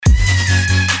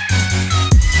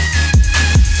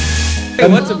Hey,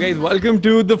 what's up guys? Welcome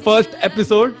to the first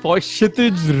episode for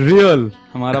Kshitij Real.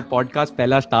 हमारा podcast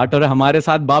पहला start हो रहा है. हमारे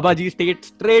साथ बाबा जी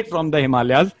स्ट्रेट फ्रॉम द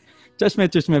हिमालयाज, चश्मे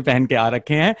चश्मे पहन के आ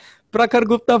रखे हैं. प्रखर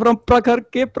गुप्ता फ्रॉम प्रखर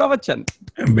के प्रवचन.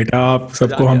 बेटा आप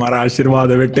सबको हमारा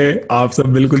आशीर्वाद है बेटे, आप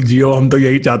सब बिल्कुल जियो, हम तो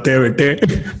यही चाहते हैं बेटे.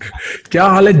 क्या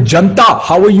हाल है जनता?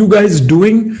 How are you guys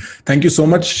doing? Thank you so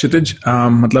much क्षितिज.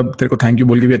 मतलब तेरे को थैंक यू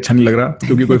बोल के भी अच्छा नहीं लग रहा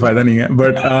क्योंकि कोई फायदा नहीं है,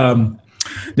 बट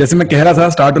जैसे मैं कह रहा था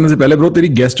स्टार्ट होने से पहले, ब्रो तेरी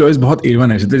गेस्ट चॉइस बहुत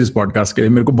A1 है क्षितिज इस पॉडकास्ट के लिए.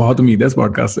 मेरे को बहुत उम्मीद है इस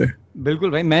पॉडकास्ट से.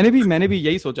 बिल्कुल भाई, मैंने भी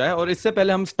यही सोचा है. और इससे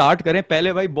पहले हम स्टार्ट करें,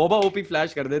 पहले भाई बोबा ओपी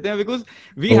फ्लैश कर देते हैं, because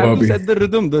we have to set the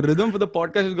rhythm for the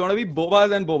podcast is gonna be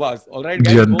Bobas and Bobas. Alright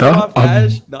guys, Boba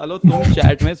flash डालो तुम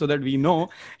चैट में so that we know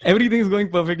everything is going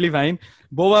perfectly fine.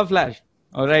 Boba flash.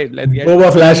 Alright, let's get Boba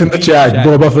flash in the chat.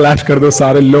 Boba flash कर दो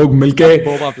सारे लोग मिलके.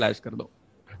 Boba flash कर दो.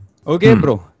 ओके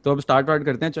ब्रो, तो अब स्टार्ट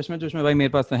करते हैं. चश्मे भाई मेरे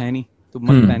पास तो है नहीं, तो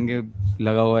मत पहन के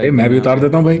लगा हुआ है. मैं भी उतार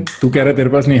देता हूँ भाई. तू कह रहा है तेरे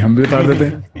पास नहीं, हम भी उतार देते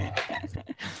हैं.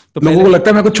 तो लोगों को लगता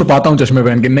है मैं कुछ छुपाता हूँ चश्मे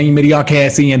पहन के. नहीं, मेरी आंखें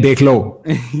ऐसी हैं, देख लो.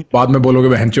 बाद में बोलोगे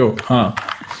बहनचो. हाँ,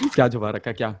 क्या छुपा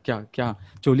रखा? क्या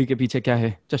चोली के पीछे क्या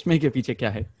है? चश्मे के पीछे क्या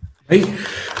है भाई?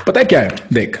 पता है क्या है?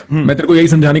 देख, मैं तेरे को यही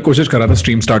समझाने की कोशिश कर रहा था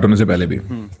स्ट्रीम स्टार्ट होने से पहले भी.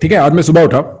 ठीक है, आज मैं सुबह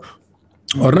उठा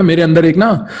और ना मेरे अंदर एक ना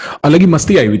अलग ही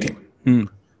मस्ती आई हुई थी.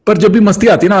 पर जब भी मस्ती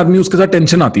आती है ना आदमी, उसके साथ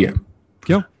टेंशन आती है.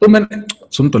 क्यों? तो मैंने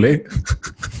सुन तो ले.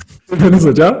 तो मैंने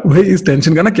सोचा भाई इस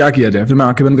टेंशन का ना क्या किया जाए. फिर मैं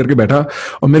आंखें बंद करके बैठा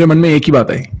और मेरे मन में एक ही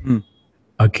बात आई.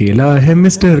 अकेला है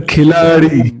मिस्टर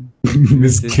खिलाड़ी,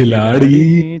 मिस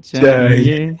खिलाड़ी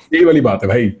चाहिए. यही वाली बात है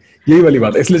भाई, यही वाली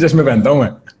बात है, इसलिए चश्मे पहनता हूं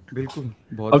मैं. बिल्कुल.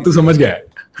 अब तू समझ गया है.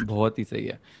 बहुत ही सही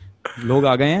है. लोग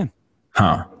आ गए हैं.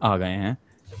 हाँ, आ गए हैं,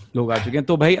 लोग आ चुके हैं.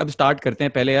 तो भाई अब स्टार्ट करते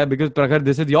हैं. पहले यार, because Prakhar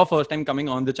this is your first time coming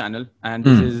on the channel and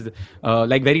this is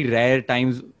like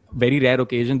very rare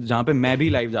occasion जहां पे मैं भी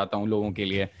लाइव जाता हूं लोगों के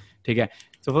लिए. ठीक है.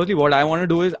 So firstly, what I want to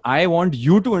do is I want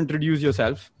you to introduce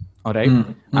yourself. All right.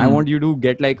 I want you to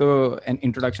get like an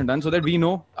introduction done so that we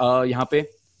know यहाँ पे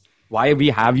why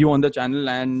we have you on the channel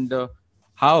and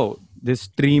how this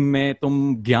stream में तुम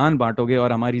ज्ञान बांटोगे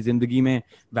और हमारी जिंदगी में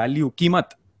value,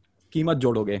 कीमत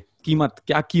जोड़ोगे.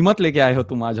 क्या कीमत लेके आए हो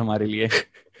तुम आज हमारे लिए?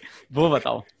 वो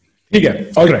बताओ. ठीक है.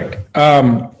 ऑलराइट.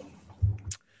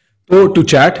 तो to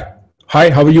chat, hi,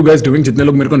 how are you guys doing? जितने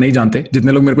लोग मेरे को नहीं जानते,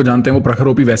 जितने लोग मेरे को जानते हैं वो प्रखर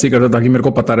ओपी वैसे ही करता ताकि मेरे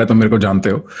को पता रहे तो मेरे को जानते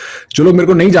हो. जो लोग मेरे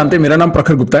को नहीं जानते, मेरा नाम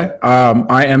प्रखर गुप्ता है.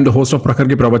 I am the host of प्रखर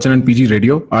के प्रवचन and PG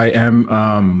radio. I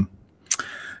am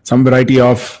some variety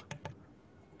of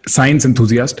science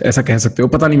enthusiast, ऐसा कह सकते हो.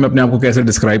 पता नहीं मैं अपने आप को कैसे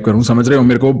डिस्क्राइब करूं, समझ रहे हो?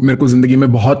 मेरे को जिंदगी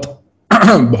में बहुत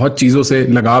बहुत चीजों से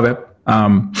लगाव है.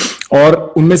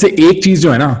 और उनमें से एक चीज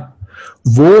जो है ना,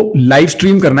 वो लाइव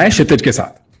स्ट्रीम करना है क्षितिज के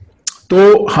साथ.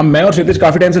 तो मैं और क्षितिज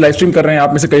काफी टाइम से लाइव स्ट्रीम कर रहे हैं.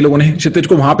 आप में से कई लोगों ने क्षितिज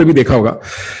को वहां पे भी देखा होगा.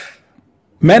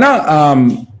 मैं ना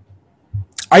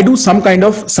I do some kind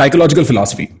of psychological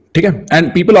philosophy. ठीक है.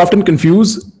 And people often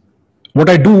confuse what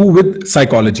I do with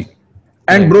psychology.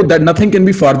 And bro, that nothing can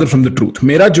be farther from the truth.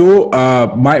 मेरा जो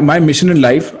my mission in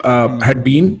life had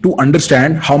been to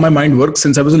understand how my mind works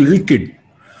since I was a little kid.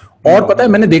 और पता है,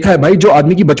 मैंने देखा है भाई, जो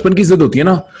आदमी की बचपन की जिद होती है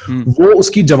ना, वो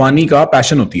उसकी जवानी का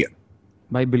पैशन होती है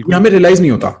भाई. बिल्कुल. हमें रियलाइज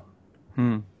नहीं होता.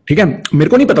 ठीक है. मेरे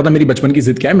को नहीं पता था मेरी बचपन की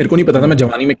जिद क्या है, मेरे को नहीं पता था मैं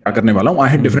जवानी में क्या करने वाला हूं. I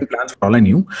had different plans for all I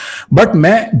knew. But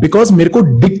मैं, बिकॉज मेरे को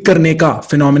डिग करने का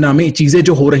फिनोमेना में चीजें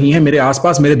जो हो रही हैं मेरे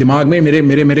आसपास, मेरे दिमाग में,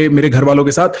 मेरे घर वालों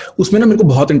के साथ, उसमें ना मेरे को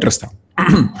बहुत इंटरेस्ट था.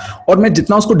 और मैं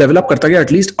जितना उसको डेवलप करता गया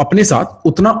एटलीस्ट अपने साथ,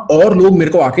 उतना और लोग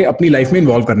मेरे को आके अपनी लाइफ में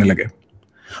इन्वॉल्व करने लगे.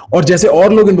 और जैसे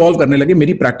और लोग इन्वॉल्व करने लगे,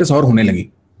 मेरी प्रैक्टिस और होने लगी.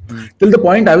 Till the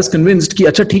point I was convinced कि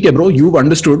अच्छा ठीक है bro, you've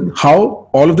understood how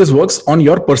all of this works on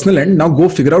your personal end. Now go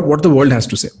figure out what the world has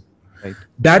to say. Right.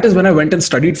 That is when I went and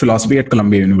studied philosophy at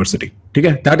Columbia University. ठीक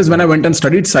है. That is when I went and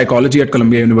studied psychology at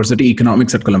Columbia University,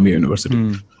 economics at Columbia University.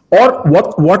 और what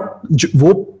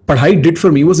वो पढ़ाई did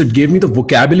for me was it gave me the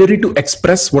vocabulary to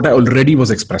express what I already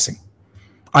was expressing.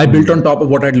 I built on top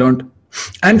of what I'd learned.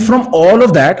 And from all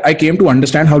of that, I came to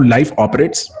understand how life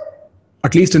operates.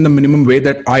 At least in the minimum way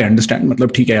that I understand.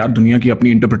 मतलब ठीक है यार, दुनिया की अपनी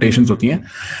interpretations होती हैं.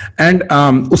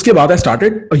 And उसके बाद I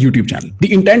started a YouTube channel. The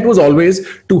intent was always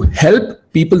to help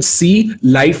people see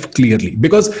life clearly.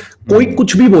 Because कोई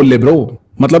कुछ भी बोल ले bro,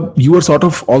 मतलब you are sort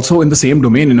of also in the same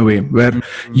domain in a way where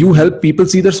you help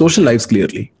people see their social lives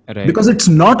clearly. Right. Because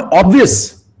it's not obvious.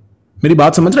 मेरी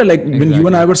बात समझ रहे? Like when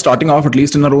you and I were starting off, at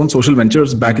least in our own social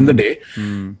ventures back in the day,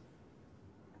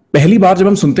 पहली बार जब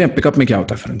हम सुनते हैं pickup में क्या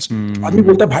होता है फ्रेंड्स, आदमी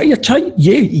बोलता है भाई अच्छा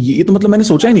ये तो मतलब मैंने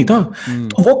सोचा ही नहीं था.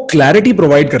 तो वो क्लैरिटी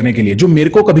प्रोवाइड करने के लिए जो मेरे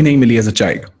को कभी नहीं मिली as a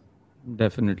child.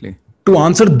 Definitely. to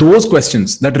answer those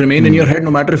questions that remain in your head,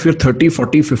 no matter if you're 30,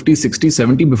 40, 50, 60,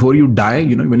 70, before you die,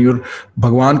 you know, when you're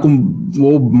भगवान को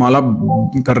वो माला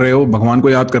कर रहे हो, भगवान को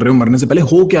याद कर रहे हो, मरने से पहले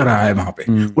हो क्या रहा है वहां पे?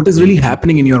 What is really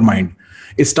happening in your mind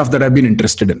is stuff that I've been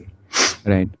interested in.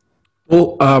 Right. So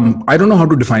I don't know how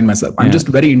to define myself. I'm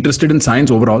just very interested in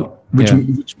science overall, which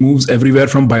moves everywhere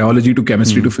from biology to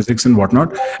chemistry to physics and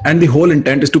whatnot. And the whole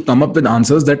intent is to come up with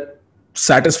answers that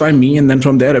satisfy me, and then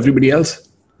from there everybody else.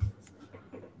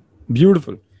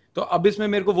 Beautiful. तो अब इसमें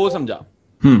मेरे को वो समझा,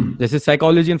 जैसे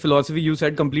psychology and philosophy, you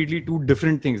said completely two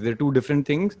different things. They're two different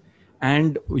things,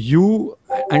 and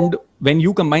when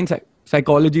you combine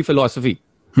psychology, philosophy,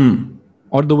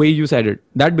 or the way you said it,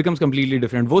 that becomes completely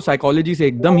different. वो psychology से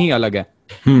एकदम ही अलग है,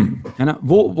 है ना?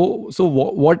 So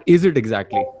what is it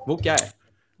exactly? वो क्या है?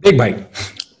 देख भाई,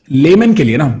 लेमन के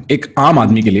लिए ना, एक आम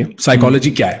आदमी के लिए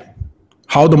psychology क्या है?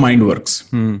 How the mind works.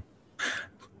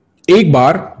 एक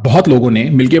बार बहुत लोगों ने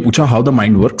मिलके पूछा हाउ द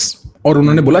माइंड वर्क्स, और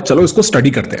उन्होंने बोला चलो इसको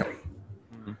स्टडी करते हैं.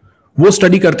 वो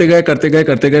स्टडी करते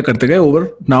गए over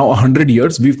now 100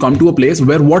 years we've come to a place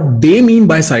where what they mean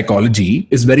by psychology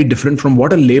is very different from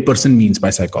what a lay person means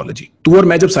by psychology. तू और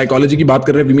मैं जब साइकोलॉजी की बात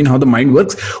कर रहे हैं, we mean how the mind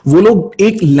works, वो लोग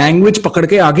एक लैंग्वेज पकड़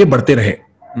के आगे बढ़ते रहे,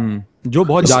 जो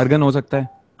बहुत जार्गन हो सकता है.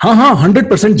 हाँ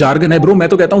 100% जार्गन है ब्रो. मैं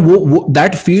तो कहता हूँ वो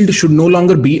that field should know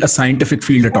longer be a scientific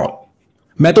field at all.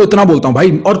 मैं तो इतना बोलता हूं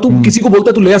भाई, और तू किसी को बोलता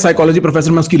है तू ले साइकोलॉजी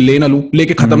प्रोफेसर, मैं उसकी ले ना लूं,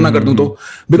 लेके खत्म ना कर दूं, तो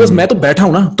बिकॉज मैं तो बैठा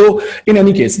हूं ना. तो in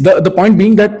any case the point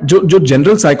being that जो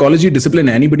जनरल साइकोलॉजी डिसिप्लिन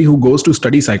है, anybody who goes to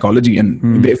study psychology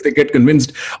and if they get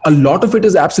convinced, a lot of it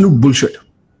is absolute bullshit.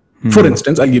 For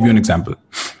instance, I give you an example.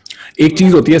 एक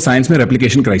चीज होती है science में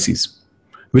replication crisis,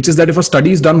 which is that if a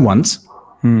study is done once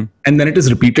and then it is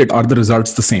repeated, are the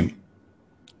results the same?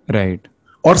 Right.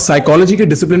 और psychology के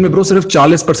discipline में bro सिर्फ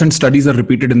 40% studies are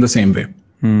repeated in the same way.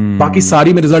 बाकी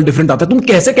सारी में result different आता है. तुम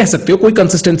कैसे कह सकते हो कोई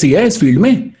कंसिस्टेंसी है इस फील्ड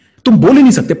में? तुम बोल ही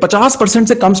नहीं सकते. 50%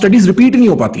 से कम स्टडीज रिपीट नहीं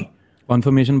हो पाती.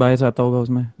 कन्फर्मेशन बायस आता होगा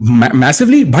उसमें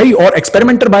मैसिवली भाई. और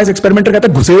एक्सपेरिमेंटर बायस, एक्सपेरिमेंटर कहता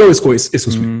है घुसेड़ो इसको इस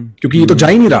उसमें, क्योंकि ये तो जा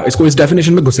ही नहीं रहा, इसको इस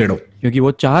डेफिनेशन में घुसेड़ो, क्योंकि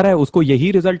वो चाह रहा है, उसको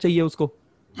यही रिजल्ट चाहिए उसको,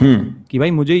 कि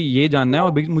भाई मुझे ये जानना है,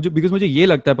 और बिकॉज मुझे ये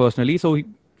लगता है personally, so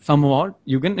somehow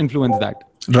you can influence that.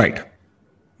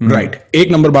 Right.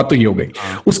 एक नंबर बात तो ये हो गई.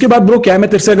 उसके बाद ब्रो क्या है, मैं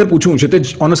तेरे से अगर पूछूं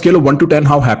क्षितिज, on a scale of 1 to 10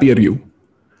 how happy are you,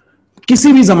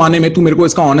 किसी भी जमाने में तू मेरे को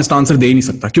इसका ऑनेस्ट आंसर दे ही नहीं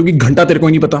सकता, क्योंकि घंटा तेरे को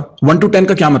ही नहीं पता. 1 to 10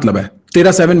 का क्या मतलब है?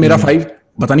 तेरा 7 मेरा 5,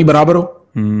 पता नहीं बराबर हो.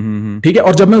 ठीक है.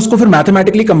 और जब मैं उसको फिर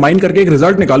मैथमेटिकली कंबाइन करके एक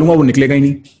रिजल्ट निकालूंगा, वो निकलेगा ही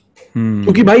नहीं,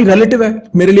 क्योंकि भाई रिलेटिव है.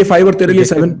 मेरे लिए 5 और तेरे लिए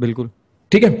 7. बिल्कुल.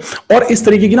 ठीक है. और इस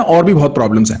तरीके की ना और भी बहुत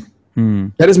प्रॉब्लम्स हैं.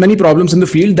 There is many problems in the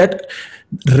field that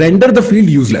render the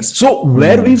field useless. So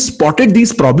where we've spotted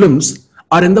these problems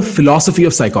are in the philosophy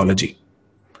of psychology,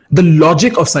 the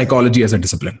logic of psychology as a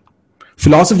discipline.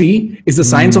 Philosophy is the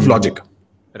science of logic.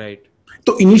 Right.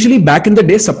 तो initially back in the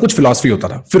day सब कुछ philosophy होता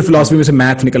था. फिर philosophy में से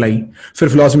math निकल आई, फिर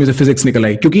फिलॉसफी में से फिजिक्स निकल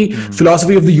आई, क्योंकि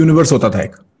फिलॉसफी ऑफ द यूनिवर्स होता था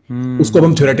एक, उसको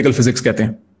हम थ्योरेटिकल फिजिक्स कहते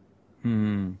हैं.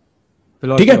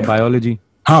 ठीक है. बायोलॉजी,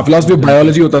 हाँ, फिलॉसफी ऑफ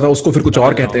बायोलॉजी होता था, उसको फिर कुछ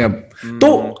और कहते हैं अब.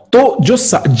 तो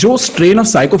जो स्ट्रेन ऑफ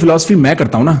साइको फिलॉसफी मैं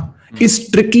करता हूं ना, is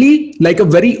strictly like a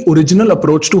very original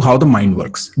approach to how the mind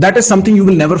works. That is something you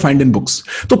will never find in books.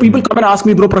 तो people come and ask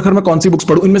me, bro प्रखर मैं कौन सी books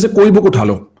पढूं? इनमें से कोई बुक उठा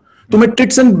लो, तुम्हें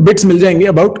ट्रिक्स एंड बिट्स मिल जाएंगे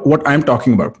about what I am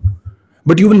talking about.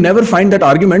 But you will never find that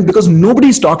argument because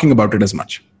nobody is talking about it as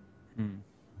much.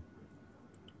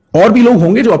 और भी लोग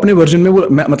होंगे जो अपने वर्जन में वो,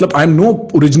 मतलब I am no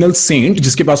original Saint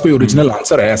जिसके पास कोई ओरिजिनल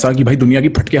आंसर है ऐसा कि भाई दुनिया की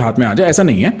फटके हाथ में आ जाए, ऐसा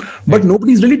नहीं है. But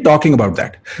nobody is really talking about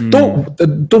that.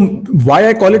 तो why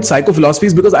I call it psycho philosophy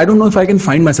is because I don't know if I can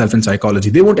find my self in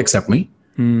psychology. They won't accept me.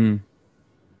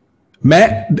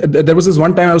 There was this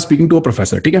one time I was speaking to a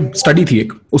professor. ठीक है. Study थी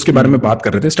एक, उसके बारे में बात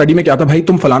कर रहे थे. स्टडी में क्या था भाई,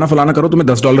 तुम फलाना फलाना करो, तुम्हें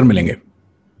 $10 मिलेंगे.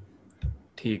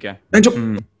 ठीक है. जो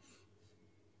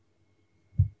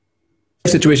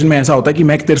सिचुएशन में ऐसा होता है कि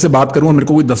मैं तेरे से बात करूं और मेरे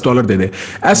को कोई $10 दे दे,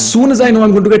 as soon as I know I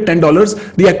am going to get $10,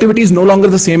 the activity is no longer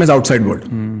the same as outside world.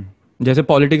 जैसे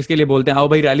पॉलिटिक्स के लिए बोलते हैं आओ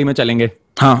भाई रैली में चलेंगे.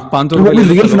 हाँ, 500 वो कोई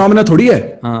रियल फिनोमेना थोड़ी है.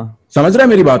 हाँ, समझ रहा है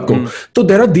मेरी बात को. तो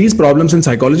there are these problems in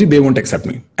psychology, they won't accept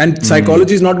me, and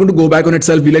psychology is not going to go back on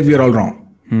itself be like we are all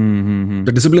wrong.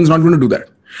 The discipline is not going to do that.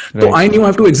 So I knew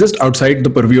I have to exist outside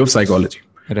the purview of psychology.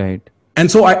 Right.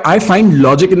 And so I find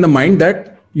logic in the mind that,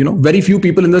 you know, very few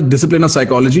people in the discipline of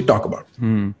psychology talk about.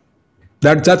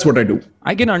 That's what I do.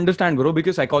 I can understand, bro,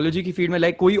 because psychology की field में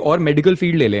like कोई और medical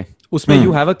field ले ले, उसमें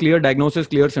you have a clear diagnosis,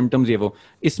 clear symptoms, ये वो.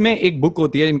 इसमें एक बुक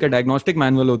होती है, इनका डायग्नोस्टिक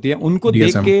मैनुअल होती है, उनको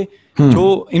देख के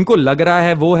जो इनको लग रहा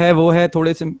है वो है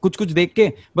थोड़े से कुछ देख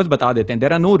के बस बता देते हैं.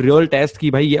 There are no real tests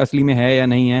कि भाई ये असली में है या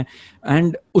नहीं है,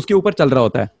 and उसके ऊपर चल रहा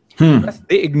होता है.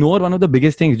 दे ignore one of the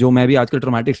biggest things जो मैं भी आजकल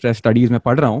ट्रॉमेटिक स्ट्रेस स्टडीज में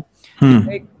पढ़ रहा हूँ.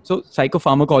 सो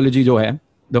साइकोफार्माकोलॉजी जो है,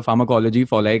 द फार्माकोलॉजी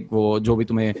फॉर लाइक वो जो भी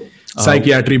तुम्हें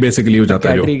साइकियाट्री बेसिकली हो जाता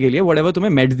है, जो के लिए व्हाटएवर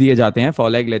तुम्हें मेड्स दिए जाते हैं for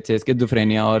like let's say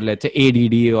schizophrenia और लेट्स से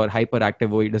एडीडी और हाइपर एक्टिव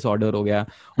वही डिसऑर्डर हो गया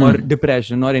और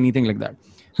डिप्रेशन और एनीथिंग लाइक दैट.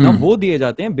 नाउ वो दिए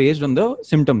जाते हैं बेस्ड ऑन द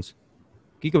सिम्टम्स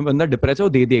कि कोई बंदा डिप्रेस है वो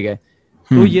दे दिए गए.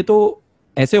 तो ये तो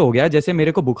ऐसे हो गया जैसे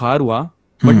मेरे को बुखार हुआ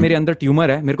बट मेरे अंदर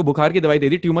ट्यूमर है, मेरे को बुखार की दवाई दे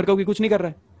दी, ट्यूमर का कोई कुछ नहीं कर रहा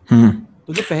है.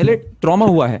 तो जो पहले ट्रॉमा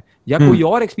हुआ है या कोई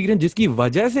और एक्सपीरियंस जिसकी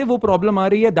वजह से वो प्रॉब्लम आ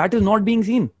रही है, that is not being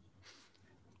seen.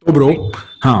 तो ब्रो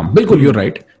हाँ बिल्कुल यूर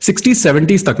राइट.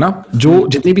 60s-70s तक ना जो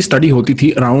जितनी भी स्टडी होती थी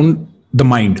around the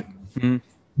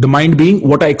mind being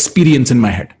what I experience in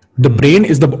my head. The brain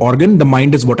is the organ, the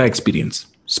mind is what I experience.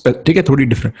 ठीक है, थोड़ी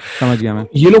डिफरेंट समझ गया मैं.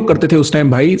 ये लोग करते थे उस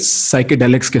टाइम भाई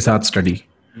साइकेडेलिक्स के साथ स्टडी.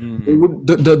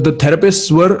 द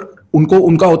थेरेपिस्ट्स वर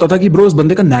उनका होता था कि ब्रो इस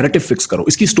बंदे का नैरेटिव फिक्स करो,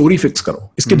 इसकी स्टोरी फिक्स करो,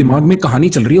 इसके दिमाग में कहानी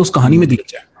चल रही है, उस कहानी में दिया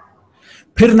जाए.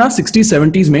 फिर ना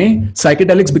 60s-70s में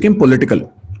psychedelics became political.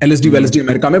 LSD वेलएसडी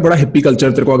America में बड़ा हिप्पी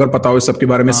कल्चर, तेरे को अगर पता हो इस सब के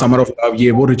बारे में, समर ऑफ लव,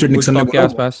 ये वो रिचर्ड निक्सन ने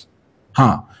बोला.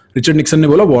 हाँ, रिचर्ड निक्सन ने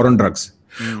बोला वॉर ऑन ड्रग्स.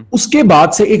 उसके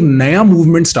बाद से एक नया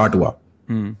मूवमेंट स्टार्ट हुआ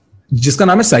जिसका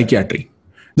नाम है साइकियाट्री,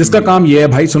 जिसका काम ये है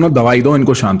भाई सुनो दवाई दो,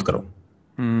 इनको शांत करो.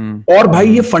 और भाई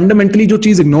ये फंडामेंटली जो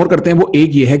चीज इग्नोर करते हैं वो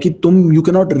एक ये है कि तुम you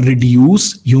can not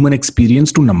reduce human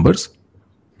experience two numbers.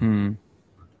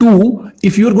 Two,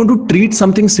 if you are going to treat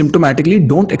something symptomatically,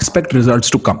 don't expect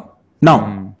results to come. Now,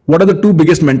 what are the two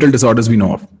biggest mental disorders we know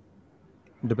of?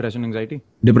 Depression, anxiety.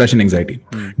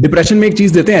 Depression में एक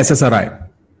चीज देते हैं SSRI,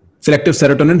 Selective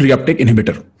Serotonin Reuptake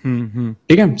Inhibitor.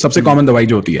 ठीक है, सबसे common दवाई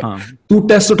जो होती है. तू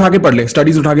टेस्ट उठा के पढ़ ले,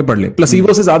 स्टडीज उठा के पढ़ ले,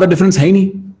 प्लेसिबो से ज्यादा डिफरेंस है ही नहीं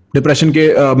डिप्रेशन के.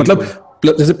 मतलब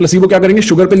जैसे प्लेसिबो क्या करेंगे,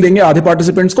 शुगर पिल देंगे आधे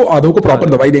पार्टिसिपेंट्स को, आधों को प्रॉपर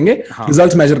दवाई देंगे,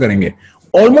 रिजल्ट्स मेजर करेंगे.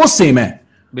 ऑलमोस्ट सेम है.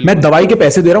 मैं दवाई के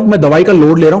पैसे दे रहा हूं, मैं दवाई का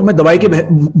लोड ले रहा हूं,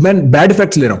 मैं बैड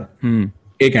इफेक्ट्स ले रहा हूं.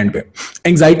 एक एंड पे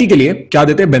एंजाइटी के लिए क्या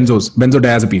देते हैं,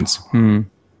 बेंजोडायजेपिन्स.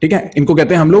 ठीक है, इनको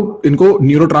कहते हैं हम लोग, इनको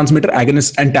न्यूरोट्रांसमीटर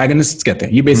एंटागनिस्ट कहते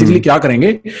हैं. ये बेसिकली क्या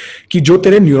करेंगे कि जो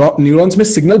तेरे न्यूरॉन्स में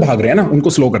सिग्नल भाग रहे हैं ना, उनको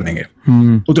स्लो कर देंगे.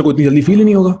 तो तेरे को इतनी जल्दी फील ही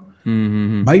नहीं होगा.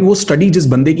 भाई वो स्टडी जिस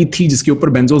बंदे की थी जिसके ऊपर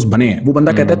बेंजोस बने हैं, वो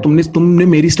बंदा कहता है तुमने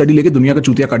मेरी स्टडी लेके दुनिया का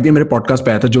चूतिया काट दिया. मेरे पॉडकास्ट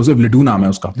पे आया था, जोसेफ लिडू नाम है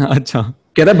उसका. अच्छा,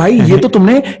 कहता है भाई ये तो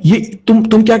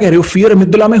तुम क्या कह रहे हो, फियर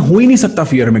अमिगडाला में हो ही नहीं सकता.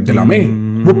 फियर अमिगडाला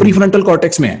में वो प्रीफ्रंटल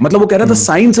कॉर्टेक्स में है. मतलब वो कह रहा था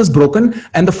science is broken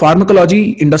and the pharmacology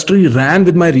industry ran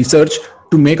with my research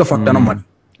to make a fuck ton of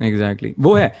money. Exactly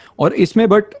वो है. और इसमें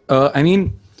बट आई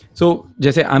मीन सो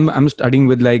जैसे I am studying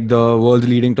with like the world's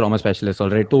leading trauma specialist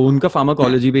alright. तो उनका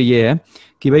pharmacology पे ये है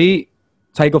कि भाई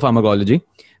psychopharmacology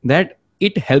that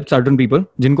it help certain people.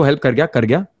 जिनको हेल्प कर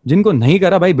गया, जिनको नहीं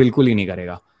करा भाई बिल्कुल ही नहीं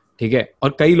करेगा. ठीक है,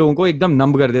 और कई लोगों को एकदम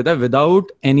नंब कर देता है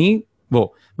without any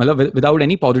without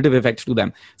any positive effects to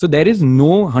them. So there is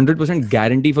no 100%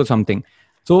 guarantee for something.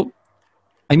 So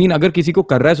I mean अगर किसी को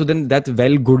कर रहा है so then that's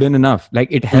well good and enough. Like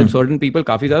it help certain people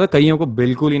काफी ज्यादा. कईयों को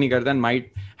बिल्कुल ही नहीं करता and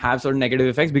might have certain negative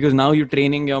effects because now you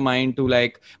training your mind to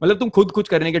like, मतलब तुम खुद कुछ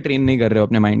करने के ट्रेन नहीं कर रहे हो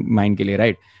अपने माइंड के लिए,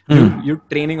 right. You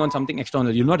training on something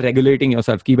external, you not regulating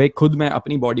yourself कि भाई खुद मैं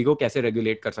अपनी बॉडी को कैसे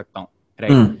रेगुलेट कर सकता हूँ,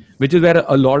 right. Which is where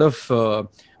a lot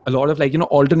of like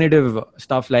alternative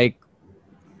stuff like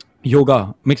yoga,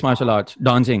 mixed martial arts,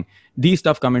 dancing, these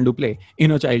stuff come into play.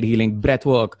 Inner child healing, breath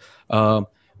work,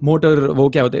 motor, वो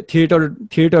क्या होते हैं,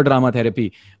 theater drama therapy,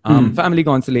 family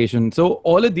constellation. So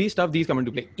all of these stuff, these come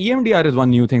into play. EMDR is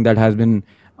one new thing that has been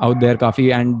out there काफी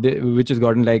and which has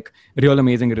gotten like real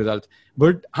amazing results.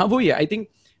 But हाँ वो ये I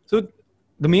think so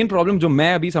the main problem जो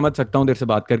मैं अभी समझ सकता हूँ तेरे से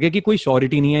बात करके कि कोई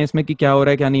श्योरिटी नहीं है इसमें कि क्या हो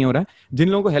रहा है क्या नहीं हो रहा है. जिन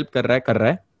लोगों को हेल्प कर रहा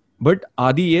है बट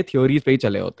आधी ये थ्योरीज पे ही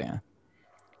चले होते हैं.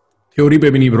 थ्योरी पे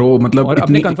भी नहीं ब्रो, मतलब और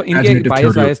अपने इनके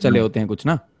बायस चले होते हैं कुछ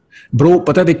ना ब्रो.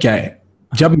 पता है क्या है,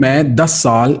 जब मैं 10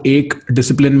 साल एक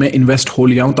डिसिप्लिन में इन्वेस्ट हो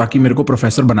लिया हूं ताकि मेरे को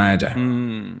प्रोफेसर बनाया जाए,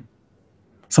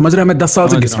 समझ रहा है, मैं 10 साल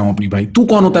से घिस रहा हूं अपनी. भाई तू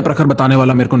कौन होता है प्रखर बताने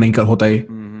वाला, मेरे को नहीं कर होता है.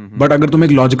 बट अगर तुम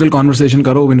एक लॉजिकल कॉन्वर्सेशन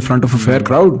करो in front of a fair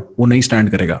crowd, वो नहीं स्टैंड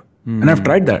करेगा. And I've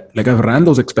tried that. Like I've ran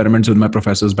those experiments with my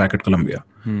professors back at Columbia.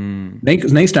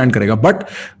 नहीं स्टैंड करेगा. बट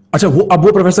अच्छा अब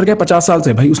वो प्रोफेसर क्या 50 साल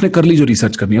से भाई उसने कर ली जो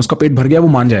रिसर्च करनी है, उसका पेट भर गया, वो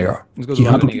मान जाएगा कि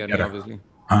हाँ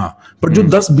हाँ. पर जो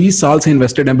 10-20 साल से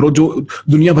इन्वेस्टेड है ब्रो, जो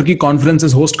दुनिया भर की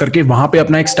कॉन्फ्रेंसेस होस्ट करके वहां पे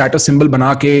अपना एक स्टेटस सिंबल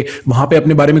बना के वहां पे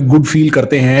अपने बारे में गुड फील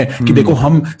करते हैं कि देखो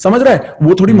हम, समझ रहा है,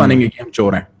 वो थोड़ी मानेंगे कि हम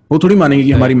चोर हैं, वो थोड़ी मानेंगे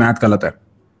कि हमारी मैथ गलत है.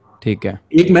 ठीक है.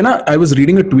 एक मैं ना I was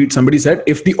reading a tweet, somebody said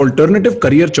if the alternative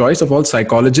career choice of all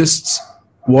psychologists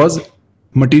was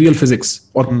material physics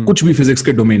और कुछ भी फिजिक्स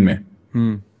के डोमेन में,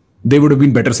 they would have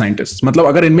been better scientists. मतलब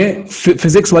अगर इनमें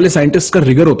फिजिक्स वाले साइंटिस्ट का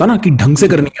रिगर होता ना कि ढंग से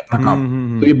करनी है अपना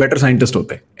काम, तो ये बेटर साइंटिस्ट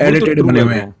होते हैं. एडिटेड बने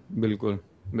हुए हैं बिल्कुल.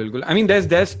 बिल्कुल। I mean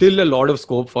there's still a lot of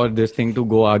scope for this thing to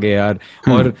go आगे यार।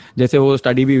 और जैसे वो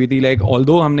स्टडी भी हुई थी, like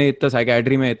although हमने इतना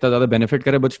साइकियाट्री में इतना ज्यादा बेनिफिट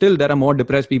करे, but still there are more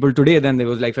depressed people today than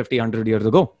there was like 50-100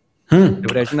 years ago।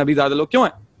 Depression अभी ज्यादा लोग क्यों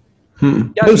है?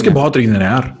 भाई उसके बहुत रीजन है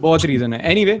यार, बहुत रीजन है।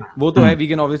 एनीवे वो तो है, we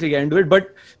can obviously get into it,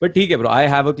 but ठीक है bro, I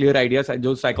have a clear idea.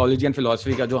 जो साइकोलॉजी एंड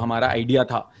फिलॉसफी का जो हमारा आइडिया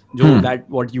था, जो that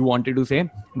what you wanted to say,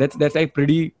 that's like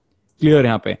pretty clear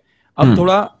यहाँ पे। अब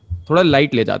थोड़ा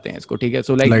लाइट ले जाते हैं इसको, ठीक है?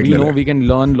 So like we know we can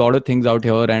learn lot of things out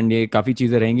here, and ये काफी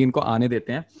चीजें रहेंगी, इनको आने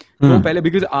देते हैं। तो पहले,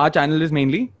 because our channel is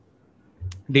mainly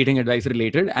dating advice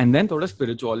related, and then thoda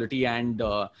spirituality and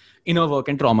inner work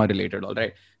and trauma related, all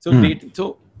right? So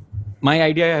my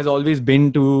idea has always been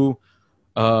to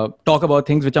talk about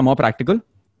things which are more practical,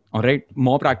 all right?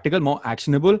 More practical, more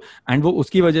actionable, and wo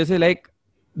uski wajah se like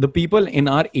the people in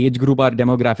our age group, our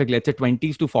demographic, let's say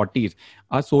 20s to 40s,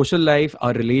 our social life,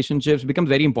 our relationships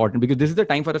becomes very important, because this is the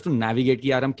time for us to navigate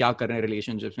कि यार हम क्या कर रहे हैं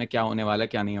relationships में, क्या होने वाला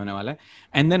है, क्या नहीं होने वाला है।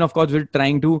 And then of course we're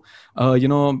trying to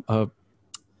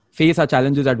face our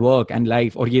challenges at work and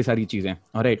life और ये सारी चीजें,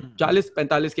 alright?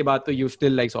 40-45 के बाद तो you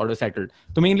still like sort of settled,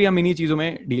 तो mainly हम इन्हीं चीजों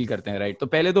में डील करते हैं, right? तो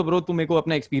पहले तो ब्रो तू मेरे को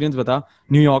अपना एक्सपीरियंस बता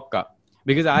न्यूयॉर्क का,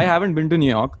 because I haven't been to New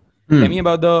York. Tell me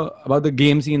about the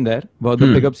game scene there, about the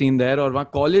pickup scene there, और वहाँ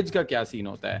कॉलेज का क्या सीन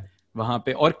होता है वहाँ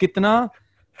पे, और कितना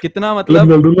मतलब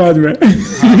बोल दूंगा आज मैं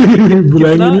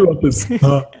बुलाएंगे नहीं वापस।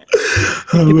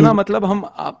 कितना मतलब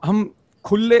हम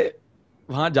खुले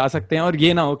वहाँ जा सकते हैं, और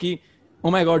ये ना हो कि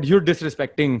oh my god you're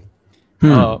disrespecting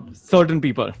certain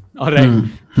people, all right?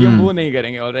 कि हम वो नहीं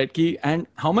करेंगे, all right? कि and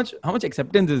how much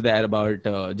acceptance is there about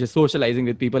just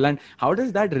socializing with people, and how does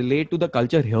that relate to the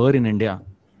culture here in India?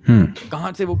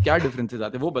 कहाँ से वो क्या differences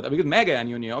आते हैं वो बता, because मैं गया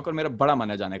नहीं हूँ न्यूयॉर्क और मेरा बड़ा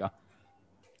मन है जाने का।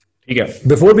 ठीक है,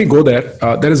 before we go there,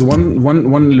 there is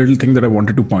one little thing that I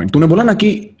wanted to point. तूने बोला ना कि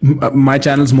my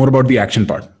channel is more about the action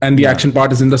part, and the action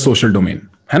part is in the social domain,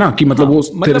 है ना? कि मतलब वो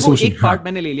तेरे social, एक पार्ट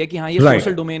मैंने ले लिया कि हाँ ये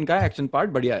social domain का एक्शन पार्ट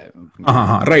बढ़िया है।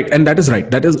 हाँ, right, and that is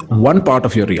right. That is one part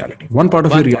of your reality. One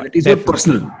part of your reality is your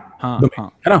personal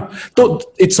domain, है ना? तो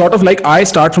it's sort of like I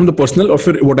start from the personal, और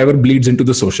फिर whatever bleeds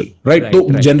into the social, right? तो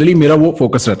generally मेरा वो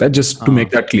focus रहता है, just to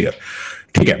make that clear.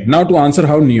 ठीक है, now to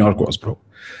answer how New York was, bro.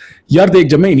 यार देख,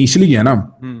 जब मैं इनिशियली गया ना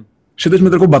क्षितिज, मैं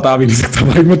तेरे को बता भी नहीं सकता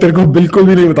भाई, मैं तेरे को बिल्कुल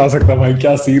भी नहीं बता सकता भाई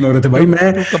क्या सीन हो रहे थे भाई।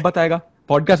 मैं कब बताएगा,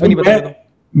 पॉडकास्ट में नहीं बताएगा?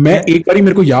 मैं एक बारी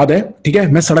मेरे को याद है, ठीक है,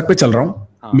 मैं सड़क पे चल रहा हूँ,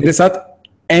 मेरे साथ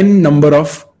n number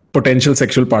of potential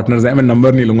sexual partners हैं, मैं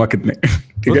नंबर नहीं लूंगा कितने,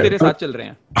 ठीक है? तेरे साथ चल रहे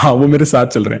हैं? हाँ, वो मेरे साथ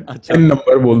चल रहे हैं। अच्छा। n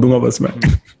नंबर बोल दूंगा बस मैं।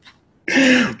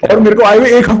 और मेरे को आए हुए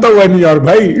 1 हफ्ता हुआ है न्यूयॉर्क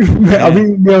भाई, मैं अभी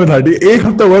बता दी 1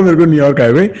 हफ्ता हुआ है मेरे को न्यूयॉर्क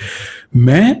आए हुए।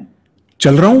 मैं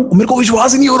चल रहा हूँ, मेरे को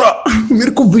विश्वास ही नहीं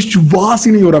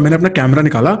हो रहा, मैंने अपना कैमरा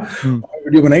निकाला,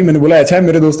 वीडियो बनाई, मैंने बोला अच्छा है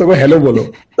मेरे दोस्तों को हेलो बोलो,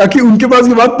 ताकि उनके पास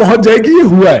ये बात पहुंच जाए कि ये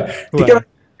हुआ है, ठीक है?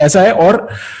 ऐसा है। और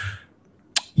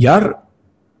यार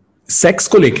सेक्स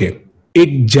को लेके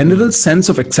एक general sense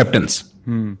of acceptance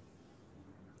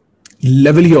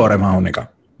level ही और है वहां होने का,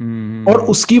 और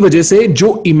उसकी वजह से जो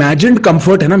इमेजिन्ड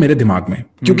कंफर्ट है ना मेरे दिमाग में,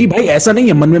 क्योंकि भाई ऐसा नहीं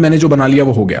है मन में मैंने जो बना लिया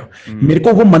वो हो गया, मेरे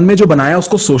को वो मन में जो बनाया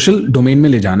उसको सोशल डोमेन में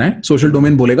ले जाना है, सोशल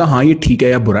डोमेन बोलेगा हाँ ये ठीक है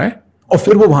या बुरा है, और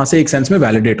फिर वो वहां से एक सेंस में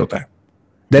वैलिडेट होता है।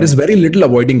 There is very little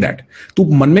avoiding that. तू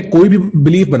मन में कोई भी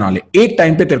बिलीफ बना ले, एक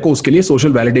टाइम पे तेरे को उसके लिए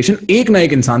सोशल वैलिडेशन एक ना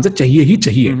एक इंसान से चाहिए ही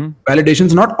चाहिए। Validation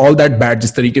is not all that bad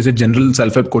जिस तरीके से general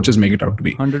self help coaches make it out to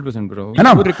be. 100% bro, है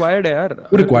ना? वो रिक्वायर्ड है यार,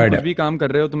 वो रिक्वायर्ड है। कुछ भी काम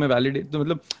कर रहे हो तुम्हें वैलिडेट, तो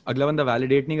मतलब अगला बंदा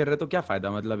वैलिडेट नहीं कर रहा है तो क्या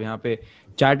फायदा? मतलब यहाँ पे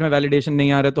चैट में वैलिडेशन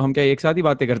नहीं आ रहा तो हम क्या एक साथ ही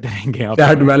बातें करते रहेंगे?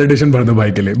 चैट वैलिडेशन भर दो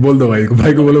भाई के लिए, बोल दो भाई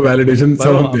को बोलो वैलिडेशन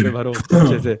सब हम दे भरो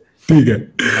अच्छे से, ठीक है?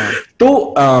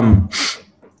 तो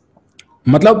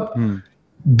मतलब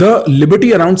the liberty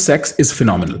around sex is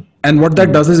phenomenal, and what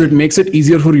that does is it makes it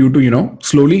easier for you to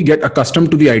slowly get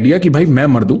accustomed to the idea कि भाई मैं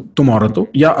मर्द हूं तुम औरत हो,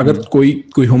 या अगर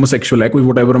कोई homosexual है, कोई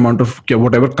whatever amount of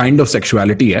whatever kind of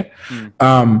sexuality है,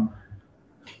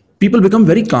 people become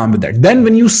very calm with that. Then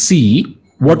when you see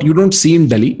what you don't see in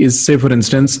Delhi is, say for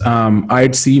instance,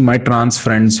 I'd see my trans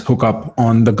friends hook up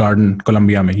on the garden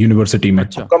Columbia में, university में।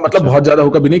 अच्छा, मतलब बहुत ज्यादा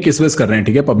होकर भी नहीं, किस विस कर रहे हैं,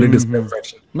 ठीक है, पब्लिक डिस्प्ले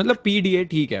अफेक्शन, मतलब PDA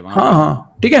ठीक है।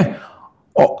 हाँ ठीक है।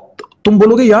 और तुम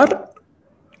बोलोगे यार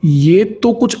ये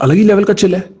तो कुछ अलग ही लेवल का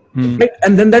चिल है,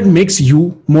 and then that makes you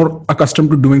more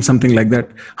accustomed to doing something like that.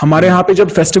 हमारे यहाँ पे जब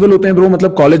फेस्टिवल होते हैं ब्रो,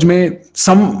 मतलब कॉलेज में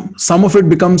some of it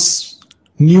becomes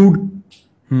nude,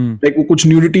 like वो कुछ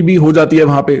न्यूडिटी भी हो जाती है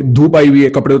वहां पे, धूप आई हुई है,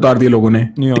 कपड़े उतार दिए लोगों ने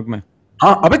न्यूयॉर्क में।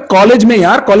 हाँ, अबे कॉलेज में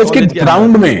यार, कॉलेज के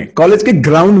ग्राउंड में,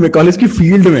 कॉलेज की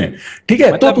फील्ड में, ठीक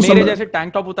है? मतलब तो मेरे जैसे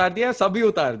टैंक टॉप उतार दिया, सभी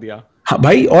उतार दिया। हाँ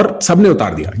भाई, और सबने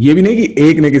उतार दिया, ये भी नहीं कि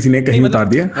एक ने किसी ने कहीं उतार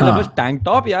दिया। मतलब बस टैंक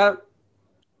टॉप यार,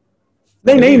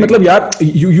 नहीं मतलब यार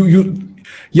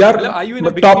यार are you in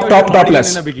a bikini or you're not even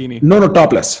topless. in a bikini? No,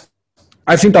 topless.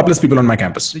 I've seen topless people on my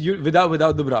campus. So you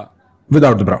without the bra.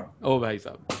 Without the bra. Oh भाई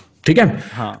साहब. ठीक है.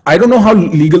 हाँ. I don't know how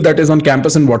legal that is on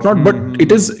campus and whatnot, but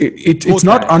it's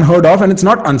not unheard of and it's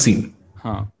not unseen.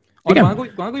 हाँ. और वहाँ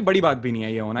कोई बड़ी बात भी नहीं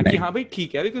है ये होना कि हाँ भाई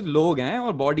ठीक है बिकॉज़ लोग हैं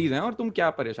और बॉडीज हैं और तुम क्या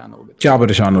परेशान होगे? क्या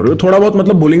परेशान हो रहे हो? थोड़ा बहुत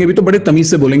मतलब बोलेंगे भी तो बड़े तमीज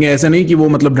से बोलेंगे, ऐसा नहीं कि वो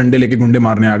मतलब डंडे लेके गुंडे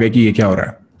मारने आ गए कि ये क्या हो रहा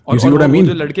है. और जो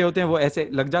लड़के होते हैं वो ऐसे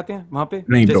लग जाते हैं वहाँ पे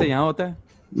जैसे यहाँ होता है.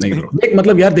 नहीं ब्रो, देख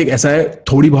मतलब यार देख ऐसा है,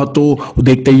 थोड़ी बहुत तो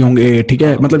देखते ही होंगे, ठीक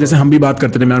है. मतलब जैसे हम भी बात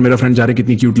करते थे, मेरा फ्रेंड जा रहे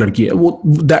कितनी क्यूट लड़की है वो,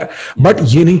 बट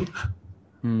ये नहीं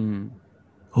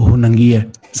ओह नंगी है,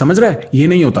 समझ रहा है, ये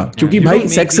नहीं होता. क्योंकि भाई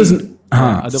sex is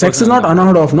sex is not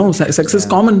unheard of. No, sex is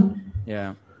common. Yeah.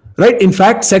 Right. In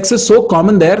fact, sex is so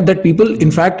common there that people,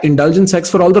 in fact, indulge in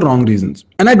sex for all the wrong reasons.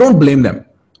 And I don't blame them.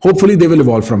 Hopefully, they will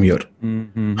evolve from here.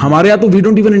 हमारे यहाँ तो we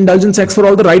don't even indulge in sex for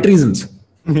all the right reasons.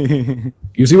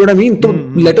 You see what I mean? So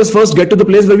let us first get to the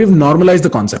place where we've normalized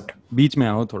the concept. बीच में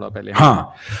आओ थोड़ा पहले. हाँ.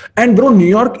 And bro,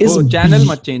 New York is channel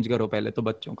मत change करो पहले तो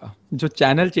बच्चों का. जो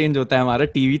चैनल चेंज होता है हमारा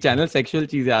टीवी चैनल सेक्सुअल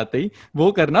चीजें आते ही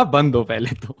वो करना बंद हो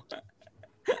पहले तो.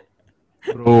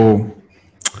 ब्रो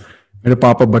मेरे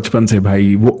पापा बचपन से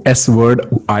भाई वो एस वर्ड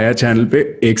आया चैनल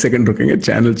पे, 1 सेकंड रुकेंगे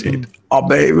चैनल चेंज.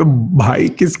 अबे भाई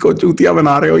किसको चूतिया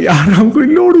बना रहे हो यार, हम कोई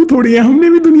लोड़ू थोड़ी है, हमने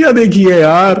भी दुनिया देखी है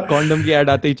यार. कॉन्डम की ऐड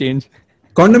आते ही चेंज.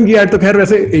 कॉन्डम की ऐड तो खैर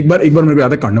वैसे एक बार मेरे को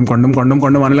याद है,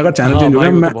 कॉन्डम आने लगा, चैनल चेंज हो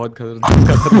गया. मैं बहुत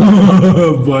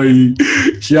खतरनाक भाई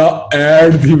क्या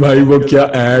ऐड थी भाई, वो क्या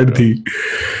ऐड थी.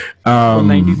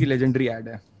 90s की लेजेंडरी ऐड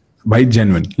है भाई,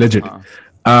 जेन्युइन लेजेंड.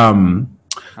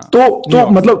 तो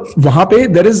मतलब वहां पे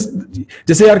देयर इज,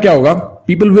 जैसे यार क्या होगा,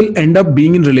 people will end up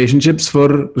being in relationships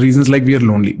for reasons like we are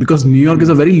lonely, because New York is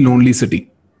a very lonely city,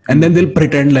 and then they will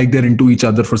pretend like they are into each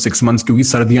other for 6 months, क्योंकि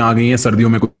सर्दियां आ गई हैं, सर्दियों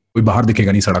में कोई बाहर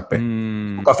दिखेगा नहीं सड़क पे.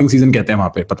 कफिंग सीजन कहते हैं वहां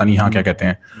पे, पता नहीं यहाँ क्या कहते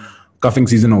हैं. कफिंग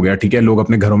सीजन हो गया, ठीक है, लोग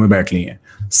अपने घरों में बैठ लिए हैं.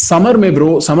 समर में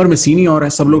ब्रो, समर में सीन ही और है,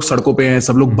 सब लोग सड़कों पे हैं,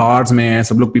 सब लोग बार्स में हैं,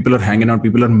 सब लोग people are hanging out,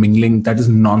 people are mingling, that is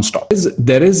non stop.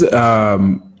 There is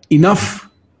enough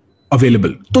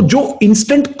available. तो जो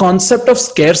इंस्टेंट कॉन्सेप्ट ऑफ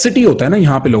स्कैरसिटी होता है ना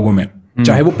यहाँ पे लोगों में,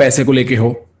 चाहे वो पैसे को लेके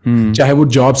हो, चाहे वो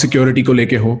जॉब सिक्योरिटी को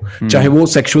लेके हो, चाहे वो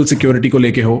सेक्सुअल सिक्योरिटी को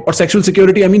लेके हो. और sexual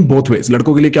security I mean both ways.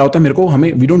 लड़कों के लिए क्या होता है,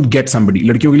 हमें वी डोंट गेट समबडी.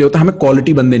 लड़कियों के लिए होता है हमें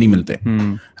क्वालिटी बंदे नहीं मिलते.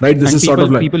 Right, this is sort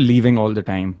of like people leaving all the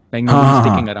time, like not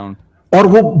sticking around. और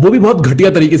वो भी बहुत घटिया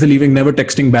तरीके से leaving, never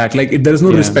texting back, like there is no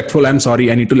respectful, I am sorry,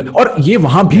 I need to. और ये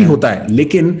वहां भी होता है,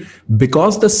 लेकिन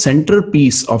because the centre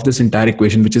piece of this entire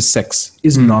equation which is sex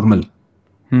is normal,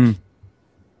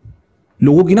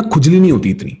 लोगों की ना खुजली नहीं होती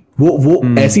इतनी. वो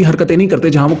ऐसी हरकतें नहीं करते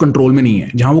जहां वो कंट्रोल में नहीं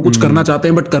है, जहां वो कुछ करना चाहते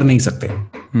हैं बट कर नहीं सकते.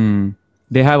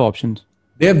 They have options.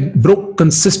 They have bro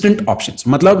consistent options.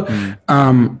 मतलब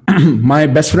my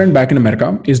best friend back in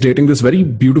America is dating this very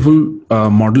beautiful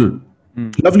model,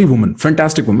 lovely woman,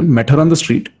 fantastic woman. Met her on the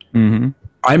street.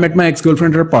 I met my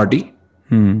ex-girlfriend at a party,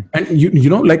 and you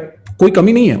know like कोई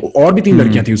कमी नहीं है. और भी 3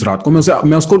 लड़कियां थी उस रात को.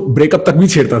 मैं उसको ब्रेकअप तक भी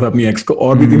छेड़ता था अपनी एक्स को.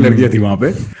 और भी 3 लड़कियां थी वहां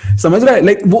पे, समझ रहा है.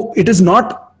 लाइक वो इट इज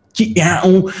नॉट कि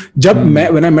जब मैं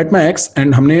when I met my ex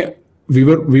and हमने वी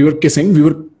वर किसिंग,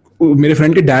 मेरे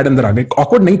फ्रेंड के डैड अंदर आ गए.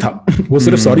 ऑकवर्ड नहीं था, वो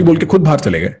सिर्फ सॉरी बोल के खुद बाहर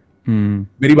चले गए.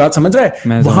 मेरी बात समझ रहा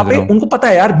है. वहां पे उनको पता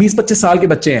है यार 20-25 साल के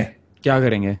बच्चे हैं, क्या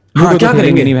करेंगे. हाँ, क्या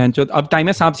करेंगे नहीं बहन चोद. अब टाइम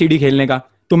है सांप सीढ़ी खेलने का.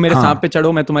 तुम मेरे सांप पे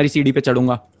चढ़ो, मैं तुम्हारी सीढ़ी पे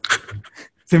चढ़ूंगा.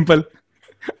 सिंपल.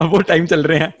 अब वो टाइम चल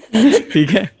रहे हैं, ठीक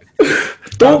है,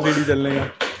 तो सीढ़ी चलने का.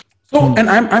 So, and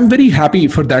I'm very happy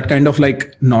for that kind of like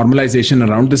normalization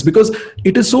around this, because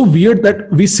it is so weird that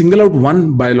we single out one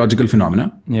biological phenomena.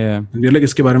 Yeah. We're like,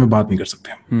 इसके बारे में बात नहीं कर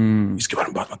सकते हम. इसके बारे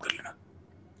में बात मत कर लेना.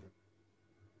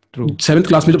 True. 7th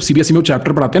क्लास में जब CBSE में वो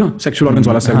चैप्टर पढ़ाते हैं ना, सेक्सुअल ऑर्गन्स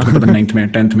वाला, 7th में, 9th में,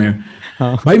 10th में,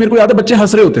 भाई मेरे को याद है बच्चे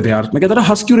हंस रहे होते थे यार. मैं कहता था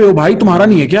हंस क्यों रहे हो भाई, तुम्हारा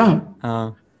नहीं है क्या?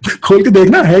 खोल के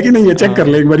देखना है कि नहीं है, चेक कर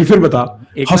ले एक बार, फिर बता.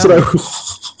 हंस रहे हो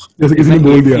जैसे किसी ने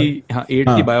बोल दिया.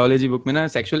 8th की बायोलॉजी बुक में ना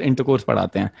सेक्सुअल इंटरकोर्स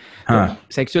पढ़ाते हैं.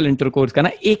 सेक्सुअल इंटरकोर्स का ना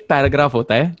एक पैराग्राफ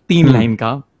होता है 3 लाइन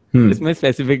का, इसमें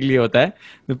स्पेसिफिकली होता है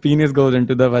the penis goes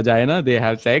into the vagina, they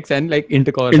have sex and like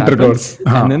intercourse happens,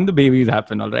 and then the babies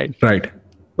happen, all right.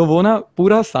 तो वो ना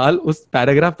पूरा साल उस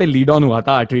पैराग्राफ पे लीड ऑन हुआ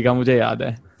था 8वीं का, मुझे याद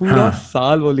है. पूरा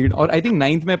साल वो लीड. और आई थिंक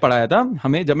 9th में पढ़ाया था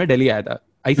हमें जब मैं दिल्ली आया था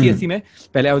ICSE में.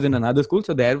 पहले I was in another school,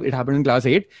 so there it happened in class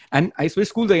 8 and I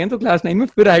switched schools again, तो class 9 में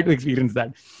फिर I had to experience that.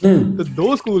 तो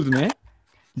 2 schools में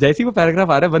जैसे ही वो पैराग्राफ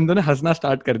आ रहा है बंदों ने हंसना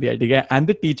स्टार्ट कर दिया, ठीक है. And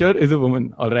the teacher is a woman,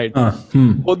 alright,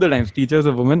 both the times teacher is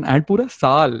a woman. And पूरा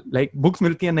साल लाइक बुक्स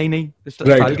मिलती है नई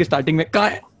साल की स्टार्टिंग में, कहाँ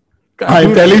है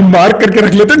पहले ही मार्क करके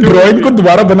रख लेते हैं, ड्राइंग को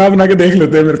दोबारा बना के देख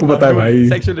लेते हैं. मेरे को पता है भाई,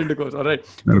 सेक्सुअल इंटरकोर्स, ऑलराइट,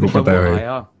 मेरे को पता है भाई.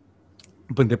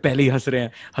 बंदे पहले ही हंस रहे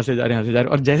हैं, हंसे जा रहे हैं,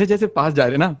 और जैसे जैसे पास जा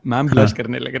रहे हैं ना, मैम ब्लश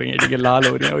करने लग रही है, ठीक है, लाल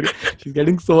हो रही है, और she is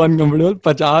getting so uncomfortable.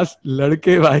 50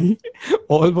 लड़के भाई,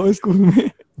 ऑल बॉयज स्कूल में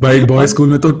भाई बॉय स्कूल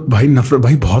में तो भाई नफरत,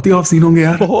 भाई बहुत ही ऑफ सीन होंगे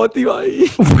यार, बहुत ही भाई।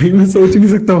 भाई मैं सोच नहीं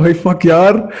सकता भाई, फक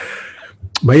यार।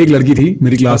 भाई एक लड़की थी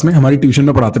मेरी क्लास में, हमारी ट्यूशन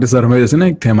में पढ़ाते थे सर, हमें जैसे ना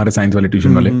एक थे हमारे साइंस वाले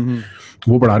ट्यूशन वाले,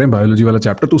 वो पढ़ा रहे हैं बायोलॉजी वाला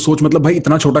चैप्टर। तो सोच मतलब भाई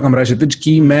इतना छोटा कमरा है क्षितिज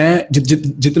कि मैं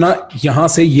जितना यहाँ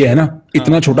से ये है ना,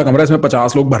 इतना छोटा कमरा है, इसमें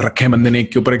 50 लोग भर रखे हैं बंदे ने,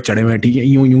 एक के ऊपर एक चढ़े हुए हैं, ठीक है,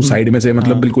 यूं यूं साइड में से,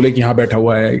 मतलब बिल्कुल एक यहाँ बैठा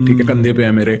हुआ है, ठीक है, कंधे पे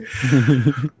है मेरे।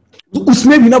 तो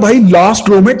उसमें भी ना भाई लास्ट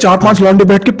रो में 4-5 लौंडे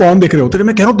बैठ के पॉन देख रहे होते थे।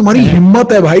 मैं कह रहा हूँ तुम्हारी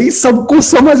हिम्मत है भाई, सबको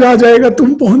समझ आ जाएगा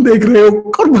तुम पॉन देख रहे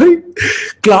हो। और भाई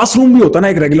क्लासरूम भी होता ना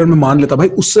एक रेगुलर में, मान लेता भाई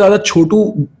उससे ज्यादा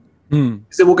छोटू,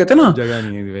 जैसे वो कहते हैं ना, जगह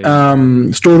नहीं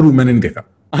है, स्टोर रूम मैंने नहीं देखा।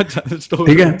 अच्छा,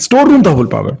 ठीक है, स्टोर रूम था फुल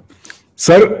पावर।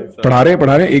 सर पढ़ा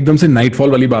रहे एकदम से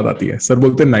नाइटफॉल वाली बात आती है, सर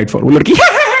बोलते हैं नाइटफॉल, वो लड़की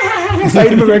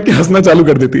साइड में बैठ के हंसना चालू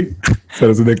कर देती। सर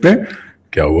उसे देखते हैं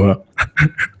क्या हुआ,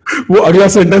 वो अगला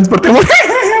सेंटेंस पढ़ते हैं,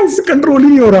 कंट्रोल ही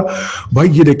नहीं हो रहा भाई।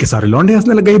 ये देख के सारे लौंडे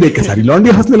हंसने लग गए, देख के सारी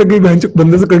लौंडे हंसने लग गई,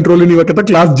 बंदे से कंट्रोल ही नहीं हुआ। कहता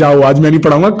क्लास जाओ, आज मैं नहीं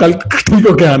पढ़ाऊंगा, कल ठीक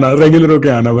होके आना, रेगुलर होके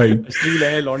आना भाई।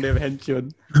 लौंडे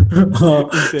बहनचोद। हाँ,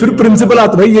 फिर प्रिंसिपल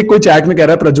आता भाई, ये कोई चैट में कह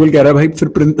रहा है, प्रज्वल कह रहा है भाई,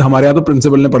 फिर हमारे यहाँ तो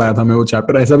प्रिंसिपल ने पढ़ाया था मैं वो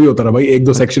चैप्टर, ऐसा भी होता रहा भाई,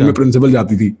 1-2 सेक्शन में प्रिंसिपल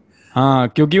जाती थी। हाँ,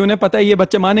 क्योंकि उन्हें पता है ये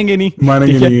बच्चे मानेंगे नहीं,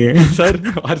 सर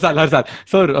हर साल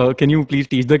sir can you please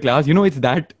teach the class, you know it's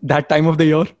that time of the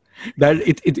year that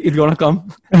it's gonna come।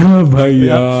 भाई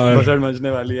यार बसड़ मचने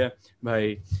वाली है भाई।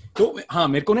 तो हाँ,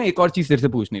 मेरे को ना एक और चीज तेरे से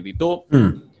पूछनी थी। तो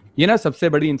ये ना सबसे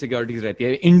बड़ी इनसिक्योरिटीज रहती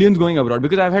है Indians going abroad,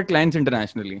 because I have had clients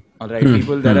internationally, alright,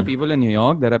 people, there are people in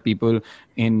New York, there are people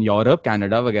in Europe,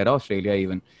 Canada वगैरह, ऑस्ट्रेलिया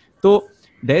इवन। तो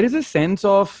there is a sense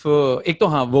of, एक तो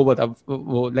हाँ वो बता,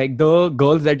 वो like the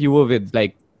girls that you were with,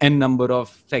 like n number of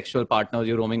sexual partners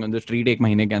you're roaming on the street एक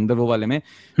महीने के अंदर, वो वाले में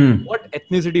what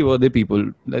ethnicity were they people,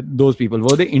 those people,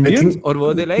 were they Indians or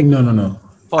were they like no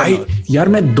यार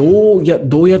मैं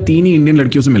दो या तीन ही इंडियन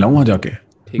लड़कियों से मिला हूँ वहां जाके,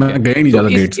 मैं गया नहीं ज्यादा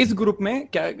डेट्स। इस ग्रुप में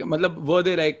क्या मतलब, were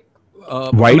they like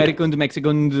White, Americans,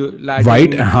 Mexicans, Latin,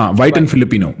 white, हाँ वाइट एंड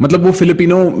फिलिपिनो, मतलब वो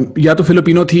फिलिपिनो या तो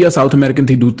फिलिपिनो थी या साउथ अमेरिकन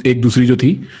थी, एक दूसरी जो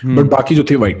थी, बट बाकी जो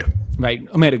थे वाइट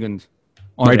अमेरिकन,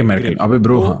 वाइट अमेरिकन। अबे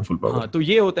ब्रो, हाँ फुल पावर। हाँ, तो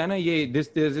ये होता है ना, ये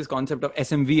this concept of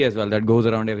SMV as well that goes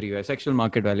around everywhere, sexual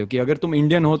market value, कि अगर तुम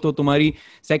इंडियन हो तो तुम्हारी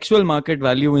sexual market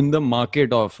value in the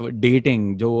market of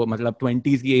dating, जो मतलब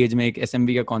 20s की एज में एक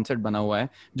SMV का कॉन्सेप्ट बना हुआ है,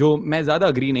 जो मैं ज्यादा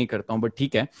अग्री नहीं करता हूँ, बट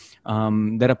ठीक है,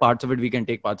 there are parts of it we can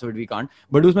take, parts of it we can't,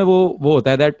 but उसमें वो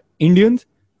होता है that Indians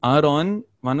are on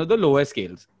one of the lowest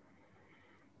scales.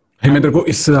 मैं तेरे को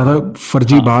इससे ज्यादा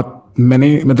फर्जी बात मैं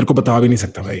तेरे को बता भी नहीं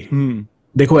सकता भाई।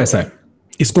 देखो ऐसा है,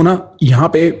 इसको ना यहाँ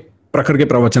पे प्रखर के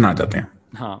प्रवचन आ जाते हैं।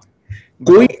 हाँ,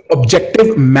 कोई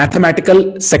objective mathematical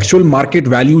sexual market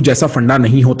value जैसा फंडा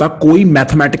नहीं होता, कोई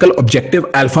मैथमेटिकल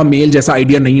ऑब्जेक्टिव अल्फा मेल जैसा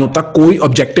आइडिया नहीं होता, कोई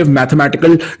ऑब्जेक्टिव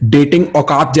मैथमेटिकल डेटिंग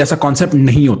औकात जैसा कॉन्सेप्ट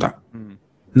नहीं होता,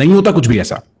 नहीं होता कुछ भी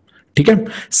ऐसा, ठीक है।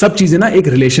 सब चीजें ना एक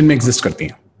रिलेशन में एग्जिस्ट करती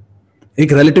हैं,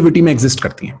 एक रिलेटिविटी में एग्जिस्ट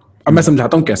करती हैं। अब मैं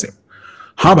समझाता हूं कैसे।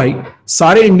 हाँ भाई,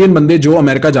 सारे इंडियन बंदे जो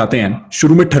अमेरिका जाते हैं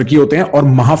शुरू में ठरकी होते हैं और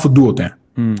महाफुद्दू होते हैं,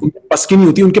 उनके पसकी नहीं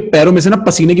होती, उनके पैरों में से ना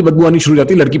पसीने की बदबू आनी शुरू हो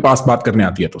जाती है, लड़की पास बात करने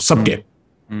आती है तो सबके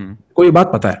को ये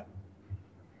बात पता है,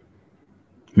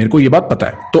 मेरे को ये बात पता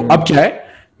है। तो अब क्या है,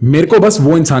 मेरे को बस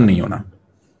वो इंसान नहीं होना।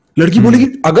 लड़की बोलेगी,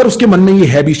 अगर उसके मन में ये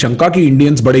है भी शंका कि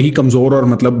इंडियंस बड़े ही कमजोर और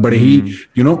मतलब बड़े ही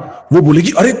वो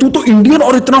बोलेगी अरे तू तो इंडियन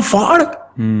और इतना फाड़,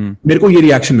 मेरे को ये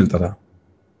रिएक्शन मिलता था।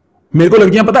 मेरे को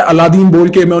लड़कियां पता है अलादीन बोल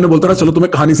के मैं उन्हें बोलता था चलो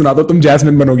तुम्हें कहानी सुनाता हूं, तुम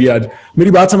जैस्मिन बनोगी आज।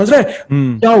 मेरी बात समझ रहे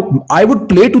हैं क्या? I would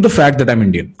play to the fact that I M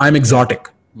Indian, I am exotic,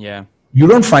 you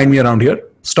don't find me around here,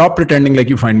 stop pretending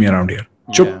like you find me around here,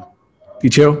 चुप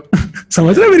पीछे हो।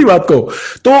 समझ रहे मेरी बात को?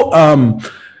 तो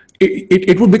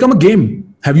it would become a game.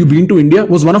 Have you been to India?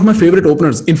 Was one of my favorite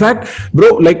openers. In fact, bro,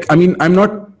 like I mean, I'm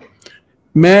not.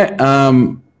 मैं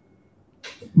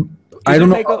I don't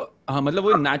know. हाँ, मतलब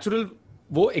वो natural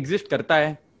वो exist करता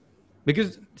है. Because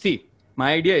see, my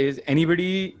idea is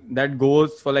anybody that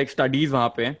goes for like studies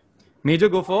वहाँ पे major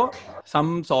go for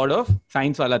some sort of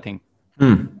science वाला thing.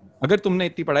 अगर तुमने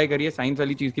इतनी पढ़ाई करी है साइंस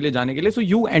वाली चीज के लिए जाने के लिए, so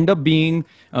you and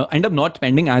up not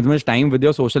spending as much time with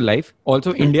your social life.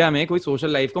 Also India में कोई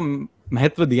सोशल लाइफ को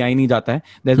महत्व दिया ही नहीं जाता है।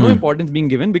 There is no importance being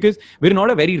given because we are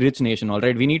not a very rich nation,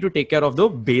 alright. We need to take care of the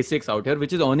basics out here,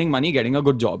 which is earning money, getting a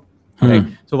good job, right?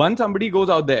 So one somebody goes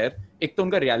out there, एक तो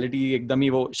उनका reality एकदम ही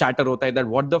वो shatter होता है that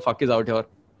what the fuck is out here.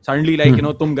 Suddenly like you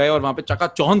know तुम गए और वहां पे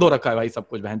चकाचौंध हो रखा है भाई सब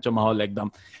कुछ, बहनचो माहौल एकदम,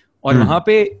 और वहां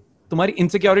पे तुम्हारी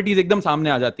इनसिक्योरिटीज एकदम सामने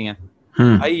आ जाती हैं।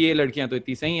 भाई ये लड़कियां तो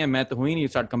इतनी सही हैं, मैं तो हुई नहीं,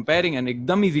 स्टार्ट कंपेयरिंग एंड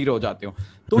एकदम ही जीरो हो जाते हो।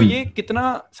 तो ये कितना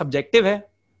सब्जेक्टिव है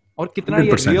और कितना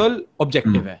ये 100%। रियल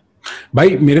ऑब्जेक्टिव है।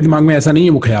 भाई मेरे दिमाग में ऐसा नहीं है,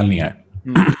 वो ख्याल नहीं आया।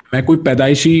 मैं कोई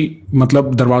पैदाइशी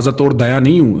मतलब दरवाजा तोड़ दया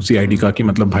नहीं हूँ सीआईडी का कि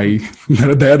मतलब भाई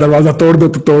मेरा दया दरवाजा तोड़ दो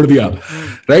तो तोड़ दिया,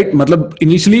 राइट? मतलब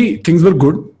initially things were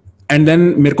good and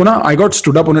then मेरे को ना I got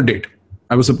stood up on a date.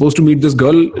 I was supposed to meet this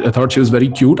girl. I thought she was very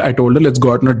cute. I told her, let's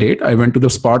go out on a date. I went to the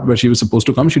spot where she was supposed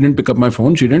to come. She didn't pick up my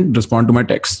phone. She didn't respond to my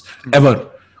texts ever.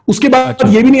 उसके बाद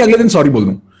ये भी नहीं अगले दिन sorry बोल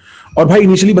दूं. और भाई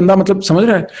इनिशियली बंदा मतलब समझ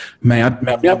रहा है, मैं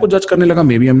अपने आप को जज करने लगा.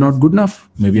 May B I am not good enough,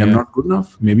 may B I am not good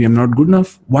enough, may B I am not good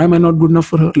enough. Why am I not good enough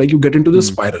for her? Like you get into this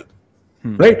spiral,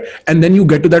 right? And then you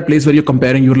get to that place where you are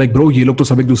comparing. You are like, bro ये लोग तो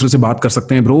सब एक दूसरे से बात कर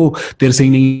सकते हैं, ब्रो तेरे से ही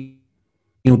नहीं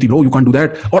होती, bro, you can't do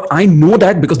that. और I know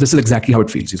that because this is exactly how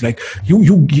it feels. It's like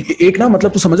you एक ना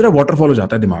मतलब तू समझ रहा है, waterfall हो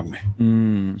जाता है दिमाग में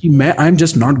कि मैं I am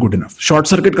just not good enough. Short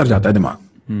circuit कर जाता है दिमाग.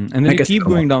 And then you keep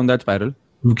going down that spiral.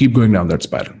 You keep going down that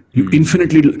spiral. You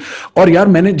infinitely. और यार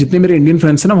मैंने जितने मेरे इंडियन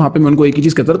फ्रेंड्स हैं ना, वहां पे मैं उनको एक ही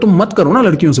चीज कहता था, तुम मत करो ना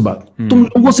लड़कियों से बात, तुम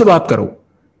लोगों से बात करो.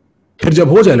 फिर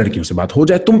जब हो जाए लड़कियों से बात हो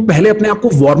जाए, तुम पहले अपने आप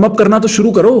को वार्म अप करना तो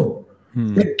शुरू करो.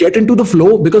 Get into the flow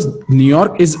because New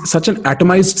York is such an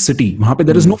atomized city. वहां पे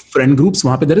there is no friend groups.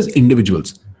 वहां पे there is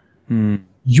individuals.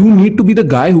 You need to be the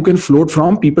guy who can float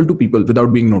from people to people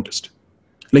without being noticed.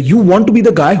 Like you want to be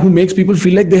the guy who makes people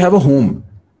feel like they have a home.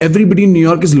 Everybody in New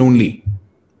York is lonely.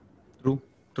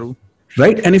 True.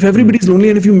 Right? And if everybody is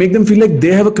lonely and if you make them feel like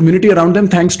they have a community around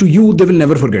them, thanks to you, they will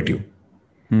never forget you.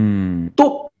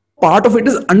 तो part of it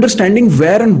is understanding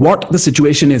where and what the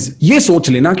situation is. ये सोच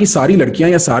लेना कि सारी लड़कियां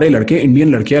या सारे लड़के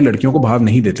इंडियन लड़कियां लड़कियों को भाव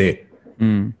नहीं देते.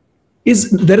 Is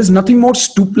there is nothing more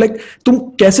stupid. Like तुम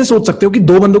कैसे सोच सकते हो कि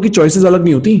दो बंदों की चॉइसेस अलग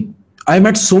नहीं होती? I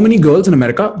met so many girls in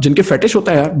America जिनके फेटिश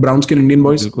होता है यार brown skin Indian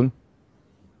boys.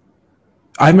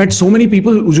 I met so many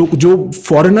people जो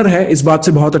फॉरेनर है इस बात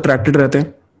से बहुत अट्रैक्टेड रहते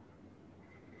हैं.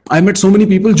 I met so many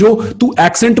people जो तू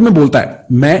एक्सेंट में बोलता है,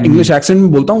 मैं इंग्लिश एक्सेंट में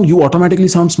बोलता हूं, you automatically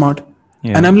sound smart.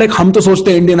 Yeah. And I'm like, हम तो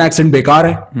सोचते हैं इंडियन एक्सेंट बेकार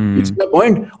है. It's my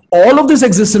point. All of this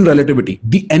exists in relativity.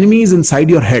 The enemy is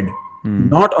inside your head,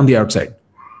 not on the outside.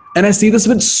 And I see this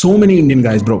with so many Indian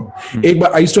guys, bro. एक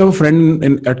बार I used to have a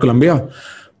friend at Columbia.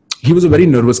 He was a very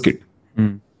nervous kid.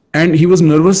 And he was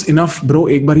nervous enough, bro.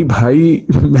 एक बारी भाई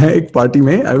मैं एक party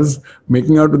में I was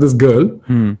making out with this girl.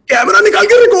 Camera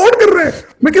निकाल के record कर रहे हैं.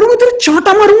 मैं कह रहा हूँ मैं तेरे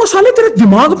चांटा मारूंगा साले, तेरा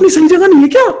दिमाग अपनी सही जगह नहीं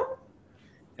है क्या?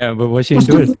 Yeah, but was she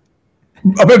into it?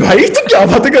 अबे भाई तू क्या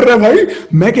बातें कर रहा है भाई?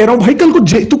 मैं कह रहा हूँ भाई कल को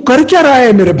तू कर क्या रहा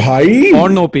है मेरे भाई?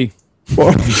 और नोपी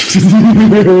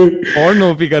और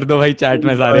नोपी कर दो भाई चैट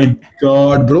में सारे.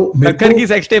 गॉड ब्रो, टक्कर की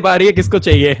सेक्स टेप आ रही है, किसको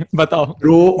चाहिए बताओ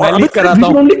ब्रो? मैं लीक कराता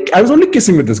हूं. I was only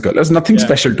kissing with this girl. There's nothing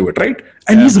special to it, right?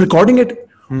 And he's recording it.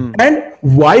 And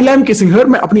while I'm kissing her,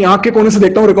 मैं अपनी आंख के कोने से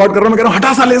देखता हूँ, रिकॉर्ड कर रहा हूँ, मैं कह रहा हूँ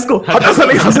हटा साले इसको, हटा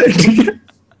साले यहाँ से, ठीक है?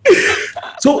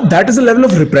 So that is a level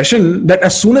of repression that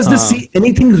as soon as they see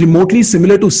anything remotely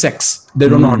similar to sex, they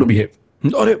don't know how to behave.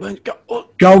 अरे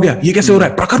क्या हो गया, ये कैसे हो रहा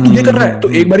है, प्रखर तू ये कर रहा है? तो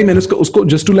एक बारी मैंने उसको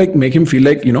just to like make him feel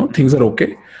like you know things are okay.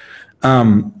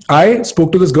 I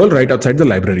spoke to this girl right outside the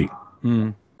library.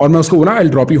 और मैं उसको बोला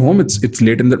I'll drop you home. It's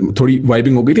late in the थोड़ी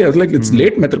vibing हो गई थी. I was like it's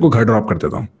late, मैं तेरे को घर drop कर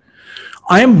देता हूँ.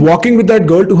 I am walking with that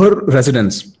girl to her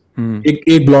residence.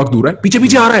 एक ब्लॉक दूर है, पीछे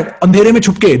पीछे आ रहा है अंधेरे में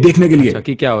छुपके देखने के लिए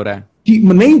कि क्या हो रहा है, कि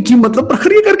नहीं कि मतलब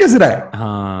प्रखर ये कर कैसे रहा है.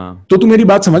 हाँ, तो तू मेरी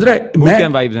बात समझ रहा है?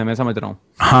 मैं समझ रहा हूँ.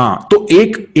 हाँ, तो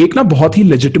एक ना बहुत ही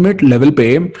लेजिटिमेट लेवल पे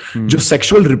जो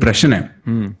सेक्सुअल रिप्रेशन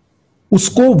है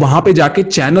उसको वहां पे जाके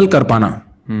चैनल कर पाना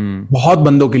बहुत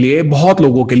बंदों के लिए, बहुत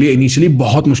लोगों के लिए इनिशियली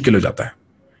बहुत मुश्किल हो जाता है.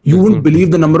 You wouldn't believe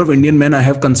the number of Indian men I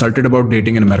have consulted about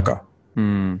dating in America.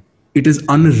 It is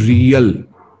unreal.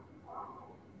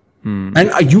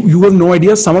 And you have no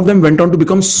idea, some of them went on to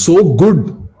become so good.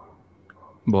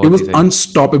 It was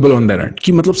unstoppable on their end.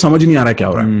 कि मतलब समझ नहीं आ रहा क्या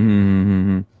हो रहा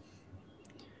है.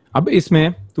 अब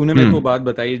इसमें तूने मेरे को बात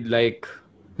बताई like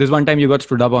this one time you got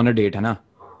stood up on a date है ना,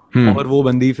 और वो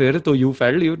बंदी फिर तो you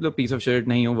felt you the piece of shit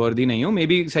नहीं हो, worthy नहीं हो,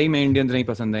 maybe सही में Indians नहीं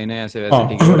पसंद है इन्हें ऐसे वैसे,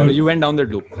 ठीक है, you went down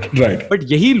that loop. Right.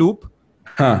 But यही loop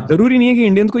जरूरी नहीं है कि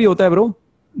Indians को ही होता है bro.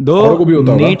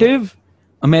 The native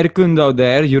Americans out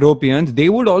there, Europeans, they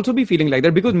would also be feeling like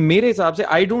that because मेरे हिसाब से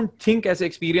I don't think ऐसे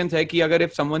experience है कि अगर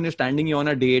if someone is standing you on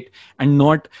a date and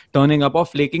not turning up or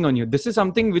flaking on you, this is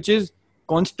something which is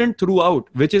constant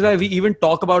throughout, which is why we even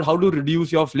talk about how to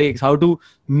reduce your flakes, how to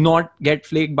not get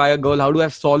flaked by a girl, how to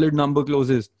have solid number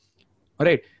closes.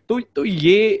 Alright, तो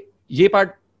ये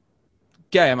part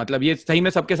क्या है, मतलब ये सही में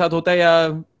सबके साथ होता है या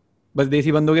बस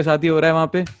देसी बंदों के साथ ही हो रहा है वहां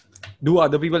पे? Do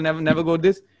other people never go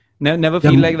this? Never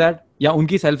feel like that? या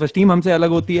उनकी सेल्फ एस्टीम हमसे अलग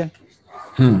होती है?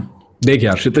 देख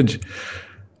यार क्षितिज,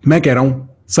 मैं कह रहा हूं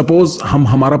सपोज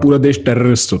हमारा पूरा देश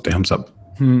टेररिस्ट होते हैं हम सब,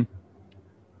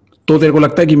 तो तेरे को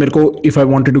लगता है कि मेरे को if I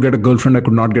wanted to get a girlfriend I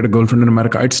could not get a girlfriend in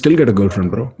America, I'd still get a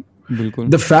girlfriend, bro. बिल्कुल.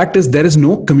 The fact is there is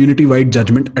no community wide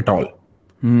judgment at all.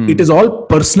 It is all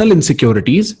personal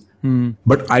insecurities,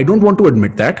 but I don't want to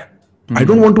admit that. I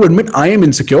don't want to admit I am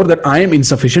insecure, that I am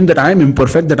insufficient, that I am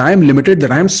imperfect, that I am limited,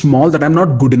 that I am small, that I'm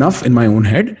not good enough in my own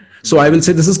head. So I will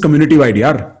say this is community wide,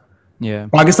 यार. Yeah.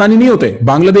 Pakistani नहीं होते,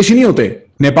 बांग्लादेशी नहीं होते,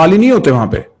 नेपाली नहीं होते वहां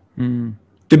पे,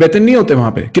 Tibetan नहीं होते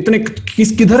वहां पे,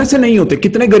 किधर से नहीं होते,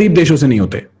 कितने गरीब देशों से नहीं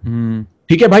होते.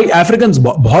 ठीक है भाई, अफ्रीकन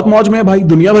बहुत मौज में है भाई,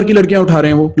 दुनिया भर की लड़कियां उठा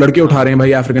रहे हैं, वो लड़के उठा रहे हैं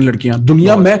भाई, अफ्रीकन लड़कियां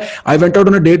दुनिया में. I went out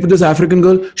on a date with this African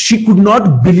girl, she could not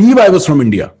believe I was from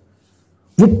India.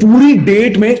 वो पूरी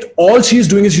डेट में all she is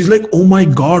doing is she is like oh my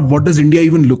god what does India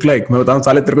even look like. मैं बताऊं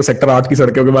साले तेरे को sector 8 की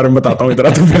सड़कों के बारे में बताता हूं, इतना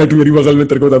तो फ्लैट मेरी बगल में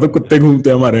तेरे को बताता हूं, कुत्ते घूमते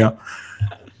हैं हमारे यहाँ.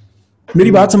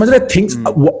 मेरी बात समझ रहे? Things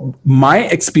my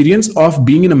experience of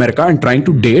being in America and trying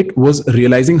to date was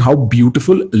realising how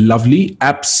beautiful, lovely,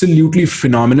 absolutely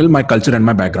phenomenal my culture and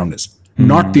my background is,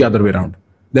 not the other way around.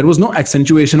 There was no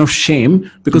accentuation of shame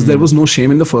because there was no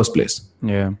shame in the first place.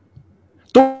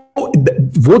 तो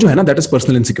वो जो है ना, that is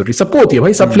personal insecurity. सबको होती है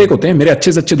भाई, सब फ्लेक होते हैं. मेरे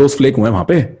अच्छे से अच्छे दोस्त फ्लेक हुए हैं वहां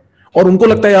पे, और उनको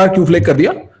लगता है यार क्यों फ्लेक कर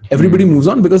दिया. Everybody moves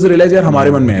on because they realise यार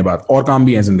हमारे मन में है बात, और काम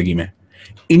भी है जिंदगी में.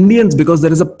 Indians, because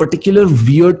there is a particular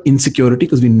weird insecurity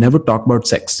because we never talk about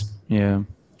sex. Yeah.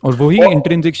 और वही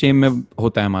intrinsic shame में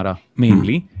होता है हमारा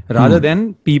mainly, rather than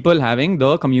people having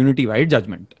the community wide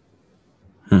judgment.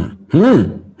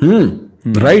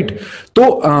 Right. तो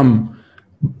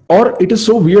और it is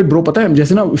so weird bro, पता है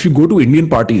जैसे ना if you go to Indian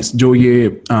parties, जो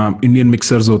ये Indian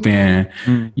mixers होते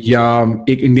हैं, या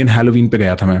एक Indian Halloween पे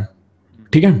गया था मैं,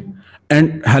 ठीक है,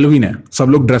 एंड Halloween है, सब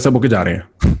लोग ड्रेसअप होके जा रहे हैं.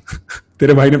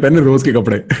 तेरे भाई ने पहने रोज के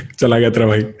कपड़े, चला गया तेरा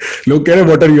भाई, लोग कह रहे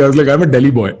व्हाट आर यू, लगा मैं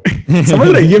दिल्ली बॉय. समझ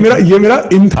रहे? ये मेरा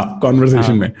इन था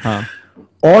कॉन्वर्सेशन में.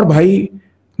 और भाई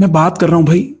मैं बात कर रहा हूं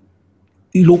भाई,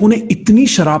 लोगों ने इतनी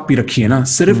शराब पी रखी है ना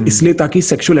सिर्फ इसलिए ताकि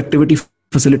सेक्सुअल एक्टिविटी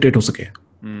फैसिलिटेट हो सके.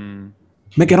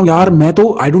 मैं कह रहा हूं यार, मैं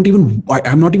तो I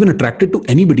am not even attracted to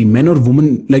anybody, man और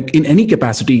woman, like in any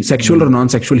capacity, sexual और non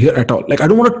sexual here at all. Like I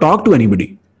don't want to talk to anybody.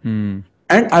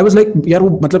 And I was like, यार वो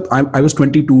मतलब I was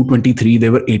 22, 23, they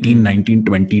were 18, 19,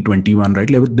 20, 21,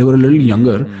 right? They were a little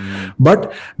younger. But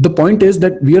the point is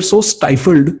that we are so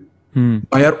stifled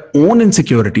by our own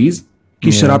insecurities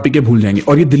कि शराब P के भूल जाएंगे.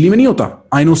 और ये दिल्ली में नहीं होता.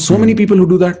 I know so many people who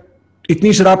do that.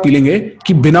 इतनी शराब पी लेंगे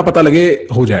कि बिना पता लगे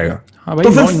हो जाएगा. हाँ भाई,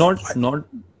 not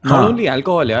only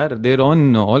alcohol यार, they're on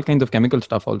all kinds of chemical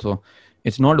stuff also.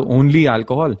 It's not only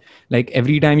alcohol. Like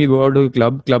every time you go out to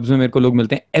a clubs में मेरे को लोग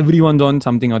मिलते हैं, everyone's on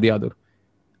something or the other.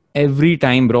 Every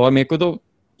time bro, मेरे को तो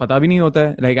पता भी नहीं होता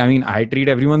है. Like I mean, I treat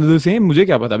everyone the same. मुझे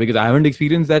क्या पता, because I haven't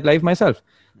experienced that life myself.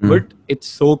 But it's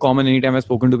so common. Anytime I've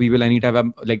spoken to people, anytime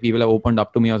like people have opened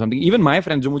up to me or something. Even my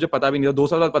friends, जो मुझे पता भी नहीं था, 2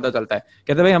 साल बाद पता चलता है,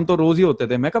 कहते भाई हम तो रोज ही होते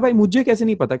थे. मैं कहा भाई मुझे कैसे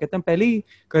नहीं पता, कहते हैं पहले ही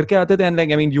करके आते थे. And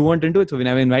like I mean, you weren't into it, so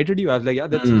when I invited you, I was like yeah,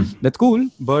 that's cool.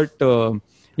 But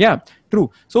yeah, true.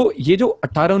 So ये जो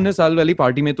 18-19 साल वाली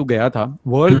पार्टी में तू गया था,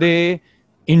 were they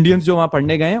Indians जो वहाँ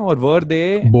पढ़ने गए हैं, और were they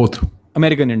both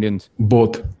American Indians?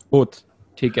 both.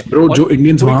 ठीक है Bro, जो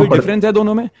Indians वहाँ कोई डिफरेंस है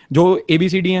दोनों में? जो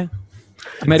ABCD हैं,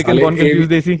 अमेरिकन बॉर्न कंफ्यूज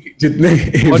देसी, जितने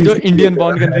और जो इंडियन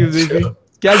बॉर्न कंफ्यूज देसी,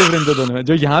 क्या डिफरेंस है दोनों में?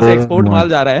 जो यहाँ से एक्सपोर्ट माल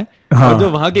जा रहा है और जो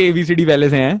वहाँ के ABCD पहले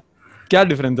से हैं, क्या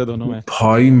डिफरेंस है दोनों में?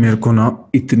 भाई मेरे को ना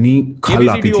इतनी खल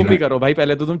आती थी ना. करो भाई,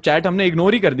 पहले तो तुम चैट हमने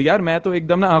इग्नोर ही कर दिया यार. मैं तो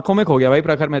एकदम ना आंखों में खो गया भाई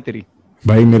प्रखर में तेरी.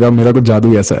 भाई मेरा कुछ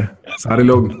जादू ऐसा है, सारे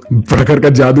लोग प्रखर का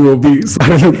जादू ओपी,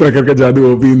 सारे लोग प्रखर का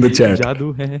जादू ओपी इन द चैट.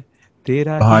 जादू है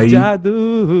तेरा भाई,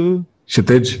 जादू.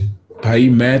 क्षितिज भाई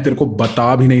मैं तेरे को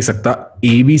बता भी नहीं सकता,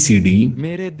 ABCD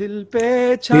मेरे दिल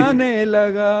पे छाने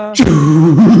लगा.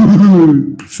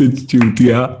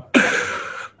 चूतिया.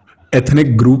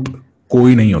 एथनिक ग्रुप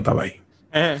कोई नहीं होता भाई.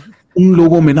 उन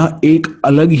लोगों में ना एक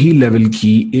अलग ही लेवल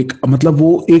की एक मतलब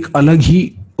वो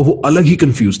अलग ही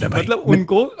कंफ्यूज्ड है भाई. मतलब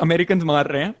उनको अमेरिकन मार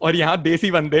रहे हैं और यहाँ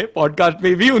देसी बंदे पॉडकास्ट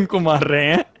पे भी उनको मार रहे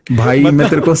हैं भाई. मतलब... मैं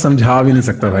तेरे को समझा भी नहीं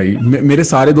सकता भाई. मेरे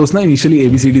सारे दोस्त ना इनिशियली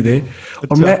ABCD थे. अच्छा.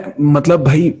 और मैं मतलब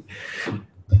भाई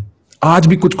आज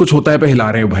भी कुछ होता है पे हिला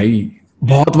रहे हो भाई.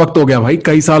 बहुत वक्त हो गया भाई,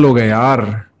 कई साल हो गए यार.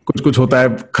 कुछ होता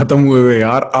है खत्म हुए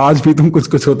यार. आज भी तुम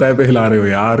कुछ होता है पे हिला रहे हो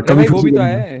यार. कभी वो भी तो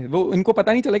है, वो इनको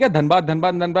पता नहीं चला क्या?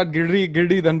 धनबाद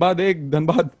गिरडी धनबाद एक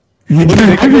धनबाद.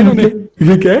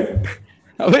 ये क्या है?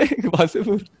 अबे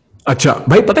वासेपुर. अच्छा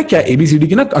भाई पता है क्या ABCD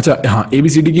की ना, अच्छा हाँ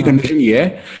ABCD की कंडीशन ये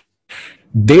है,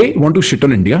 they want to shit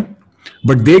on India,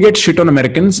 but they get shit on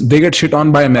Americans, they get shit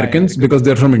on by Americans because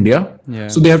they're from India.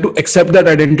 So they have to accept that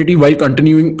identity while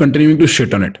continuing to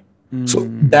shit on it. So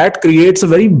that creates a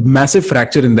very massive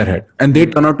fracture in their head, and they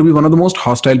turn out to be one of the most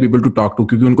hostile people to talk to,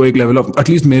 क्योंकि उनको एक level of, at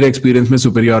least मेरे experience में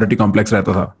superiority complex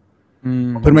रहता था.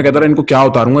 फिर मैं कहता रहा इनको क्या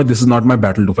उतारूंगा, this is not my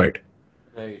battle to fight.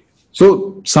 So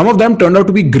some of them turned out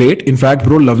to be great. In fact,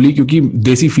 bro, lovely, क्योंकि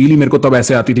देसी फील ही मेरे को तब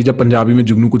ऐसे आती थी जब पंजाबी में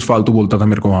जुगनू कुछ फालतू बोलता था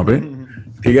मेरे को वहां पे,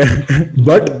 ठीक है.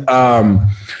 बट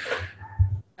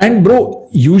एंड ब्रो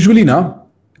यूजुअली ना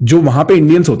जो वहां पे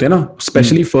इंडियंस होते हैं ना,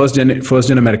 स्पेशली फर्स्ट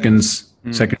जेन अमेरिकन,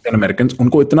 सेकंड जेन अमेरिकन,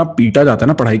 उनको इतना पीटा जाता है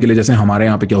ना पढ़ाई के लिए. जैसे हमारे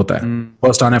यहाँ पे क्या होता है,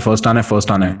 फर्स्ट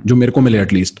आना है, जो मेरे को मिले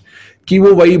एटलीस्ट, कि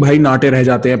वो वही भाई नाटे रह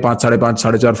जाते हैं 5, 5.5,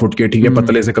 4.5 फुट के, ठीक है,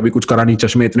 पतले से, कभी कुछ करा नहीं,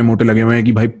 चश्मे इतने मोटे लगे हुए हैं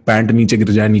कि भाई पैंट नीचे गिर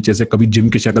जाए नीचे से, कभी जिम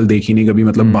की शक्ल देखी नहीं, कभी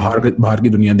मतलब बाहर की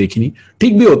दुनिया देखी नहीं.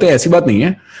 ठीक भी होते हैं, ऐसी बात नहीं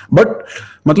है, बट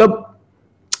मतलब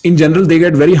in general they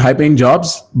get very high paying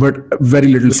jobs but very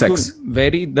little sex.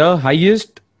 The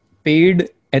highest paid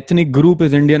ethnic group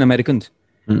is Indian Americans.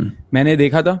 मैंने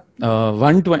देखा था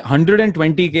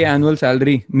 120 के annual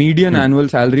salary, median annual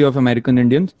salary of American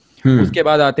Indians. उसके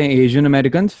बाद आते हैं एशियन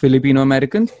अमेरिकन, फिलिपिनो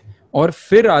अमेरिकन, और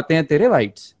फिर आते हैं तेरे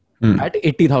whites eight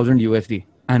 80,000 USD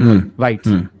annual, whites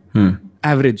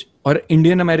average. और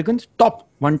इंडियन अमेरिकन टॉप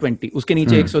 120, उसके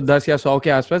नीचे 110 या 100 के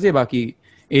आसपास है बाकी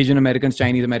Asian American,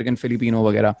 Chinese American, Filipino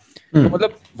वगैरह. तो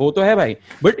मतलब वो तो है भाई.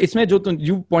 बट इसमें जो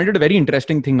you pointed very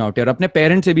interesting thing out here, अपने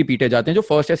पेरेंट्स से भी पीटे जाते हैं जो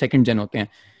फर्स्ट या सेकंड जेन होते हैं.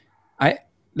 आई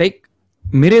लाइक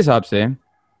मेरे हिसाब से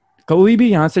कोई भी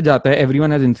यहाँ से जाता है,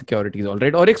 एवरीवन हैज इनसिक्योरिटीज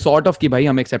ऑलराइट, और एक सॉर्ट ऑफ कि भाई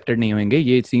हम एक्सेप्टेड नहीं होंगे,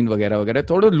 ये सीन वगैरह वगैरह,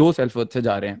 थोड़ा लो सेल्फ वर्थ से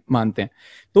जा रहे हैं, मानते हैं.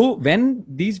 तो व्हेन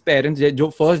दीज पेरेंट्स जो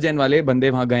फर्स्ट जेन वाले बंदे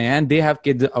वहां गए हैं, they have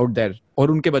kids out there,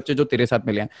 और उनके बच्चे जो तेरे साथ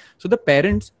मिले हैं, सो द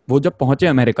पेरेंट्स वो जब पहुंचे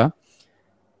अमेरिका,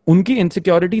 उनकी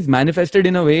इनसिक्योरिटीज मैनिफेस्टेड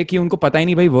इन अ वे कि उनको पता ही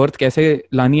नहीं भाई वर्थ कैसे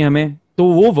लानी है हमें. तो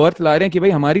वो वर्थ ला रहे हैं कि भाई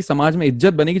हमारी समाज में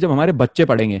इज्जत बनेगी जब हमारे बच्चे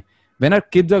पढ़ेंगे. When our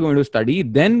kids are going to study,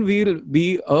 then we'll be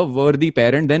a worthy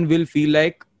parent, then we'll feel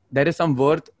like there is some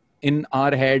worth in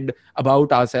our head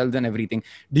about ourselves and everything.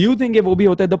 Do you think वो भी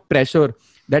होता है, the pressure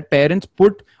that parents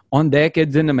put on their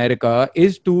kids in America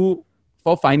is to,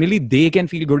 for finally they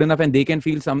can feel good enough and they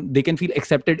can feel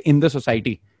accepted in the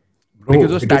society? Bro,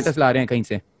 because वो status ला रहे हैं कहीं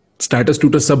से. Status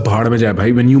status सब भाड़ में जाए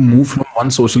भाई. When you move from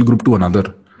one social group to another,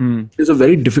 it's a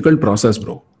very difficult process,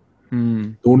 bro.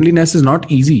 Loneliness is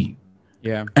not easy.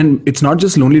 Yeah. And it's not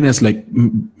just loneliness. Like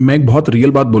मैं एक बहुत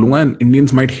real बात बोलूंगा, and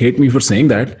Indians might hate me for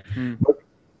saying that, but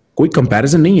कोई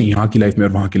comparison नहीं है यहाँ की लाइफ में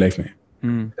और वहाँ की लाइफ में.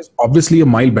 It's obviously a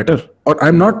mile better. और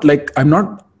I'm not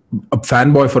a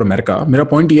fanboy for America. मेरा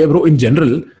point ये है bro, in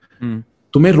general,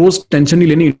 तुम्हें रोज टेंशन नहीं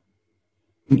लेनी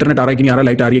इंटरनेट आ रहा है कि नहीं आ रहा,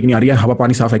 लाइट आ रही है कि नहीं आ रही है, हवा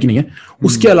पानी साफ है कि नहीं है.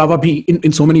 उसके अलावा भी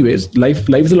in so many ways life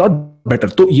is a lot better.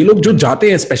 तो ये लोग जो जाते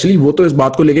हैं स्पेशली, वो तो इस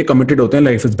बात को लेके कमिटेड होते हैं,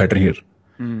 life is better here,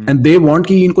 and they want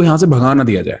कि इनको यहाँ से भगा ना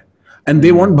दिया जाए. एंड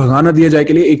दे वांट भगा ना दिया जाए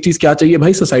के लिए एक चीज क्या चाहिए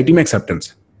भाई, सोसाइटी में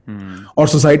एक्सेप्टेंस. और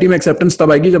सोसाइटी में एक्सेप्टेंस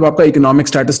तब आएगी जब आपका इकोनॉमिक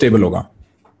स्टेटस स्टेबल होगा.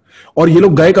 और ये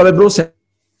लोग गए कब ब्रो,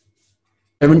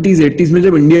 70s 80s में,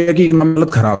 जब इंडिया की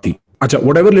हालत खराब थी. अच्छा,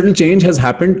 whatever little change has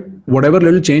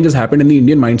happened in the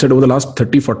Indian mindset over the last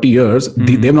 30-40 years,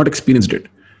 they have not experienced it.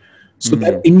 So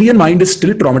that Indian mind is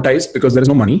still traumatized because there is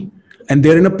no money, and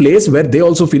they're in a place where they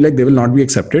also feel like they will not be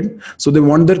accepted. So they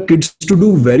want their kids to do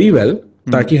very well,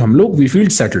 ताकि हम लोग we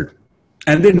feel settled.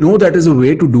 And they know that is a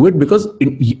way to do it because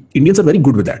Indians are very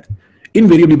good with that.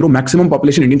 Invariably, bro, maximum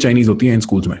population Indian Chinese होती है इन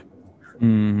schools में.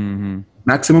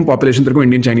 Maximum population तेरे को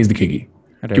Indian Chinese दिखेगी,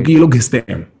 क्योंकि ये लोग घिसते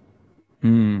हैं.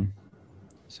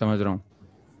 समझ रहा हूँ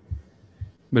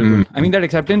बिल्कुल. I mean that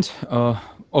acceptance,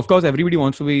 of course everybody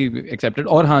wants to be accepted.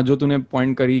 और हाँ, जो तूने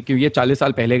पॉइंट करी कि ये 40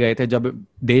 साल पहले गए थे जब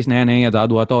देश नया नया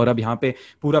आजाद हुआ था, और अब यहाँ पे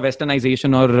पूरा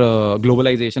वेस्टर्नाइजेशन और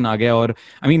ग्लोबलाइजेशन आ गया. और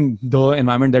I mean the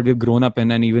environment that we have grown up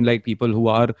in, and even like people who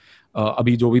are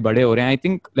अभी जो भी बड़े हो रहे हैं, I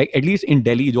think like at least in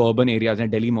Delhi, जो अर्बन एरियाज हैं,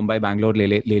 दिल्ली, मुंबई, बैंगलोर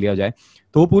ले लिया जाए,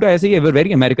 तो वो पूरा ऐसे ही है,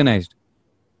 very Americanised.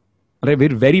 Right,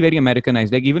 we're very, very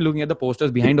Americanized. Like even looking at the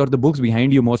posters behind or the books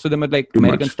behind you, most of them are like too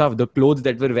American much stuff. The clothes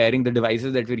that we're wearing, the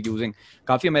devices that we're using,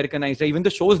 काफी Americanized है. Even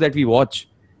the shows that we watch,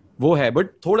 वो है.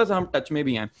 But थोड़ा सा हम touch में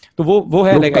भी हैं. तो वो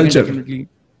है like culture.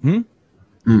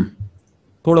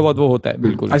 थोड़ा बहुत वो होता है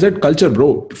बिल्कुल. I said culture,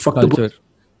 bro.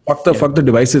 Fuck the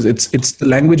devices. It's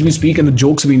the language we speak and the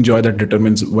jokes we enjoy that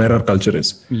determines where our culture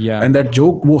is. Yeah. And that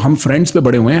joke, वो हम Friends पे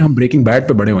बड़े हुए हैं, हम Breaking Bad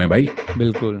पे बड़े हुए हैं भाई.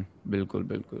 बिल्कुल.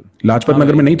 लाजपत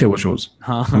नगर में नहीं थे वो शोज.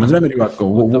 समझ रहा है मेरी बात को?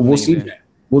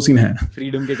 वो सीन है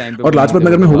फ्रीडम के टाइम पे. और लाजपत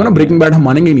नगर में होगा ना ब्रेकिंग बैड, हम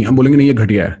मानेंगे नहीं, हम बोलेंगे नहीं ये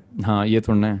घटिया है. हाँ, ये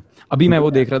थोड़ा है. अभी मैं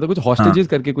वो देख रहा था, कुछ हॉस्टेजेस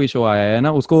करके कोई शो आया है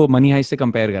ना, उसको मनी हाइस्ट से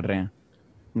कंपेयर कर रहे हैं.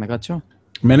 मैं कहा अच्छा,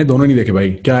 मैंने दोनों नहीं देखे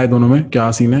भाई. क्या है दोनों में,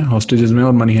 क्या सीन है हॉस्टेजेस में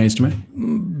और मनी हाइस्ट में?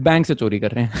 बैंक से चोरी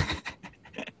कर रहे हैं.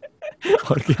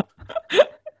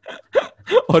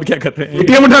 और क्या कर रहे हैं?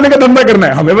 एटीएम उठाने का धंधा करना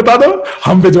है, हमें बता दो,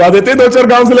 हम भिजवा देते हैं 2-4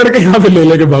 गांव से लड़के यहाँ पे ले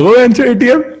लेके भागो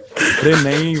एटीएम. अरे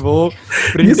नहीं, वो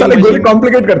ये प्रिंटिंग साले गोले मशीन,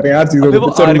 कॉम्प्लिकेट करते हैं यार चीजों अबे को वो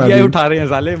पिक्चर में आरबीआई भी। उठा रहे हैं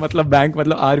साले, मतलब बैंक,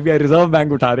 मतलब आरबीआई रिजर्व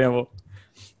बैंक उठा रहे हैं वो,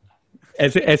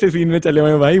 ऐसे ऐसे सीन में चले हुए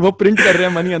हैं भाई, वो प्रिंट कर रहे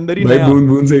हैं मनी अंदर ही भाई नया। बूंद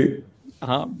बूंद से,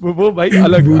 हाँ वो भाई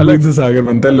अलग बूंद बूंद अलग से सागर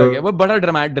बनता है, अलग है वो, बड़ा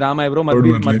ड्रामा है ब्रो, मत लोड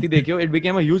भी मत मत ले। ही देखियो, it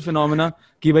became a huge phenomena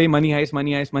कि भाई money heist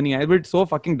money heist money heist, but so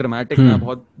fucking dramatic ना,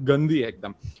 बहुत गंदी है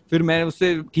एकदम। फिर मैं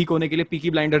उससे ठीक होने के लिए पीकी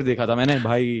ब्लाइंडर्स देखा था मैंने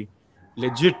भाई,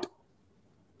 लेजिट।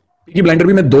 पीकी ब्लाइंडर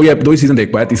भी मैं दो ही सीजन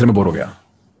देख पाया, तीसरे में बोर हो गया।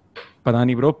 पता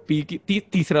नहीं ब्रो,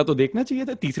 तीसरा तो देखना चाहिए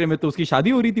था, तीसरे में तो उसकी शादी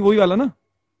हो रही थी, वही वाला ना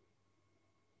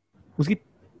उसकी,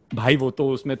 भाई वो तो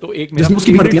उसमें तो एक मेरा जिसमें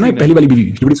उसकी favorite मरती है ना scene पहली वाली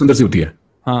बीवी, जो बड़ी सुंदर सी होती है।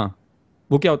 हाँ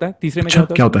वो क्या होता है तीसरे में, अच्छा,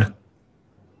 क्या क्या होता है होता है?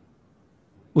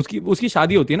 उसकी उसकी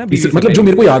शादी होती है ना बीवी से मतलब जो पहले,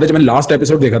 मेरे को याद है, जब मैंने लास्ट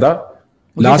एपिसोड देखा था,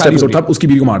 उसकी लास्ट शादी हो एपिसोड गई। था, उसकी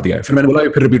बीवी को मार दिया है, फिर मैंने बोला ये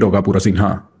फिर रिपीट होगा पूरा सीन।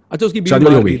 हाँ, अच्छा उसकी बीवी शादी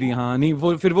वाली हो मार दी गई। थी, हाँ नहीं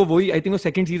वो फिर वो वही, आई थिंक वो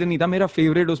सेकंड सीजन नहीं था मेरा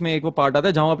फेवरेट, उसमें एक वो पार्ट आता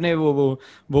है जहाँ अपने वो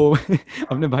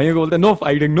अपने भाइयों को बोलते हैं no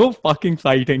fighting no fucking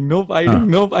fighting no fighting हाँ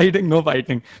नो फाइटिंग नो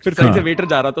फाइटिंग, फिर साइड से हाँ वेटर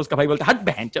जा रहा था, उसका भाई बोलता है हट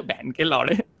बहन चो बहन के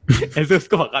लौड़े ऐसे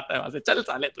उसको भगाता है वहां से, चल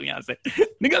साले तू यहाँ से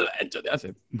निकल बहन चो यहाँ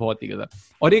से, बहुत ही गजब।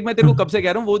 और एक मैं तेरे को कब से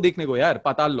कह रहा हूँ वो देखने को यार,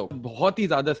 पाताल लोक बहुत ही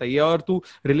ज्यादा सही है, और तू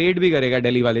रिलेट भी करेगा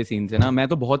दिल्ली वाले सीन से ना, मैं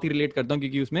तो बहुत ही रिलेट करता हूँ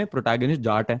क्योंकि उसमें प्रोटैगनिस्ट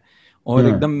जाट है, और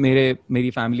एकदम मेरी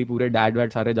फैमिली पूरे डैड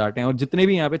वैड सारे जाट हैं, और जितने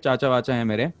भी यहाँ पे चाचा वाचा हैं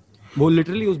मेरे, वो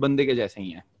लिटरली उस बंदे के जैसे ही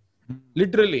हैं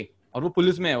लिटरली, और वो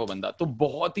पुलिस में है वो बंदा, तो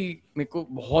बहुत ही मेरे को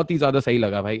बहुत ही ज्यादा सही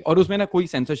लगा भाई। और उसमें ना कोई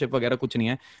सेंसरशिप वगैरह कुछ नहीं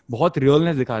है, बहुत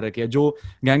रियलनेस दिखा रखी है, जो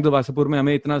गैंग्स ऑफ वासेपुर में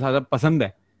हमें इतना ज्यादा पसंद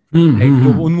है,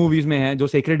 जो उन मूवीज में है, जो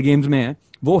सेक्रेड गेम्स में है,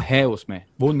 वो है उसमें,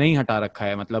 वो नहीं हटा रखा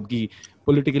है, मतलब कि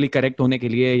पॉलिटिकली करेक्ट होने के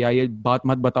लिए, या ये बात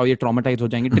मत बताओ ये ट्रॉमेटाइज हो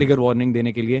जाएंगे, ट्रिगर वार्निंग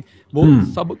देने के लिए, वो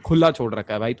सब खुला छोड़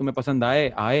रखा है भाई, तुम्हें पसंद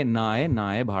आए आए ना आए ना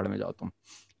आए, भाड़ में जाओ तुम,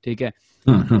 ठीक है।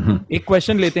 एक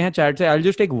क्वेश्चन लेते हैं चैट से, I will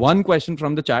just take one question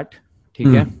from the chat, ठीक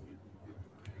है।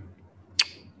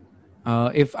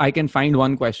 If I can find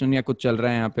one question, या कुछ चल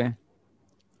रहा है यहाँ पे,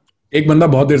 एक बंदा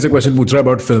बहुत देर से क्वेश्चन पूछ रहा है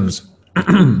अबाउट फिल्म्स।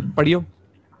 पढ़ियो।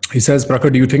 He says, Prakhar,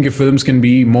 do you think if films can be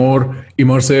more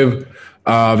immersive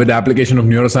with the application of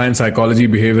neuroscience, psychology,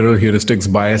 behavioral heuristics,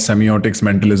 bias, semiotics,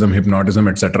 mentalism, hypnotism,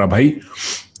 etc.? भाई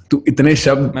तू इतने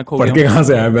शब्द मैं खो पढ़ गया के कहाँ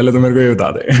से आया, पहले तो मेरे को ये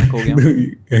बता खो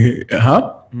दे। हाँ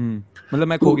मतलब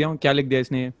मैं खो गया हूँ, क्या लिख दिया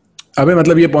इसने ये? अबे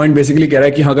मतलब ये पॉइंट बेसिकली कह रहा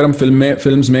है कि अगर हम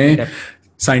फिल्म्स में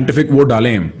साइंटिफिक वो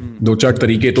डालें, दो चार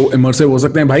तरीके, तो इमर्सिव हो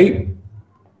सकते हैं भाई।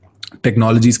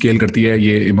 टेक्नोलॉजी स्केल करती है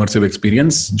ये इमर्सिव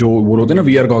एक्सपीरियंस, जो वो होते हैं ना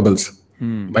वीआर गॉगल्स,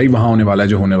 भाई वहां होने वाला है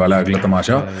जो होने वाला है अगला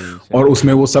तमाशा, और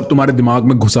उसमें वो सब तुम्हारे दिमाग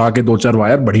में घुसा के दो चार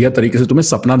वायर बढ़िया तरीके से तुम्हें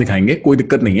सपना दिखाएंगे, कोई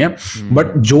दिक्कत नहीं है।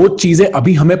 बट जो चीजें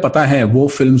अभी हमें पता है वो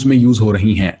फिल्म्स में यूज हो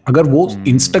रही हैं, अगर वो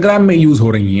इंस्टाग्राम में यूज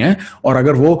हो रही हैं, और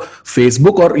अगर वो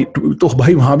फेसबुक और, तो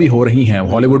भाई वहां भी हो रही हैं।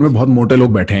 हॉलीवुड में बहुत मोटे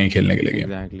लोग बैठे हैं खेलने के लिए।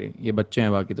 Exactly. ये बच्चे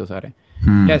हैं बाकी तो सारे।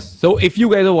 Yes. So if you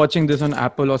guys are watching this on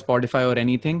Apple or Spotify or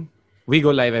anything, we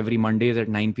go live every Mondays at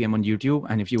 9 p.m. on YouTube.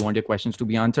 And if you want your questions to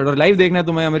be answered or live देखना है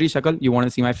तुम्हें हमारी शक्ल, you want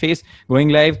to see my face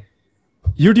going live,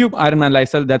 YouTube Iron Man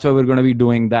Lifestyle. That's why we're going to be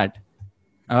doing that.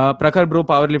 प्रखर bro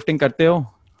power lifting करते हो?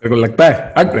 तेरे को लगता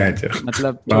है हट रहे हैं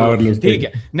मतलब ठीक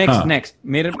है। Next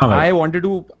मेरे I wanted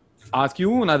to ask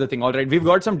you another thing. All right, we've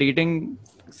got some dating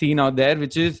scene out there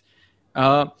which is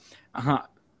हाँ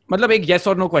मतलब एक yes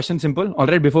or no question, simple. All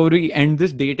right, before we end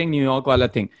this dating New York वाला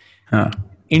thing,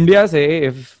 India से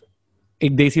if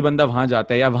एक देसी बंदा वहां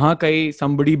जाता है, या वहां कहीं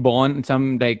somebody born some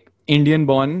like Indian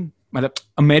born, मतलब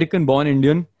American born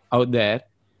Indian out there,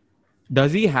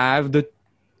 does he have the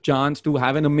chance to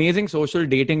have an amazing social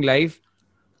dating life?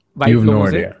 You have no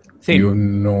idea. You have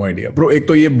no idea, bro. एक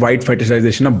तो ये white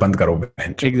fetishization अब बंद करो।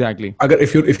 Exactly. अगर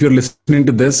if you're listening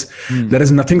to this, there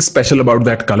is nothing special about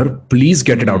that color. Please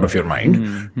get it out of your mind.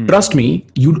 Trust me.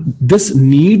 This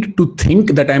need to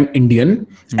think that I'm Indian,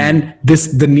 and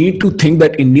the need to think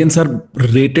that Indians are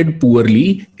rated poorly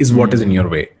is what is in your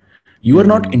way. You are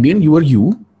not Indian. You are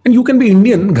you. And you can be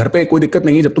Indian, घर पे कोई दिक्कत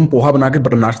नहीं है, जब तुम पोहा बना के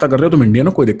नाश्ता कर रहे हो तुम इंडियन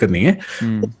हो, कोई दिक्कत नहीं है।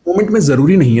 उस मोमेंट में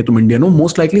जरूरी नहीं है तुम इंडियन हो,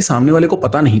 मोस्ट लाइकली सामने वाले को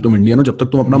पता नहीं तुम इंडियन हो जब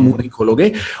तक तुम अपना मुंह नहीं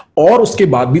खोलोगे, और उसके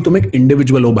बाद भी तुम एक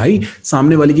इंडिविजुअल हो भाई।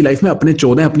 सामने वाले की लाइफ में अपने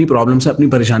 14 अपनी प्रॉब्लम से अपनी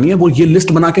परेशानी है, वो ये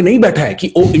लिस्ट बना के नहीं बैठा है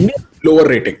कि ओ इंडियन लोअर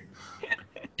रेटिंग,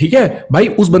 ठीक है भाई।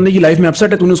 उस बंदे की लाइफ में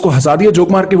अपसेट है, तूने उसको हंसा दिया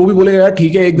जोक मार के, वो भी बोलेगा यार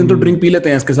ठीक है एक दिन तो ड्रिंक पी लेते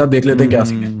हैं इसके साथ, देख लेते हैं क्या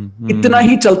सीन है। इतना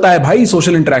ही चलता है भाई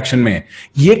सोशल इंटरेक्शन में।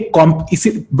 ये इसी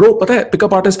ब्रो पता है,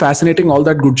 pickup art is fascinating, all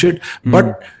that good shit,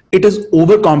 but it is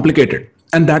over complicated,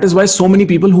 and that is why so many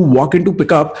people who walk into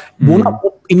pickup, वो ना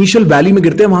इनिशियल वैली में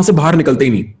गिरते हैं, वहां से बाहर निकलते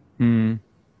ही नहीं।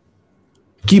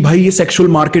 कि भाई ये sexual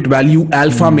market value,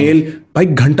 alpha male, भाई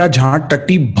घंटा झांट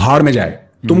टट्टी भाड़ में जाए।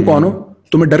 तुम कौन हो?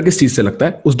 तुम्हें डर किस चीज से लगता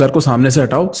है? उस डर को सामने से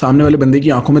हटाओ, सामने वाले बंदे की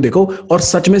आंखों में देखो, और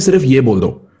सच में सिर्फ ये बोल दो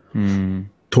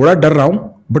थोड़ा डर रहा हूं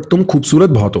बट तुम खूबसूरत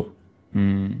बहुत हो,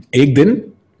 एक दिन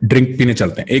ड्रिंक पीने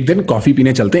चलते हैं, एक दिन कॉफी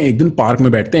पीने चलते हैं, एक दिन पार्क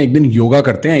में बैठते हैं, एक दिन योगा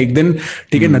करते हैं, एक दिन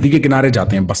ठीक है नदी के किनारे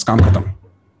जाते हैं, बस काम खत्म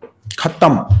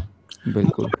खत्म।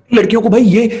 बिल्कुल। लड़कियों को भाई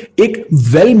ये एक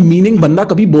वेल मीनिंग बंदा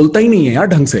कभी बोलता ही नहीं है यार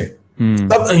ढंग से,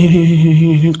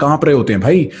 सब कांप रहे होते हैं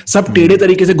भाई, सब टेढ़े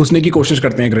तरीके से घुसने की कोशिश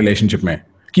करते हैं एक रिलेशनशिप में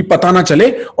कि पता ना चले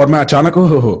और मैं अचानक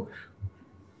हो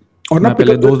और ना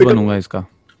पहले दोस्त बनूंगा इसका।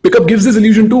 Pickup gives this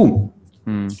illusion to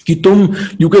कि तुम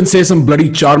you can say some bloody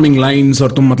charming lines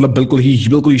और तुम मतलब बिल्कुल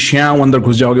ही श्याम अंदर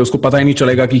घुस जाओगे, उसको पता ही नहीं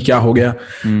चलेगा कि क्या हो गया।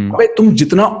 अबे तुम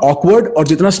जितना ऑकवर्ड और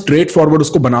जितना स्ट्रेट फॉरवर्ड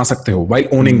उसको बना सकते हो व्हाइल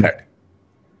ओनिंग दैट,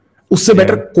 उससे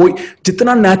बेटर कोई,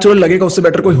 जितना नेचुरल लगेगा उससे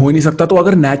बेटर कोई हो ही नहीं सकता। तो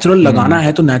अगर नेचुरल लगाना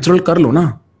है तो नेचुरल कर लो ना,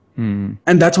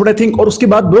 and that's what I think. और उसके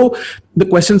बाद bro the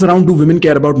questions around do women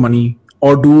care about money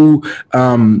or do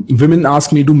women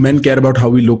ask me do men care about how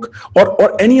we look or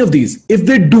any of these, if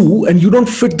they do and you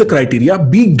don't fit the criteria,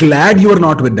 be glad you are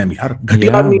not with them यार।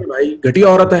 घटिया आदमी है भाई, घटिया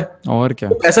औरत है, और क्या,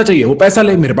 पैसा चाहिए, वो पैसा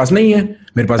ले, मेरे पास नहीं है,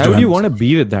 मेरे पास जो है। You want to be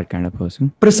with that kind of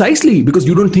person? Precisely, because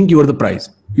you don't think you are the prize,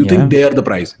 you think they are the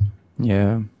prize.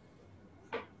 Yeah,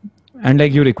 and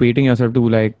like you're equating yourself to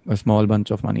like a small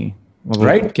bunch of money,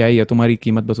 right? क्या है तुम्हारी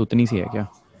कीमत बस उतनी सी है क्या?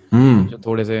 जो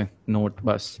थोड़े से नोट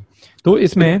बस। तो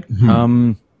इसमें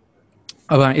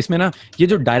अब इसमें ना ये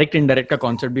जो डायरेक्ट इनडायरेक्ट का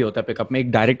कॉन्सेप्ट भी होता है पिकअप में,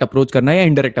 एक डायरेक्ट अप्रोच करना है या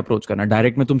इनडायरेक्ट अप्रोच करना।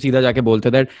 डायरेक्ट में तुम सीधा जाके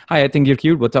बोलते that hi I think you are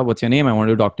cute, what's up, what's your name, I want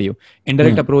to talk to you.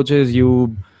 Indirect approach is you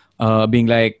being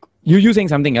like you saying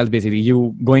something else, basically you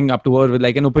going up to her with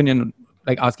like an opinion,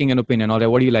 like asking an opinion, or like,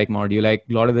 what do you like more, do you like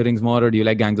Lord of the Rings more or do you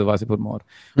like Gangs of Wasseypur more,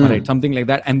 all right, something like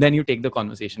that, and then you take the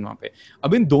conversation वहाँ पे।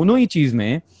 अब इन दोनों ही चीज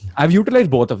में I've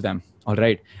utilized both of them, all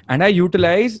right, and I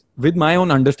utilize with my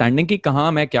own understanding कि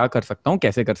कहाँ मैं क्या कर सकता हूँ,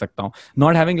 कैसे कर सकता हूँ,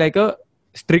 not having like a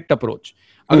strict approach।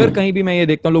 अगर कहीं भी मैं ये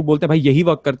देखता हूँ लोग बोलते हैं भाई यही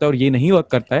वर्क करता है और ये नहीं वर्क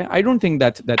करता है, I don't think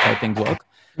that's how things work।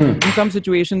 In some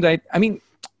situations I mean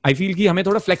I feel कि हमें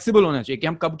थोड़ा फ्लेक्सिबल होना चाहिए कि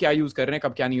हम कब क्या यूज कर रहे हैं,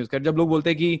 कब क्या नहीं यूज कर रहे। जब लोग बोलते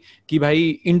हैं कि भाई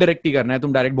इनडायरेक्ट ही करना है,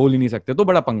 तुम डायरेक्ट बोल ही नहीं सकते, तो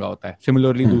बड़ा पंगा होता है।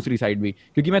 सिमिलरली दूसरी साइड भी,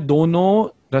 क्योंकि मैं दोनों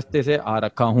रास्ते से आ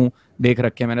रखा हूँ, देख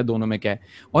रखे मैंने दोनों में क्या है।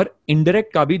 और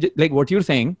इनडायरेक्ट का भी like what you are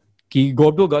saying कि गो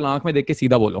अप टू गर्ल, आंख में देख के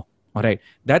सीधा बोलो, alright,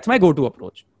 that's my go to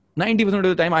approach 90%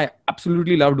 of the time. I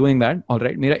absolutely love doing that,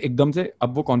 alright. मेरा एकदम से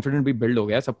अब वो कॉन्फिडेंस भी बिल्ड हो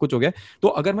गया, सब कुछ हो गया। तो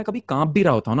अगर मैं कभी कांप भी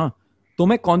रहा होता हूँ ना, तो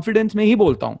मैं कॉन्फिडेंस में ही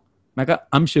बोलता हूँ, मैं कहा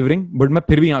आई एम शिवरिंग बट मैं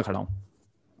फिर भी यहाँ खड़ा हूँ,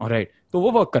 ऑलराइट। तो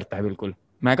वो वर्क करता है बिल्कुल।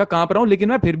 मैं कहा कांप रहा हूं लेकिन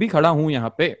मैं फिर भी खड़ा हूं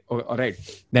यहाँ पे, ऑलराइट।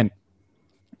 देन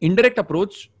इनडायरेक्ट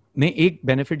अप्रोच में एक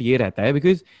बेनिफिट ये रहता है,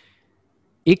 बिकॉज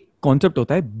एक कॉन्सेप्ट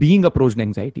होता है बीइंग अप्रोच्ड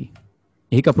एंजाइटी।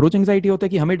 एक अप्रोच एंजाइटी होता है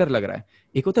कि हमें डर लग रहा है,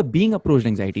 एक होता है being approached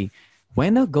anxiety,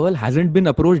 when a girl hasn't been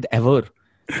approached ever,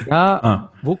 या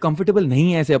वो कंफर्टेबल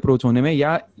नहीं है ऐसे अप्रोच होने में,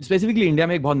 या स्पेसिफिकली इंडिया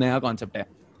में एक बहुत नया कॉन्सेप्ट है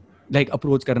लाइक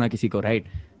अप्रोच करना किसी को, right.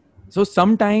 So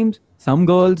sometimes some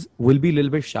girls will be a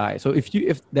little bit shy. So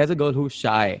if there's a girl who's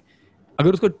shy,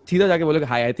 अगर उसको सीधा जाके बोलोगे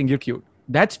hi I think you're cute,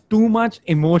 that's too much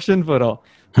emotion for her।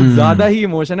 ज़्यादा ही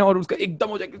emotion है और उसका एकदम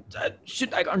हो जाएगा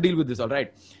shit I can't deal with this, all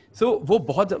right। So वो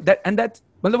बहुत that's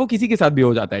मतलब वो किसी के साथ भी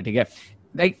हो जाता है, ठीक है।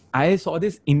 Like I saw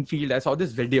this in field, I saw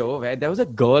this video where there was a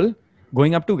girl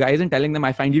going up to guys and telling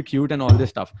them I find you cute and all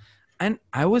this stuff। And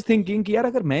I was thinking कि यार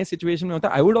अगर मैं situation में होता,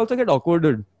 I would also get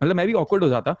awkwarded, मतलब मैं भी awkward हो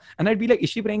जाता, and I'd be like,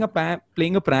 is she playing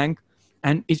a prank,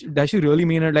 and does she really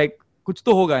mean it, like कुछ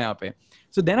तो होगा यहाँ पे।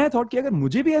 So then I thought कि अगर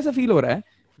मुझे भी ऐसा फील हो रहा है,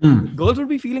 girls would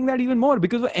be feeling that even more,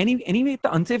 because anyway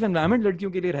इतना unsafe environment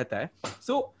लड़कियों के लिए रहता है।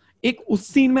 So एक उस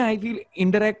सीन में I feel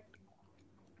indirect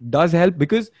does help,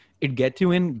 because it gets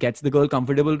you in, gets the girl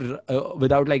comfortable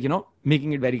without like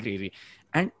making it very crazy।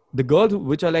 And the girls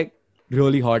which are like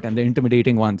really hot and the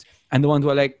intimidating ones, and the ones who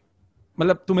are like,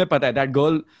 मतलब तुम्हें पता है that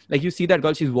girl, like you see that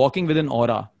girl, she's walking with an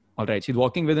aura, all right, she's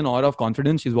walking with an aura of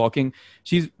confidence,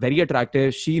 she's very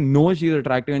attractive, she knows she's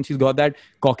attractive, and she's got that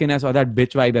cockiness or that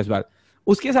bitch vibe as well।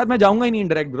 उसके साथ मैं जाऊंगा ही नहीं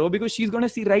indirect bro, because she's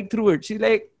gonna see right through it। She's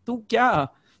like तू क्या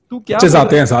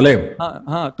आते हैं साले,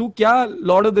 हाँ तू क्या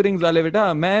लॉर्ड ऑफ द रिंग्स वाले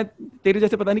बेटा, मैं तेरे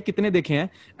जैसे पता नहीं कितने देखे हैं,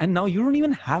 and now you don't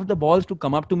even have the balls to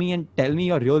come up to me and tell me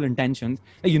your real intentions,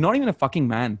 like you're not even a fucking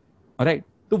man, alright।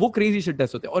 तो वो क्रेजी शिट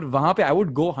टेस्ट होते हैं, और वहां पे I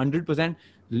would go 100%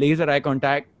 laser eye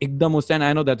contact एकदम उससे, and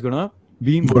I know that's gonna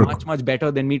be much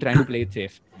better than me trying to play it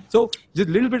safe. So just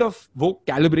little bit of वो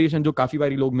कैलिब्रेशन जो काफी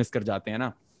बारी लोग मिस कर जाते हैं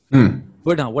ना,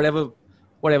 बट हाँ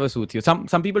whatever suits you।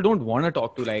 some people don't want to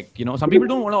talk to, like some people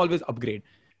don't want to always upgrade,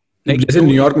 like जैसे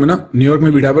न्यूयॉर्क में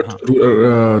वी हैव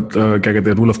क्या कहते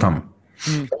हैं रूल ऑफ थंब,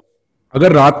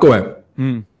 अगर रात को है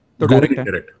तो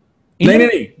डायरेक्ट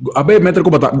नहीं अबे मैं तेरे को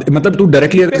बता, मतलब तू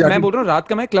डायरेक्टली मैं बोल रहा हूँ रात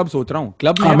का मैं क्लब सोच रहा हूँ,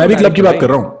 क्लब में मैं भी क्लब की बात कर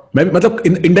रहा हूँ, मैं मतलब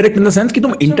इनडायरेक्ट इन द सेंस कि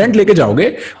तुम इंटेंट लेके जाओगे,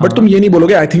 बट तुम ये नहीं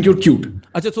बोलोगे I think you are cute,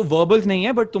 अच्छा, सो वर्बल्स नहीं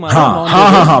है, बट तुम्हारा हाँ हाँ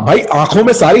हाँ हाँ भाई, आंखों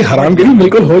में सारी हरामगिरी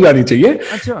बिल्कुल हो जानी चाहिए।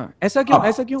 अच्छा, ऐसा क्यों?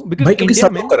 ऐसा क्यों? बिकॉज भाई क्योंकि इंडिया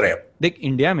सब में लोग कर रहे हैं। देख,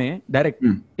 इंडिया में डायरेक्ट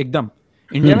एकदम,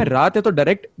 इंडिया में रात है तो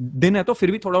डायरेक्ट, दिन है तो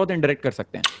फिर भी थोड़ा बहुत इंडायरेक्ट कर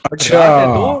सकते हैं, बट अच्छा, रात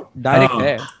है तो डायरेक्ट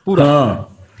है पूरा।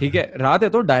 हाँ ठीक है, रात है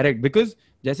तो डायरेक्ट, बिकॉज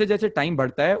जैसे जैसे टाइम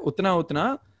बढ़ता है उतना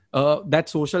उतना that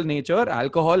social nature,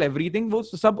 alcohol, everything, वो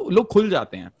सब लोग खुल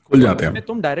जाते हैं, खुल जाते हैं।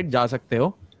 तुम डायरेक्ट जा सकते हो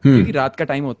क्योंकि रात का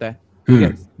टाइम होता है। ठीक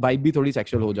है, वाइब भी थोड़ी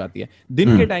सेक्सुअल हो जाती है।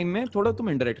 दिन के टाइम में थोड़ा तुम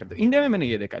इंटरेक्ट करते हो। इंडिया में मैंने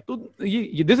ये देखा है। तो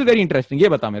ये दिस इज वेरी इंटरेस्टिंग। ये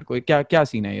बता मेरे को, क्या क्या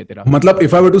सीन है ये तेरा? मतलब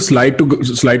if I were to slide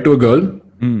to a girl,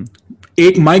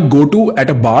 एक my go to at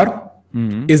a bar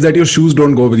is that your shoes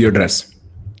don't go with your dress.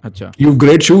 अच्छा, you have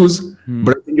great shoes but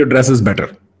I think your dress is better,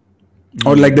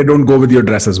 और like they don't go with your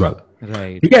dress as well.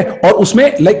 Right. ठीक है, और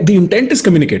उसमें like the intent is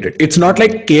communicated. It's not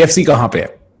like KFC कहां पे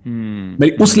है,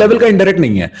 मेरी उस लेवल का इंडायरेक्ट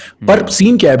नहीं है। पर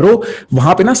सीन क्या है ब्रो,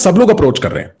 वहां पे ना सब लोग अप्रोच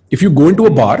कर रहे हैं। If you go into a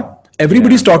bar,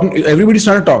 everybody's talking, everybody's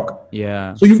trying to talk. Yeah.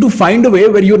 So you have to find a way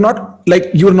where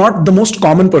you're not the most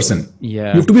common person. Yeah.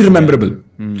 You have to be rememberable.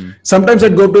 Sometimes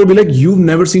I'd go up to her and be like, you've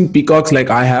never seen peacocks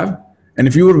like I have,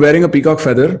 and if you were wearing a peacock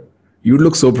feather, you'd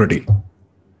look so pretty.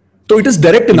 So it is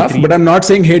direct enough, but I'm not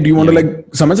saying, hey, do you want to like,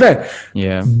 समझ रहा है?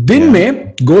 Yeah. दिन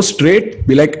में go straight,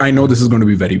 be like, I know this is going to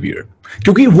be very weird.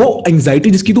 क्योंकि वो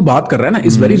anxiety जिसकी तू बात कर रहा है ना,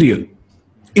 is very real.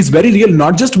 Is very real,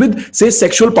 not just with say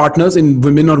sexual partners in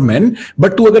women or men,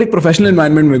 but तू अगर एक professional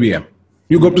environment में भी है,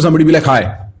 you go up to somebody be like, hi,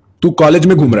 तू college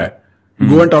में घूम रहा है,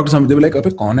 go and talk to somebody be like, अबे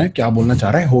कौन है, क्या बोलना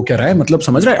चाह रहा है, हो क्या रहा है, मतलब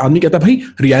समझ रहा है? आदमी कहता है भाई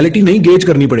reality नहीं गेज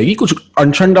करनी पड़ेगी, कुछ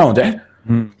अनशंडा हो जाए,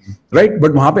 right?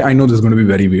 But वहां पे I know this is going to be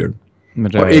very weird.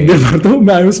 और एक दिन भर तो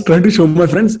मैं I was trying to show my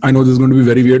friends, I know this is going to be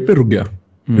very weird, पे रुक गया,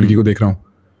 लड़की को देख रहा हूँ,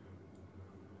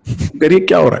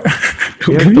 क्या हो रहा है?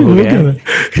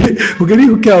 वो कह रही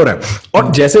क्या हो रहा है?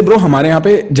 और जैसे ब्रो हमारे यहाँ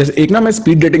पे, जैसे एक ना मैं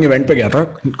स्पीड डेटिंग इवेंट पे गया था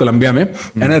कोलंबिया में,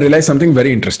 and I realise something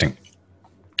very interesting.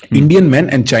 Indian men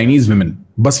and Chinese women,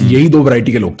 बस यही दो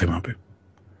वैरायटी के लोग थे वहां पे।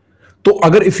 तो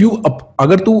अगर if you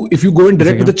go in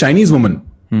direct with the Chinese woman,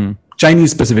 Chinese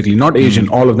specifically, not Asian,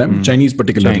 all of them, Chinese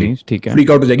particularly,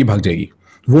 freak out हो जाएगी, भाग जाएगी।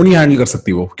 वो नहीं हैंडल कर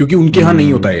सकती वो, क्योंकि उनके यहाँ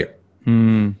नहीं होता है।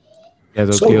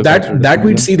 So that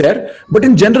we'd see there, but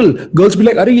in general, girls be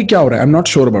like, "Arey, ये क्या हो रहा है? I'm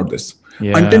not sure about this."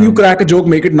 Yeah. Until you crack a joke,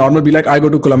 make it normal, be like, "I go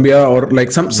to Colombia," or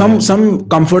like some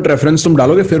comfort reference तुम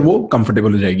डालोगे, फिर वो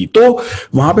comfortable हो जाएगी। तो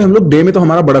वहां पे हम लोग डे में तो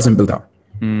हमारा बड़ा सिंपल था,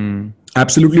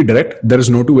 absolutely direct. There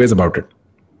is no two ways about it.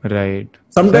 Right.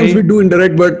 Sometimes we do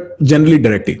indirect, but generally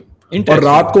direct ही। और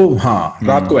रात को, हाँ,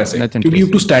 रात को ऐसे, क्योंकि you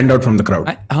have to stand out from the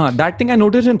crowd. हाँ, that thing I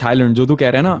noticed in Thailand, जो तू कह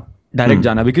रहा है ना, डायरेक्ट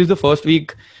जाना, बिकॉज द फर्स्ट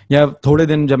वीक या थोड़े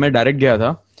दिन जब मैं डायरेक्ट गया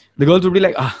था, the girls would be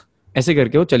like ऐसे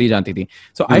करके वो चली जाती थी।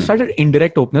 So I started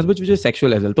indirect openers which is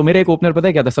sexual as well. तो मेरा एक ओपनर पता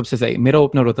है क्या था सबसे सही? मेरा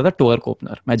ओपनर होता था ट्वर्क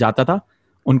ओपनर। मैं जाता था,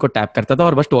 उनको टैप करता था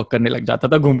और बस ट्वर्क करने लग जाता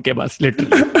था घूम के, बस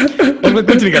लिटरली। और मैं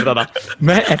कुछ नहीं करता था,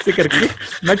 मैं ऐसे करके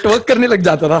मैं ट्वर्क करने लग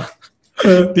जाता था।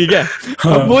 ठीक है,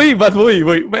 अब वही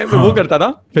मैं वो करता था,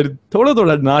 फिर थोड़ा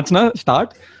थोड़ा नाचना स्टार्ट।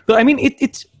 तो आई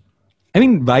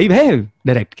मीन वाइब है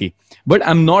डायरेक्ट की, but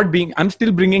I am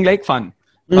still bringing like fun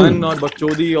और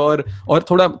बकचोदी और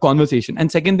थोड़ा कॉन्वर्सेशन। एंड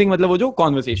सेकंड थिंग, मतलब वो जो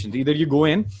conversation, either you go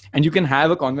in and you can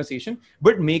have a conversation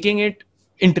but making it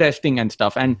interesting and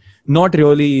stuff, and not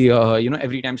really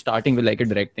every time starting with like a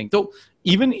direct thing. So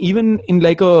even in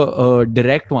like a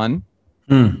direct one,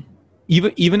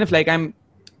 even if like I'm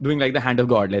doing like the hand of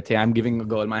God, let's say I'm giving a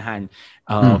girl my hand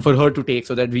for her to take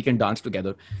so that we can dance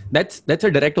together, that's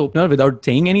a direct opener without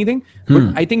saying anything,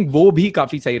 but I think वो भी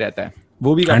काफी सही रहता है,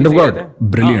 वो भी hand of God,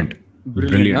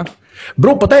 brilliant.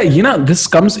 Bro, पता है ये ना,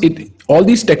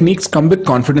 all these techniques come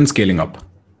with confidence scaling up.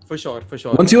 For sure.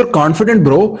 Once you're confident,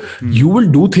 bro, you will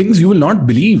do things you will not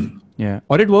believe. Yeah,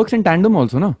 or it works in tandem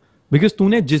also, ना? Because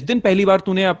तूने जिस दिन पहली बार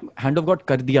तूने hand of God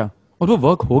कर दिया और वो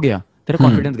work हो गया, तेरा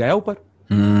confidence गया ऊपर,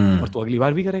 और तू अगली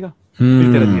बार भी करेगा,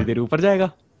 फिर तेरा धीरे-धीरे ऊपर जाएगा,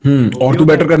 और तू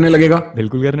बेटर करने लगेगा,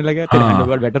 बिल्कुल करने लगेगा, तेरा hand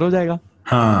of God better हो जाएगा।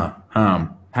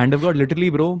 हाँ। Hand of God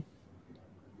literally, bro,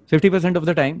 50% of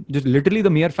the time, just literally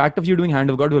the mere fact of you doing hand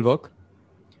of God will work.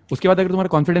 उसके बाद अगर तुम्हारा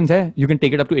confidence है, you can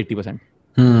take it up to 80%.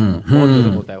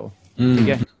 बहुत होता है वो, ठीक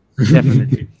है,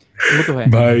 डेफिनेटली वो तो है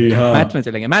भाई। हाँ, मैच में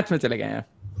चले गए यार,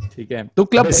 ठीक है। तो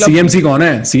क्लब CMC कौन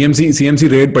है? CMC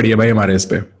रेड पड़ी है भाई हमारे इस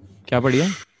पे। क्या पड़ी है?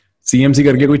 CMC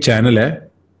करके कोई चैनल है।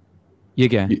 ये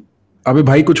क्या है? अबे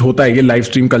भाई कुछ होता है, ये लाइव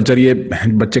स्ट्रीम कल्चर, ये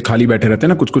बच्चे खाली बैठे रहते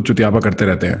हैं ना, कुछ चुतियापा करते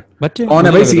रहते हैं। बच्चे कौन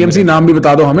है भाई? CMC नाम भी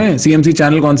बता दो हमें। CMC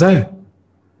चैनल कौन सा है?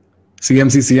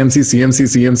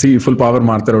 CMC फुल पावर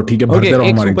मारते रहो, ठीक है, भरते रहो।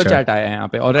 हमारे सुपर चैट आया है यहाँ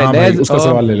पे, और उसका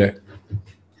सवाल ले ले।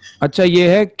 अच्छा, ये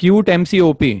है क्यूट MC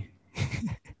OP।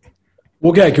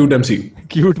 वो क्या है क्यूट MC?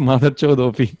 क्यूट मादरचोद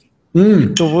OP।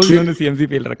 तो वो उन्होंने CMC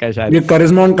फेल रखा है शायद। ये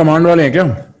करिश्मा ऑन कमांड वाले हैं क्या?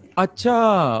 अच्छा,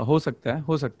 हो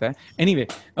सकता है। एनीवे,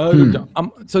 रुक जाओ।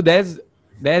 So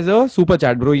there is a super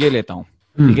chat bro, ये लेता हूँ,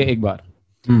 ठीक है एक बार।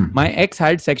 My ex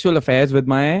had sexual affairs with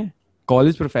my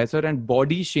college professor and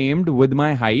body shamed with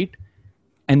my height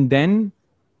and then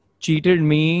cheated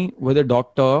me with a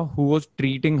doctor who was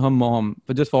treating her mom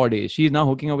for just 4 days. She is now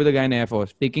hooking up with a guy in Air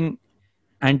Force, taking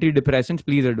antidepressants.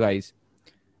 Please advise.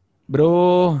 Bro,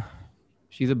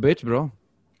 she's a bitch, bro.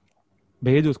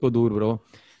 भेज उसको दूर, bro.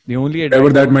 The only advice,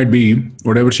 Whatever that might be,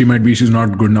 whatever she might be, she's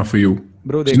not good enough for you.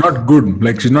 Bro, she's not good.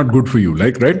 Like, she's not good for you.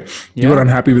 Like, right? Yeah. You are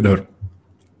unhappy with her.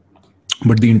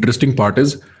 But the interesting part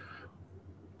is,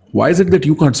 why is it that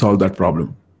you can't solve that problem?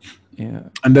 Yeah.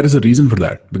 And there is a reason for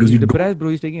that, because he's depressed, bro.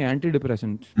 He's taking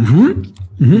antidepressants.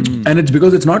 And it's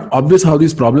because it's not obvious how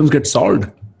these problems get solved.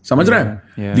 समझ रहा है?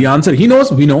 Yeah. The answer, he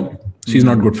knows, we know, she's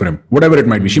not good for him. Whatever it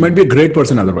might be. She might be a great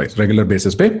person otherwise, regular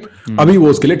basis पे. अभी वो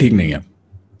उसके लिए ठीक नहीं है.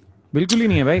 बिल्कुल ही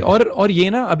नहीं है भाई। और ये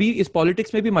ना, अभी इस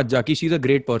पॉलिटिक्स में भी मत जा कि she is a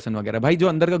great person वगैरह। भाई जो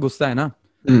अंदर का गुस्सा है ना,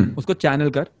 उसको चैनल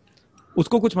कर,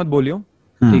 उसको कुछ मत बोलियो,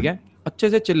 ठीक है? अच्छे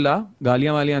से चिल्ला,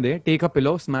 गालियां वालियां दे, take a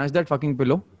pillow, smash that fucking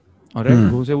pillow, और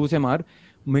घूसे वूसे मार,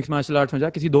 मिक्स मार्शल आर्ट्स में जा,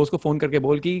 किसी दोस्त को फोन करके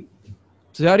बोल कि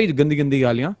सारी गंदी गंदी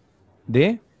गालियां दे,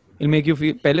 इट मेक यू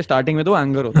फील। पहले स्टार्टिंग में तो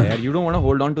एंगर होता है यार, you don't want to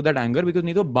hold on to that anger, because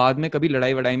नहीं तो बाद में कभी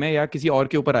लड़ाई वड़ाई में या किसी और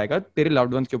के ऊपर आएगा, तेरे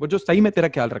लव्ड वंस के ऊपर, जो सही में तेरा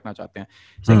ख्याल रखना चाहते हैं।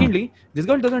 Secondly, this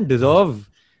girl doesn't deserve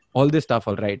all this stuff,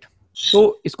 alright?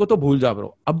 तो इसको तो भूल जा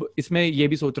ब्रो। अब इसमें ये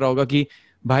भी सोच रहा होगा कि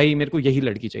भाई मेरे को यही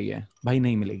लड़की चाहिए, भाई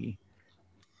नहीं मिलेगी,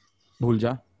 भूल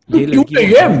जा। ये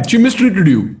लड़की she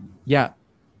mistreated you. या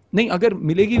नहीं, अगर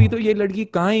मिलेगी भी तो ये लड़की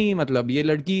कहाँ ही, मतलब ये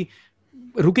लड़की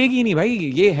रुकेगी ही नहीं भाई।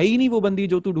 ये है ही नहीं वो बंदी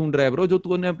जो तू ढूंढ रहा है ब्रो, जो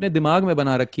तूने अपने दिमाग में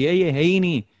बना रखी है, ये है ही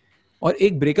नहीं। और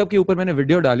एक ब्रेकअप के ऊपर मैंने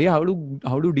वीडियो डाली,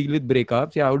 how do deal with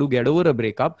breakups या how do get over a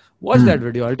breakup. Watch that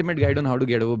video, ultimate guide on how to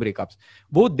get over breakups.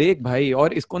 वो देख भाई,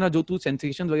 और इसको ना, जो तू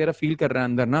सेंसेशन वगैरह फील कर रहा है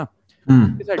अंदर ना,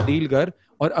 उसके साथ डील कर।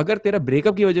 और अगर तेरा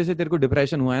ब्रेकअप की वजह से तेरे को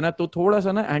डिप्रेशन हुआ है ना, तो थोड़ा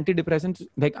सा ना anti depression,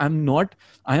 like I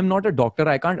am not a doctor,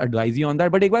 I can't advise you on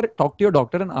that, but एक बार talk to your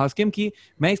doctor and ask him कि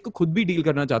मैं इसको खुद भी डील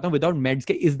करना चाहता हूँ विदाउट मेड्स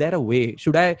के, is there a way,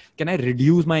 can I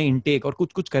reduce my intake, और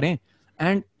कुछ करें।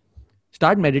 And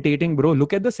start meditating bro,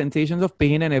 look at the sensations of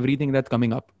pain and everything that's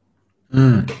coming up.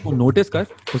 तो नोटिस कर,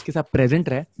 उसके साथ प्रेजेंट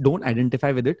रह, don't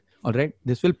identify with it, alright?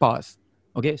 This will pass,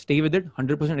 okay? Stay with it,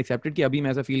 100% accepted कि अभी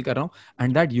मैं ऐसा फील कर रहा हूं,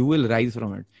 and that you will rise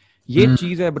from it. ये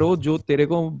चीज है ब्रो जो तेरे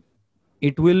को,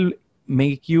 it will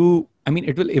make you, I mean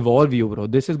it will evolve you bro,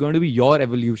 this is going to be your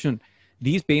evolution.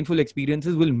 These painful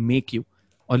experiences will make you,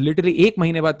 और literally 1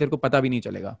 महीने बाद तेरे को पता भी नहीं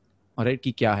चलेगा, ऑलराइट,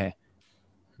 कि क्या है।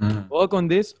 Work on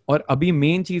this. और अभी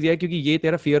मेन चीज है, क्योंकि ये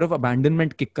तेरा फियर ऑफ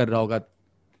अबैंडनमेंट किक कर रहा होगा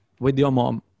विद योर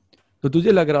मॉम, तो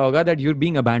तुझे लग रहा होगा that you are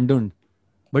being abandoned,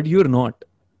 but you are not,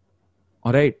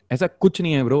 alright? ऐसा कुछ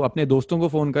नहीं है ब्रो। अपने दोस्तों को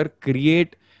फोन कर,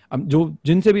 क्रिएट, जो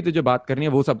जिनसे भी तुझे बात करनी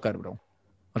है वो सब कर ब्रो,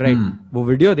 राइट? वो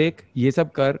वीडियो देख, ये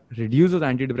सब कर, reduce your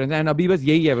anti depression. And अभी बस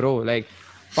यही है bro, like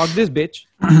fuck this bitch,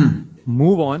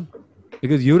 move on,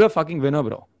 because you are a fucking winner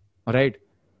bro, alright?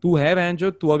 तू है वैंचो,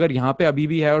 तू अगर यहाँ पे अभी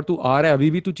भी है और तू आ रहा है, अभी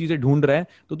भी तू चीजें ढूंढ रहा है,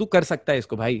 तो तू कर सकता है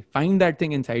इसको भाई। Find that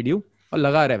thing inside you और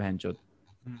लगा रहा है वैंचो।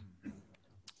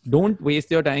 Don't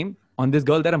waste your time on this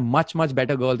girl, there are much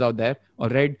better girls out there,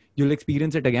 alright? You will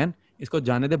experience it again. इसको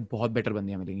जाने दे, बहुत बेटर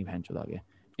बंदियां मिलेंगी वैंचो आगे।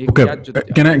 Okay,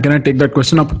 can I take that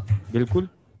question up? बिल्कुल,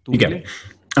 ठीक है।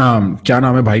 क्या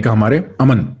नाम है भाई का हमारे?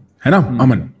 अमन, है ना?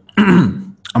 अमन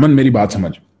अमन मेरी बात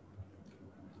समझ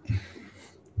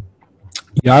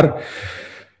यार।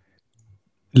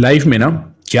 लाइफ में ना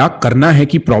क्या करना है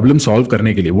कि प्रॉब्लम सॉल्व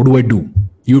करने के लिए, what do I do?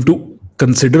 You to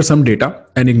consider some data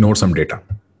and ignore some data.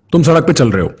 तुम सड़क पे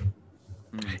चल रहे हो,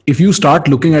 if you start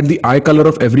looking at the eye colour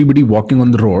of everybody walking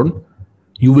on the road,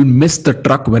 you will miss the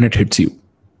truck when it hits you,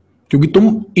 क्योंकि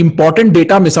तुम important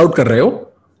data miss out कर रहे हो,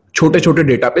 छोटे छोटे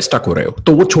डेटा पे स्टक हो रहे हो।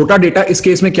 तो वो छोटा डेटा इस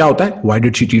केस में क्या होता है? Why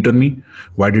did she cheat on me,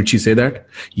 why did she say that,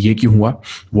 ये क्यों हुआ,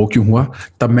 वो क्यों हुआ,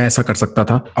 तब मैं ऐसा कर सकता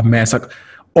था, अब मैं ऐसा।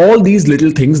 All these little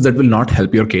things that will not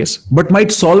help your case, but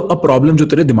might solve a problem जो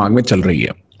तेरे दिमाग में चल रही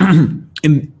है।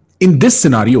 In this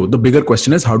scenario, the bigger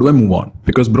question is, how do I move on?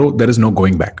 Because bro, there is no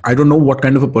going back. I don't know what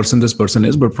kind of a person this person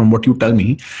is, but from what you tell me,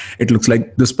 it looks like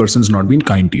this person's not been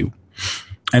kind to you.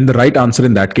 And the right answer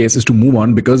in that case is to move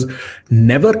on, because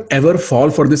never ever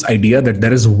fall for this idea that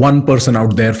there is one person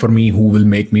out there for me who will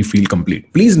make me feel complete.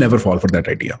 Please never fall for that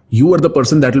idea. You are the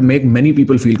person that will make many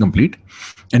people feel complete,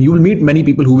 and you will meet many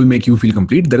people who will make you feel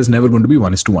complete. There is never going to be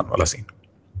 1:1 wala scene.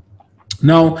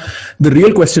 Now, the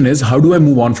real question is, how do I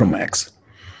move on from my ex?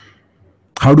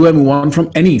 How do I move on from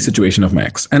any situation of my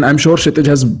ex? And I'm sure Kshitij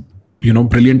has,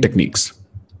 brilliant techniques.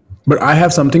 But I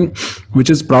have something which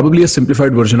is probably a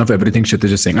simplified version of everything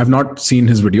Kshitij is saying. I've not seen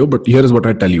his video, but here is what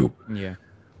I tell you. Yeah.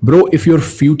 Bro, if your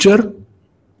future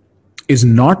is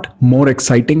not more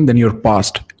exciting than your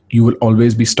past, you will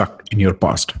always be stuck in your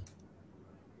past.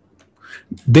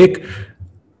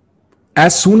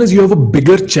 As soon as you have a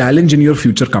bigger challenge in your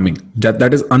future coming,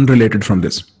 that is unrelated from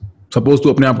this. Suppose तू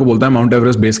अपने आप को बोलता है mount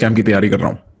Everest base camp की तैयारी कर रहा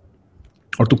हूं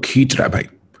और तू खींच रहा है भाई,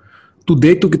 तू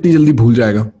देख तू कितनी जल्दी भूल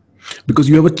जाएगा. Because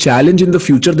you have a challenge in the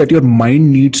future that your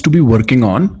mind needs to be working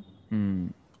on.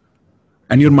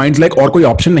 And your mind's like और कोई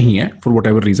ऑप्शन नहीं है for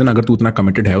whatever reason. अगर तू इतना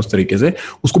committed है उस तरीके से,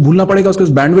 उसको भूलना पड़ेगा. उसके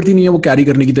पास बैंडविड्थ ही नहीं है वो कैरी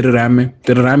करने की. तेरे रैम में,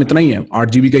 तेरा रैम इतना ही है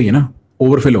 8 GB का ही है ना,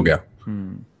 ओवरफिल हो गया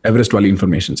एवरेस्ट वाली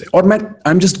इंफॉर्मेशन से. और मैं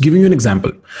I am just giving you an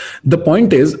example. The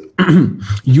point is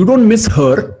you don't miss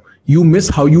her, you miss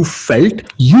how you felt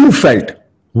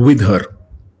with her,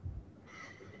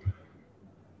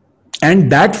 and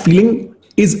that feeling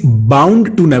is bound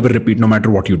to never repeat. No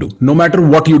matter what you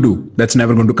do, that's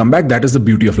never going to come back. That is the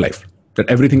beauty of life,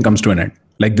 that everything comes to an end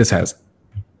like this has.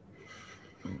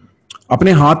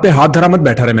 अपने हाथ पे हाथ धरा मत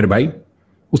बैठा रहे मेरे भाई,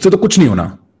 उससे तो कुछ नहीं होना.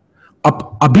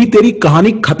 अभी तेरी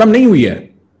कहानी खत्म नहीं हुई है.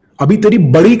 अभी तेरी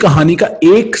बड़ी कहानी का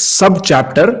एक सब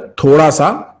चैप्टर थोड़ा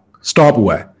सा स्टॉप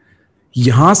हुआ है.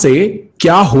 यहां से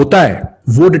क्या होता है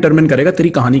वो डिटरमिन करेगा तेरी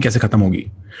कहानी कैसे खत्म होगी.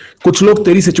 कुछ लोग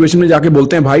तेरी सिचुएशन में जाके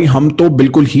बोलते हैं भाई हम तो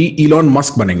बिल्कुल ही इलॉन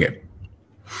मस्क बनेंगे.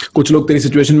 कुछ लोग तेरी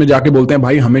सिचुएशन में जाके बोलते हैं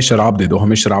भाई हमें शराब दे दो,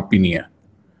 हमें शराब पीनी है,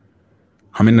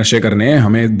 हमें नशे करने हैं,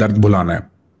 हमें दर्द भुलाना है.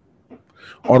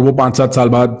 और वो 5-7 साल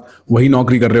बाद वही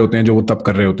नौकरी कर रहे होते हैं जो वो तब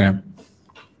कर रहे होते हैं.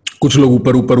 कुछ लोग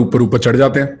ऊपर ऊपर ऊपर ऊपर चढ़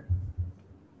जाते हैं.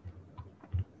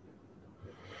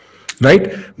 Right?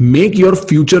 Make your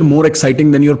future more exciting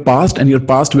than your past, and your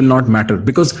past will not matter,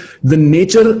 because the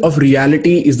nature of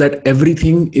reality is that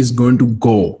everything is going to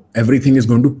go, everything is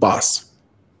going to pass.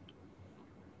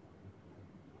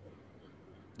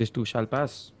 This too shall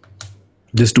pass.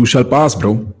 This too shall pass,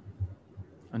 bro.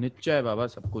 Anishchay है बाबा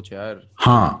सब कुछ यार.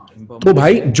 हाँ, तो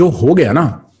भाई जो हो गया ना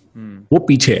वो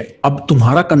पीछे है. अब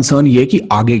तुम्हारा कंसर्न ये कि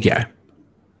आगे क्या है.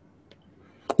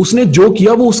 उसने जो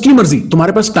किया वो उसकी मर्जी.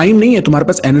 तुम्हारे पास टाइम नहीं है, तुम्हारे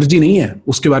पास एनर्जी नहीं है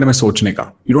उसके बारे में सोचने का.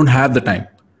 You don't have the time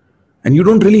and you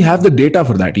don't really have the data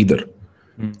for that either.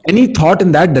 Any thought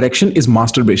in that direction is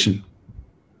masturbation.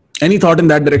 Any thought in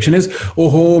that direction is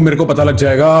ओहो मेरे को पता लग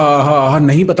जाएगा. हाँ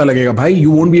नहीं पता लगेगा भाई.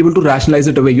 You won't be able to rationalise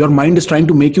it away. Your mind is trying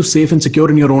to make you safe and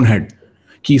secure in your own head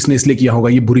कि इसने इसलिए किया होगा,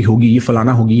 ये बुरी होगी, ये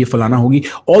फलाना होगी, ये फलाना होगी.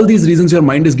 All these reasons your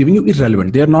mind is giving you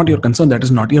irrelevant. They are not your concern. That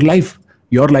is not your life.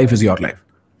 Your life is your life.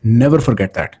 Never forget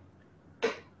that.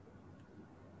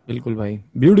 बिल्कुल भाई,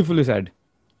 ब्यूटीफुली सेड,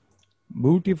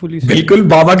 ब्यूटीफुली सेड. बिल्कुल.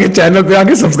 बाबा के channel पे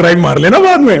आके subscribe मार लेना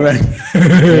बाद में.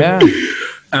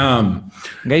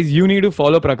 Guys, you need to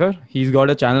follow Prakhar. He's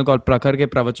got a channel called Prakhar Ke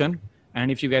Pravachan,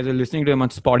 and if you guys are listening to him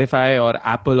on Spotify or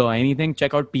Apple or anything,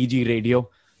 check out PG Radio.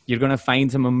 You're gonna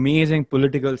find some amazing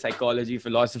political psychology,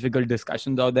 philosophical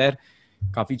discussions out there.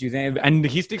 काफी चीजें हैं, and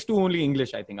he sticks to only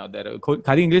English I think out there.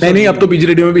 खाली English नहीं, अब तो PG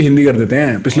radio में भी हिंदी कर देते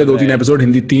हैं. पिछले 2-3 एपिसोड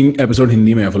हिंदी, 3 एपिसोड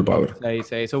हिंदी में है. Full power.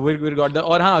 सही. So we're got the.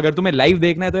 और हाँ, अगर तुम्हें लाइव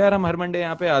देखना है तो यार हम हर मंडे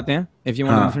यहाँ पे आते हैं. If you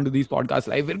want to listen to these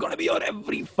podcasts live, we're gonna be here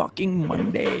every fucking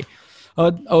Monday.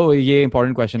 Oh, ये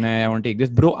important question है. I want to take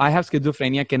this, bro. I have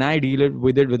schizophrenia. Can I deal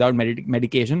with it without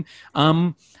medication?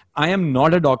 I am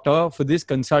not a doctor. For this,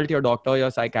 consult your doctor,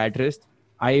 your psychiatrist.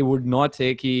 I would not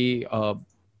say कि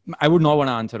I would not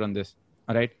want to answer on this.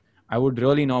 All right, I would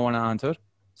really not want to answer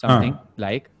something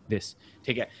like this.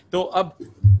 ठीक है, तो अब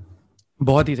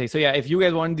बहुत ही सही. So yeah, if you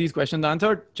guys want these questions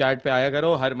answered, chat पे आया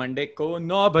करो हर मंडे को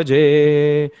 9 बजे.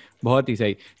 बहुत ही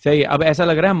सही. अब ऐसा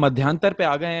लग रहा है हम मध्यांतर पे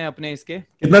आ गए हैं अपने इसके.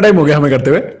 कितना टाइम हो गया हमें करते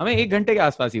हुए? हमें 1 घंटे के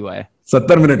आसपास ही हुआ है.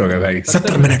 70 मिनट हो गए भाई.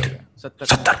 70 मिनट.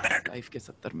 लाइफ के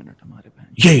 70 मिनट हमारे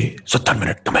भाई. ये 70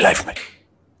 मिनट तुम्हें लाइफ में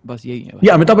बस यही है. ये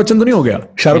अमिताभ बच्चन तो नहीं हो गया?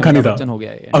 शाहरुख खान ही था. हो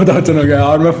गया ये. अमिताभ बच्चन हो गया.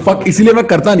 और मैं इसीलिए मैं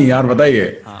करता नहीं यार.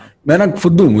 बताइए, मैं ना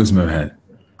फुद्दू हूँ इसमें. मैं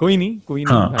कोई नहीं.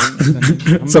 हाँ.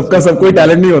 सबका सब कोई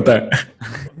टैलेंट नहीं होता है.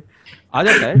 आ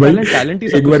जाता है टैलेंट ही.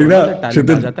 एक बारी ना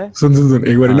सुन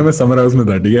एक बारी ना मैं समर हाउस में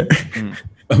था. ठीक है,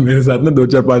 मेरे साथ ना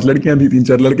 2-4-5 लड़कियां थी,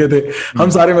 3-4 लड़के थे. हम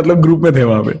सारे मतलब ग्रुप में थे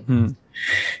वहां पे.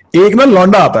 एक ना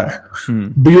लौंडा आता है.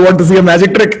 Do you want to C a magic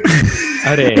trick?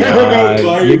 अरे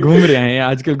यार, ये घूम रहे हैं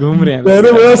आजकल, घूम रहे हैं.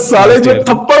 मैंने बोला साले जो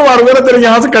थप्पड़ मारूंगा ना तेरे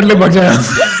यहाँ से कट ले भाग जाए.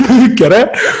 कह रहे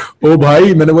ओ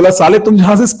भाई. मैंने बोला साले तुम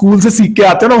जहां से स्कूल से सीख के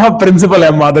आते हो ना वहां प्रिंसिपल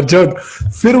है मादरचोद.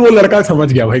 फिर वो लड़का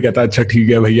समझ गया भाई. कहता अच्छा ठीक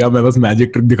है भैया, मैं बस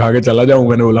मैजिक ट्रिक दिखा के चला जाऊं.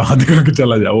 मैंने बोला हाँ दिखा के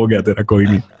चला जाओ. हो गया तेरा, कोई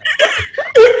नहीं.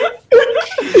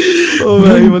 ओ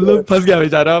भाई मतलब फंस गया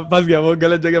बेचारा, फंस गया, वो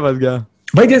गलत जगह फंस गया.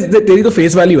 भाई जैसे तेरी तो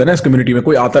फेस वैल्यू है ना इस कम्युनिटी में,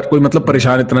 कोई आता कोई मतलब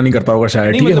परेशान इतना नहीं करता होगा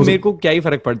शायद, नहीं ठीक है? मतलब मेरे को क्या ही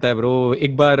फर्क पड़ता है ब्रो।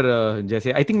 एक बार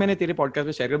जैसे आई थिंक मैंने तेरे पॉडकास्ट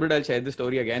में शेयर किया, but I share the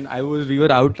story again. We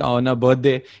were out on a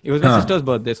birthday, it was my sister's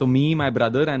birthday, so me, my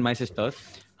brother and my sister,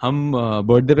 हम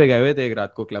बर्थडे पे गए हुए थे एक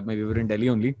रात को क्लब में, we were in Delhi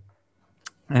only.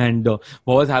 And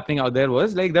what was happening out there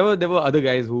was like there were other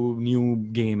guys who knew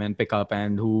game and pickup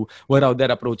and who were out there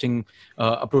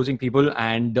approaching people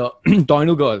and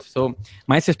talking to girls. So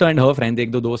my sister and her friends,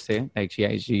 ek do dost the, like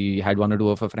she had one or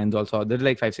two of her friends also. There were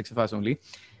like 5-6 of us only.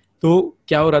 तो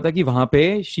क्या हो रहा था कि वहां पे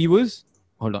she was,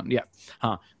 hold on, yeah,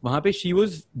 हाँ, वहां पे she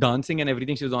was dancing and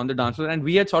everything, she was on the dance floor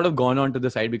and we had sort of gone on to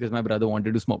the side because my brother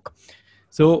wanted to smoke.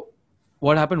 So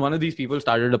what happened, one of these people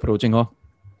started approaching her,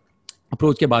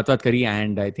 approach के बात करी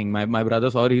and I think my brother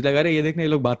saw, he like अरे ये देखने ये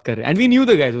लोग बात कर रहे हैं, and we knew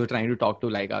the guys who were trying to talk to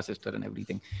like our sister and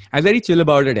everything. I was very chill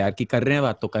about it यार, कि कर रहे हैं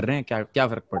बात तो कर रहे हैं, क्या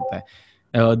फर्क पड़ता है।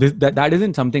 That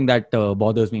isn't something that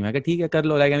bothers me. मैं कहा ठीक है कर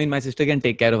लो, like I mean my sister can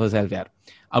take care of herself यार।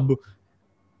 अब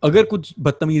अगर कुछ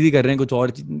बदतमीजी कर रहे हैं, कुछ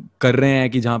और कर रहे हैं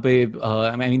कि जहाँ पे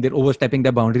I mean there overstepping the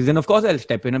boundaries, end of course I will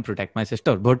step in and protect my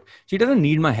sister, but she doesn't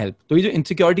need my help. तो ये जो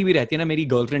इनसिक्योरिटी भी रहती है ना मेरी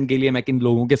गर्लफ्रेंड के लिए, मैं किन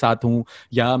लोगों के साथ हूँ,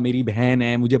 या मेरी बहन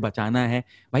है मुझे बचाना है,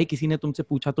 भाई किसी ने तुमसे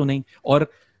पूछा तो नहीं। और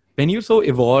when you're so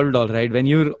evolved, all right, when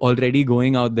you're already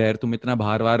going out there, तुम इतना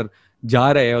बार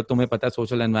जा रहे हो, तुम्हें पता है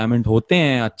सोशल एनवायरनमेंट होते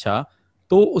हैं अच्छा,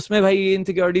 तो उसमें भाई ये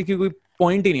इनसिक्योरिटी की कोई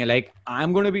पॉइंट ही नहीं है। Like I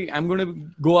am gonna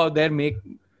go out there,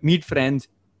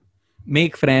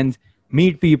 make friends,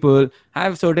 meet people,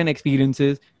 have certain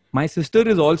experiences. My sister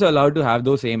is also allowed to have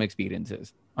those same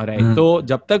experiences. Alright, तो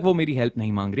जब तक वो मेरी हेल्प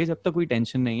नहीं मांग रही है, जब तक कोई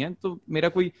टेंशन नहीं है, तो मेरा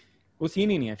कोई वो सीन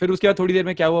ही नहीं है। फिर उसके बाद थोड़ी देर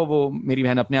में क्या हुआ, वो मेरी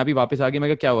बहन अपने आप ही वापस आ गई। मैं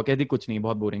कहा क्या हुआ, कहती कुछ नहीं,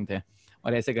 बहुत बोरिंग थे,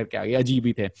 और ऐसे करके आ गए, अजीब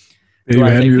ही थे। तेरी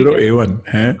बहन यूरो A1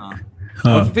 है।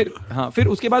 और फिर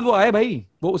उसके बाद वो आए भाई,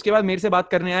 वो उसके बाद मेरे से बात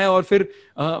करने आए, और फिर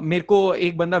मेरे को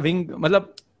एक बंदा विंग,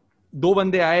 मतलब 2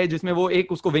 बंदे आए जिसमें वो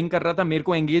एक उसको विंग कर रहा था, मेरे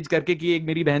को एंगेज करके कि एक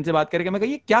मेरी बहन से बात करके। मैं कहा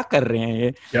ये क्या कर रहे हैं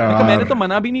ये, मैंने तो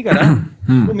मना भी नहीं करा,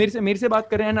 तो मेरे से बात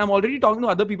कर रहे हैं, I am already talking to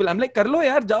other people. I am like कर लो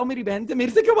यार, जाओ मेरी बहन से,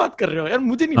 मेरे से क्यों बात कर रहे हो यार,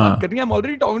 मुझे नहीं बात करनी, I am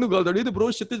already talking to girls. तो ब्रो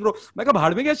क्षितिज ब्रो, मैं कहा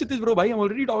भाड़ में क्या क्षितिज ब्रो, भाई I am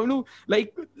already talking to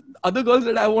like other girls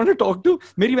that I want to talk to,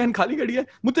 मेरी बहन खाली खड़ी है,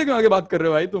 मुझसे क्यों आगे बात कर रहे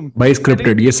हो भाई तुम। भाई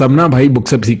स्क्रिप्टेड, ये सब ना भाई बुक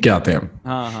से सीख के आते हैं।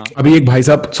 हाँ। अभी एक भाई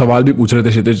साहब सवाल भी पूछ रहे थे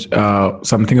क्षितिज,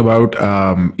 something about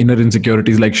inner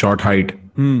insecurities like short height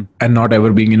and not ever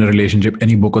being in a relationship,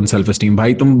 any book on self esteem।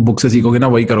 भाई तुम बुक से सीखोगे ना,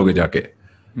 वही करोगे जाके।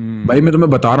 भाई मैं तुम्हें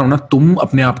बता रहा हूँ ना, तुम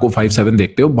अपने आप को 5'7"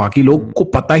 देखते हो, बाकी लोग को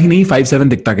पता ही नहीं 5'7"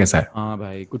 दिखता कैसा है। हाँ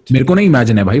भाई, कुछ मेरे को नहीं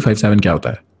इमेजिन है भाई 5'7" क्या होता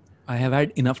है। I have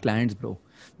had enough clients bro.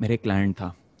 मेरे क्लाइंट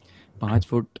था 5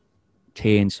 फुट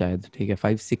 6 इंच शायद, ठीक है,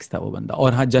 5'6" था वो बंदा।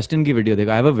 और हाँ, जस्टिन की वीडियो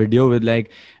देखो, I have a video with like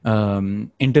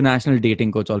international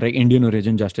dating coach, alright, Indian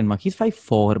origin Justin Mak, he is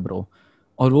 5'4" bro.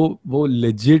 और वो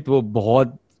लेजिट, वो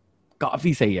बहुत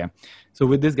काफी सही है। So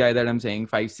with this guy that I'm saying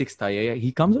 5'6" था ये, he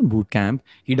comes on boot camp,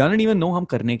 he doesn't even know हम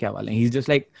करने क्या वाले हैं, he's just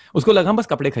like, उसको लगा हम बस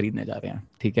कपड़े खरीदने जा रहे हैं,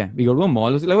 ठीक है, we go to a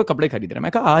mall, उसको लगा कपड़े खरीद रहे हैं।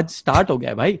 मैं कहा आज स्टार्ट हो गया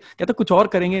है भाई, कहता कुछ और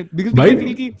करेंगे, because I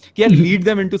feel कि यार lead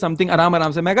them into something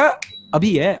आराम से। मैं कहा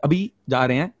अभी जा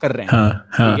रहे हैं, कर रहे हैं,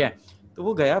 ठीक है। तो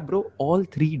वो गया bro, all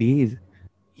 3 days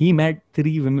he met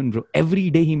 3 women bro, every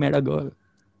day he met a girl।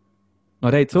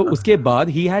 Alright, so उसके बाद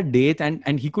he had dates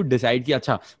and he could decide कि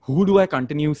अच्छा who do I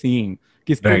continue seeing,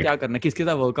 किसको क्या करना है, किसके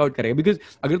साथ वर्कआउट करेगा। बिकॉज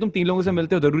अगर तुम 3 लोगों से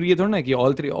मिलते हो, जरूरी है थोड़ा ना कि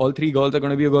all three girls are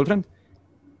going to be your girlfriend।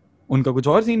 उनका कुछ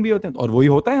और सीन भी होते हैं, और वही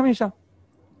होता है हमेशा।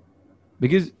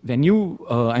 Because when you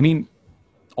I mean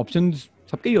options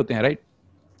सबके ही होते हैं, राइट,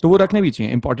 तो वो रखने भी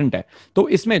चाहिए, इंपॉर्टेंट है। तो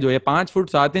इसमें जो है 5 फुट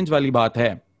 7 इंच वाली बात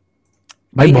है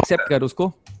भाई, एक्सेप्ट कर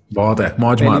उसको, बहुत है,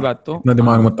 मौज मार, बात तो इतना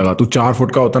दिमाग मत लगा। तू 4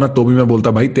 फुट का होता ना तो भी मैं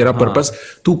बोलता भाई तेरा पर्पस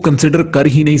तू कंसिडर कर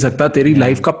ही नहीं सकता, तेरी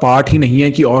लाइफ का पार्ट ही नहीं है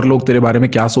कि और लोग तेरे बारे में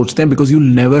क्या सोचते हैं, because you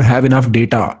never have enough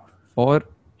data for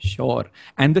sure.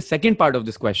 And the second part of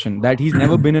this question, that he is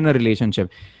never been in a relationship.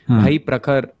 भाई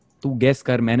प्रखर, तू गेस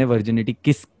कर, मैंने वर्जिनिटी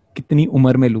कितनी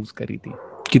उम्र में लूज करी थी?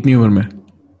 कितनी उम्र में?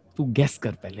 तू गेस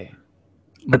कर पहले,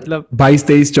 मतलब 22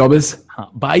 23 24। हाँ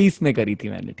 22 में करी थी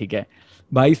मैंने, ठीक है,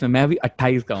 22 में। मैं अभी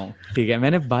 28 का हूँ, ठीक है,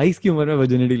 मैंने 22 की उम्र में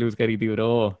वर्जिनिटी लूज करी थी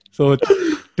ब्रो। सो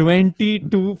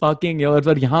 22 fucking years,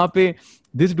 और यहाँ पे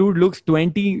this dude looks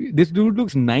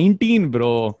 19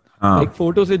 bro। Like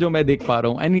photo से जो मैं देख पा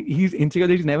रहा हूँ, and he's insecure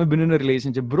that he's never been in a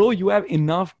relationship। Bro, you have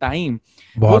enough time।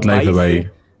 बहुत लाइफ है भाई।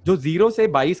 जो 0 से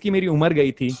 22 की मेरी उम्र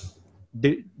गई थी,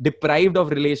 deprived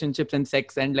of relationships and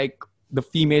sex and like the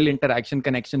female interaction,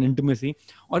 connection, intimacy,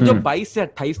 और जो 22 से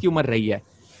 28 की उम्र रही है,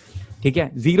 ठीक है,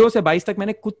 0 से 22 तक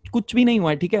मैंने कुछ भी नहीं हुआ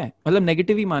है, ठीक है, मतलब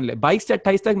नेगेटिव ही मान ले। 22 से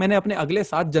 28 तक मैंने अपने अगले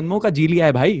 7 जन्मों का जी लिया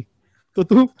है भाई। तो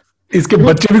तू इसके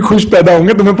बच्चे भी खुश पैदा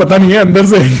होंगे, तुम्हें पता नहीं है अंदर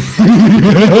से।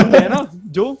 है ना,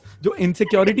 जो जो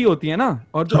इनसिक्योरिटी होती है ना,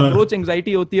 और जो अप्रोच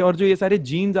एंजाइटी होती है, और जो ये सारे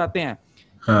जीन्स आते हैं,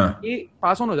 ये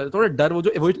पास ऑन हो जाता है। थोड़ा डर, वो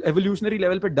जो एवोल्यूशनरी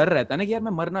लेवल पे डर रहता है ना कि यार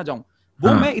मैं मर ना जाऊं,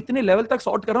 वो मैं इतने लेवल तक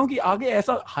सॉर्ट कर रहा हूँ कि आगे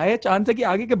ऐसा हाई चांस है कि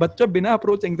आगे के बच्चे बिना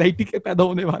अप्रोच एंजाइटी के पैदा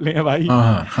होने वाले हैं भाई।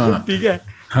 ठीक है,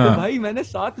 तो भाई मैंने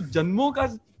 7 जन्मों का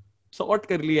सॉर्ट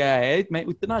कर लिया है, मैं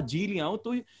इतना जी लिया हूँ।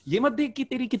 तो ये मत देख कि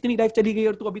तेरी कितनी लाइफ चली गई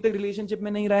और तू अभी तक रिलेशनशिप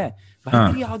में नहीं रहा है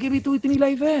भाई, तेरी आगे भी तो इतनी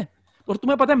लाइफ है। और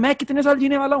तुम्हें पता है मैं कितने साल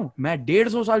जीने वाला हूँ? मैं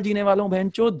 150 साल जीने वाला हूँ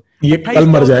बहनचोद। ये कल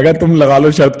मर जाएगा, तुम लगा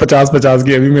लो शर्त 50-50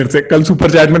 की अभी मेरे से, कल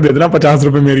सुपर चैट में दे देना 50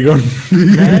 रुपए मेरी को।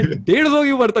 मैं 150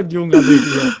 की उम्र तक जीऊंगा,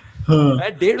 देखिए। मैं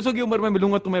 150 की उम्र में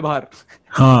मिलूंगा तुम्हें बाहर,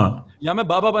 या मैं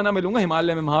बाबा बना मिलूंगा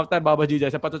हिमालय में, महाअवतार बाबा जी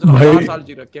जैसे, पता चला 50 साल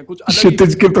जी रखे हैं, कुछ अलग।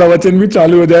 क्षितिज के प्रवचन भी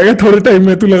चालू हो जाएगा थोड़े टाइम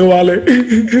में, तू लगवा ले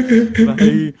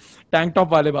भाई। टैंक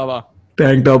टॉप वाले बाबा,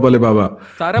 टैंक टॉप वाले बाबा,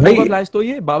 सारा बाबा फ्लैश तो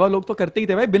ये बाबा लोग तो करते ही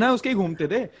थे भाई, बिना उसके ही घूमते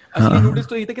थे। असली नूडिल्स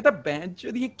तो ये थे, कहता बेंच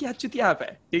ये क्या चुतियाप है,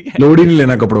 ठीक है, लोड ही नहीं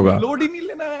लेना कपड़ों का, लोड ही नहीं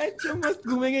लेना है, मस्त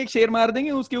घूमेंगे, एक शेर मार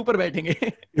देंगे, उसके ऊपर बैठेंगे।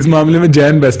 इस मामले में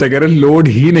जैन बेस्ट है, कह रहे लोड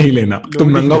ही नहीं लेना,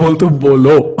 तुम नंगा बोल तो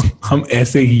बोलो, हम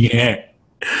ऐसे ही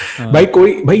हैं। भाई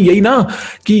कोई भाई यही ना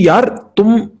कि यार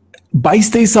तुम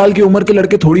 22-23 साल की उम्र के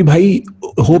लड़के थोड़ी भाई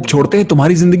होप छोड़ते हैं,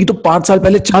 तुम्हारी जिंदगी तो 5 साल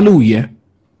पहले चालू हुई है।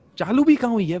 चालू भी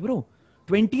कहां हुई है bro,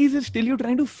 20s is still you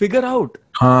trying to figure out।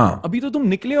 हाँ, अभी तो तुम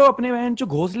निकले हो अपने बहन चो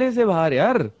घोंसले से बाहर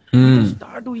यार, तो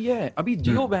स्टार्ट हुई है, अभी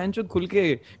जियो बहन चो खुल के,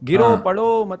 गिरो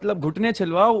पड़ो, मतलब घुटने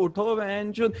छिलवाओ, उठो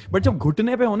बहन चो। बट जब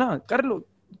घुटने पे हो ना, कर लो,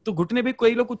 तो घुटने पे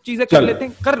कोई लोग कुछ चीजें कर लेते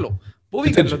हैं, कर लो, वो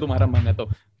भी कर लो, तुम्हारा मन है तो।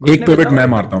 एक पिवट मैं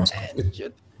मारता हूँ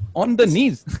ऑन द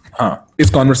नीज। हाँ, इस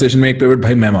कॉन्वर्सेशन में एक पिवट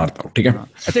भाई मैं मारता हूँ, ठीक है।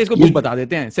 अच्छा, इसको बुक बता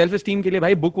देते हैं, सेल्फ एस्टीम के लिए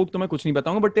भाई बुक तो मैं कुछ नहीं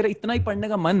बताऊंगा, बट तेरा इतना ही पढ़ने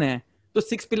का मन है तो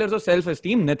 6 pillars of self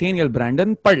esteem Nathaniel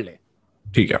Branden पढ़ ले।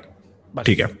 ठीक है,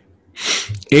 ठीक है।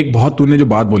 एक बहुत तूने जो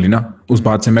बात बोली ना, उस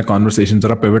बात से मैं कॉन्वर्सेशन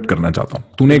जरा पिवट करना चाहता हूं।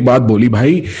 तूने एक बात बोली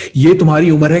भाई, ये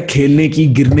तुम्हारी उम्र है खेलने की,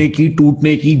 गिरने की,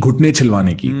 टूटने की, घुटने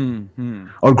छिलवाने की,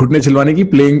 और घुटने छिलवाने की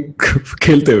प्लेइंग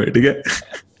खेलते हुए, ठीक है,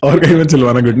 और कहीं में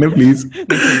छिलवाना घुटने प्लीज,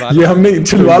 ये हमने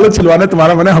छिलवाना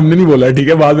तुम्हारा मन है, हमने नहीं बोला है, ठीक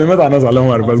है, बाद में मत आना साला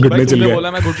हमारे पास घुटने छिल गए,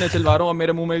 बोला मैं घुटने छिलवा रहा हूं और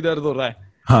मेरे मुंह में ही दर्द हो रहा है।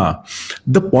 हाँ,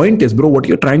 the point is, bro, what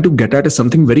you're trying to get at is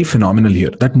something very phenomenal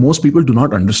here that most people do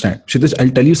not understand. Kshitij,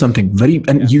 I'll tell you something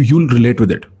and you'll relate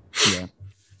with it. Yeah.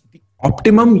 The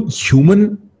optimum human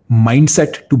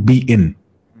mindset to be in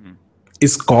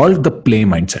is called the play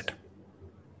mindset.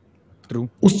 True.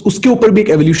 उसके ऊपर भी एक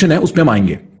evolution है, उसमें हम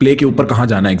आएंगे, play के ऊपर कहां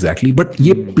जाना एग्जैक्टली, बट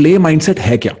ये प्ले माइंडसेट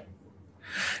है क्या?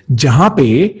 जहां पे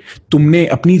तुमने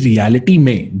अपनी रियलिटी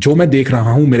में, जो मैं देख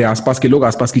रहा हूं, मेरे आसपास के लोग,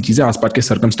 आसपास की चीजें, आसपास के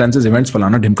सर्कमस्टेंसेस, इवेंट्स,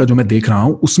 फलाना ढिमका जो मैं देख रहा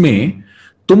हूं, उसमें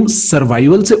तुम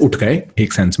सर्वाइवल से उठ गए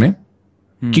एक सेंस में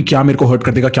कि क्या मेरे को हर्ट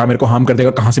कर देगा, क्या मेरे को हार्म कर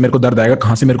देगा, कहां से मेरे को दर्द आएगा,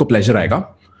 कहां से मेरे को प्लेजर आएगा,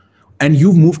 and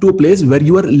you move to a place where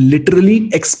you are literally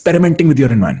experimenting with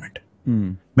your environment.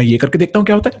 मैं ये करके देखता हूं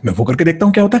क्या होता है, मैं वो करके देखता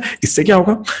हूं क्या होता है, इससे क्या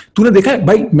होगा। तूने देखा है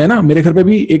भाई, मैं ना, मेरे घर पे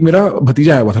भी एक मेरा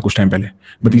भतीजा आया हुआ था कुछ टाइम पहले,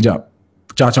 भतीजा,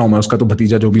 चाचा हूं मैं उसका, तो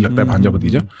भतीजा जो भी लगता है, भांजा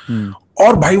भतीजा,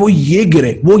 और भाई वो ये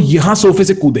गिरे, वो यहां सोफे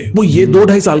से कूदे, वो ये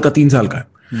 2-2.5 साल का, 3 साल का है,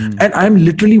 and I am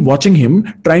literally watching him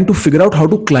trying to figure out how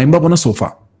to climb up on a sofa.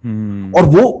 और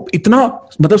वो इतना,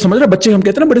 मतलब समझ रहे बच्चे, हम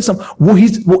कहते हैं ना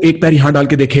बड़े वो एक पैर यहां डाल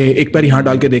के देखे, एक पैर यहां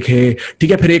डाल के देखे,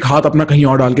 ठीक है, फिर एक हाथ अपना कहीं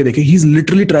और डाल के देखे, he is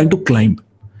literally trying to climb,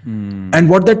 and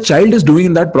what that child is doing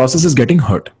in that process is getting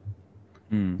hurt,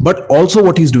 but also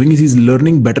what he is doing is he is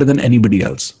learning better than anybody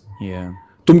else.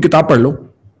 तुम किताब पढ़ लो,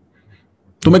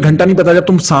 तुम्हें घंटा नहीं पता, जब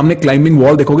तुम सामने क्लाइंबिंग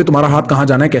वॉल देखोगे, तुम्हारा हाथ कहां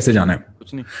जाना है, कैसे जाना है,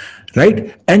 कुछ नहीं,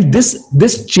 right. And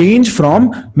this change from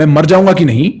मैं मर जाऊंगा कि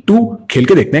नहीं टू खेल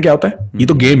के देखते हैं क्या होता है, ये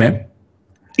तो गेम है,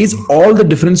 is all the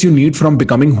difference you need from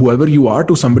becoming whoever you are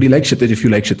to somebody like Kshitij, if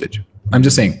you like Kshitij. I'm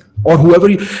just saying. और whoever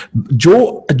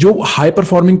जो high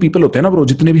performing people होते हैं ना bro,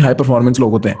 जितने भी high performance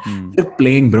लोग होते हैं, they're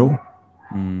playing bro.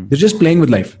 They're just playing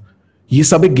with life. ये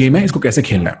सब एक गेम है, इसको कैसे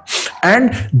खेलना है।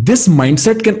 And this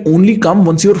mindset can only come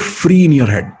once you are free in your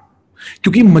head,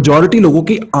 क्योंकि मेजॉरिटी लोगों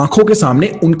की आंखों के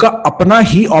सामने उनका अपना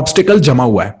ही ऑब्स्टिकल जमा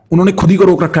हुआ है, उन्होंने खुद ही को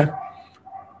रोक रखा है,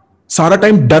 सारा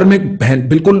टाइम डर में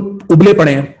बिल्कुल उबले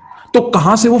पड़े हैं। तो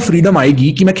कहां से वो फ्रीडम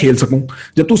आएगी कि मैं खेल सकूं?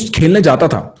 जब तू खेलने जाता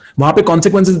था वहां पे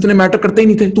कॉन्सिक्वेंसेस इतने मैटर करते ही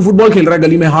नहीं थे। तू फुटबॉल खेल रहा है,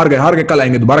 गली में हार गए, कल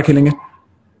आएंगे दोबारा खेलेंगे।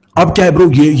 अब क्या है ब्रो,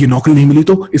 ये नौकरी नहीं मिली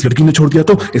तो, इस लड़की ने छोड़ दिया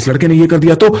तो, इस लड़के ने ये कर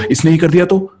दिया तो, इसने ये कर दिया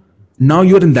तो। Now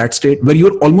you're in that state where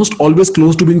you're almost always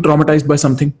close to being traumatized by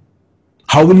something.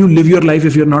 How will you live your life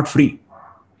if you're not free?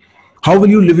 How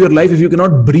will you live your life if you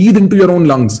cannot breathe into your own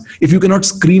lungs? If you cannot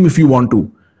scream if you want to?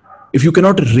 If you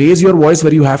cannot raise your voice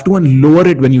where you have to and lower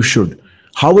it when you should?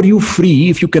 How are you free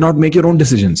if you cannot make your own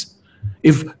decisions?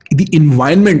 If the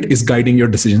environment is guiding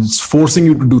your decisions, forcing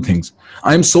you to do things.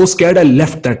 I am so scared I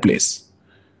left that place.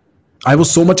 I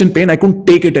was so much in pain, I couldn't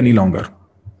take it any longer.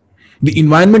 The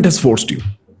environment has forced you,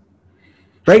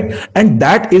 right? And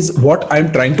that is what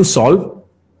I'm trying to solve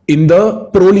in the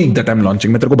pro league that I'm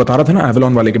launching. मैं तेरे को बता रहा था ना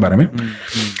Avalon वाले के बारे में.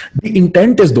 The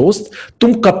intent is, दोस्त,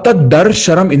 तुम कब तक डर,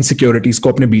 शर्म, इनसिक्योरिटीज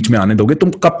को अपने बीच में आने दोगे?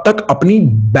 तुम कब तक अपनी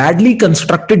badly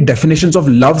constructed definitions of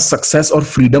love, success और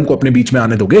freedom को अपने बीच में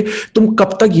आने दोगे? तुम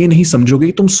कब तक ये नहीं समझोगे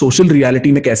कि तुम सोशल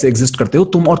रियलिटी में कैसे एग्जिस्ट करते हो,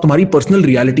 तुम और तुम्हारी पर्सनल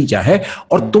रियलिटी क्या है,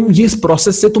 और तुम ये इस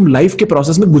प्रोसेस से, तुम लाइफ के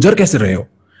प्रोसेस में गुजर कैसे रहे हो?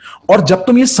 और जब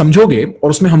तुम ये समझोगे और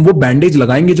उसमें हम वो बैंडेज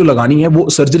लगाएंगे जो लगानी है, वो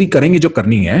सर्जरी करेंगे जो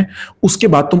करनी है, उसके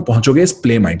बाद तुम पहुंचोगे इस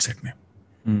प्ले माइंडसेट में,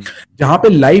 जहां पे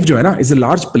लाइफ जो है ना is a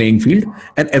large playing field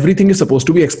and everything is supposed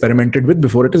to be experimented with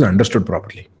before it is understood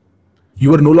properly.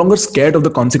 You are no longer scared of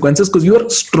the consequences because you are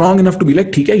strong enough to be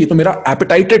like, ठीक है, ये तो मेरे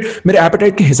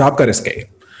apatite के हिसाब का risk है.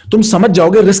 तुम समझ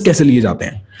जाओगे रिस्क कैसे लिए जाते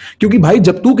हैं. क्योंकि भाई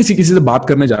जब तू किसी से बात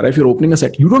करने जा रहा है, फिर opening a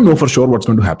set, you don't know for sure what's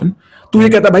going to happen. तू ये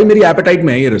कहता है भाई मेरी एपेटाइट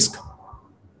में है ये रिस्क,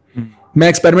 मैं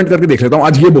एक्सपेरिमेंट करके देख लेता हूं,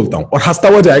 आज ये बोलता हूं, और हंसता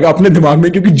हुआ जाएगा अपने दिमाग में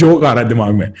क्योंकि जोक आ रहा है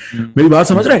दिमाग में. मेरी बात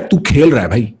समझ रहा है? तू खेल रहा है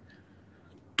भाई,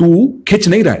 तू खिंच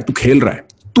नहीं रहा है, तू खेल रहा है,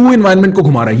 तू एनवायरमेंट को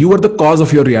घुमा रहा है. You are the cause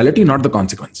of your reality, not the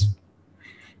consequence,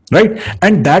 right?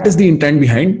 And that is the intent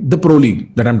behind the pro league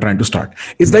that I am trying to start.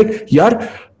 Is like, यार,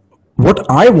 what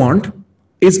I want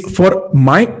is for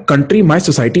my country, my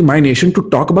society, my nation to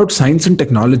talk about science and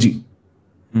technology.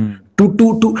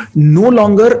 To no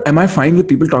longer am I fine with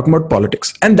people talking about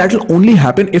politics. And that will only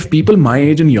happen if people my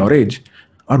age and your age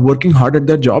are working hard at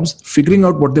their jobs, figuring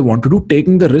out what they want to do,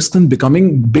 taking the risks and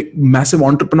becoming big, massive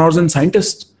entrepreneurs and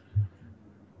scientists.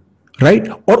 Right?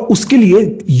 और उसके लिए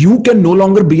you can no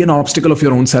longer be an obstacle of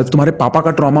your own self. तुम्हारे पापा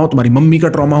का trauma हो, तुम्हारी mummy का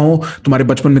trauma हो, तुम्हारे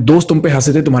बचपन में दोस्त तुम पे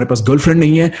हंसे थे, तुम्हारे पास गर्लफ्रेंड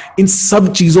नहीं है, इन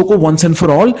सब चीजों को once and for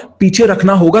all पीछे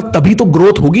रखना होगा, तभी तो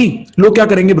ग्रोथ होगी. लोग क्या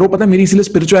करेंगे ब्रो, पता है, मेरी इसीलिए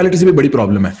स्पिरिचुअलिटी से भी बड़ी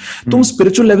प्रॉब्लम है. तुम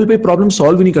स्पिरिचुअल लेवल पे प्रॉब्लम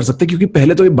सॉल्व भी नहीं कर सकते, क्योंकि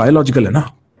पहले तो ये बायोलॉजिकल है ना,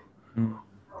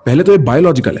 पहले तो ये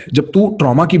बायोलॉजिकल है. जब तू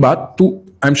ट्रॉमा की बात, तू,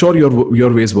 I am sure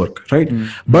your ways work, right?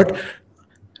 But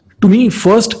to me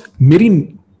first, मेरी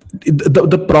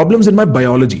the problems in my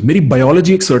biology, मेरी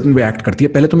biology एक certain way act करती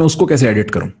है, पहले तो मैं उसको कैसे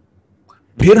edit करूं,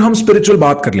 फिर हम spiritual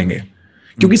बात कर लेंगे,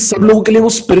 क्योंकि सब लोगों के लिए वो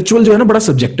spiritual जो है ना बड़ा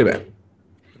subjective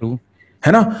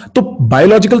है ना. तो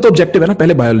biological तो objective है ना,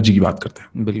 पहले biology की बात करते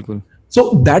हैं. बिल्कुल. So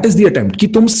that is the attempt कि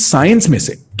तुम science में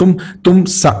से, तुम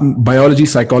biology,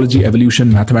 psychology,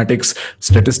 evolution, mathematics,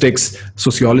 statistics,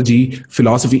 sociology,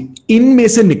 philosophy, इनमें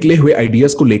से निकले हुए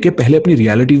ideas को लेके पहले अपनी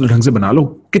reality को ढंग से बना लो.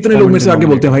 कितने लोग मेरे से आके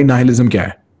बोलते हैं भाई nihilism क्या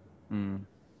है?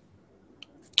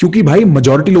 क्योंकि भाई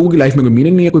मेजॉरिटी लोगों की लाइफ में कोई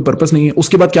मीनिंग नहीं है, कोई पर्पस नहीं है.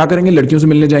 उसके बाद क्या करेंगे? लड़कियों से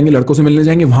मिलने जाएंगे, लड़कों से मिलने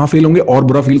जाएंगे, वहां फेल होंगे और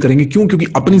बुरा फील करेंगे. क्यों? क्योंकि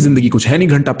अपनी जिंदगी कुछ है नहीं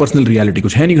घंटा, पर्सनल रियलिटी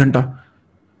कुछ है नहीं घंटा.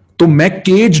 तो मैं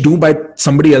केज्ड हूं by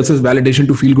somebody else's validation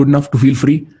to feel good enough, to feel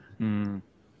free.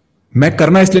 मैं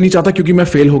करना इसलिए नहीं चाहता क्योंकि मैं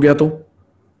फेल हो गया. तो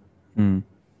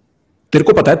तेरे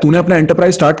को पता है, तूने अपना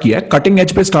एंटरप्राइज स्टार्ट किया है, कटिंग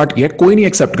एज पे स्टार्ट किया है, कोई नहीं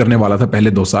एक्सेप्ट करने वाला था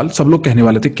पहले 2 साल. सब लोग कहने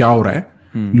वाले थे क्या हो रहा है.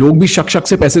 लोग भी शक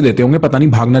से पैसे देते होंगे, पता नहीं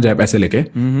भाग ना जाए पैसे लेके.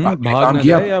 भाग ना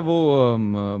जाए, या वो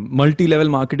मल्टी लेवल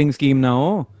मार्केटिंग स्कीम ना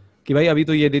हो कि भाई अभी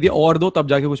तो ये दे दिया, और दो तब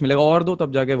जाके कुछ मिलेगा, और दो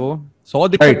तब जाके वो 100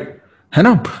 दिक्कत है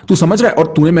ना. तू समझ रहा है?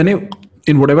 और तूने, मैंने,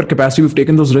 in whatever capacity we've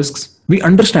taken those risks, we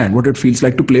understand what it feels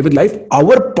like to play with life.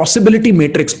 Our possibility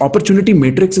matrix, opportunity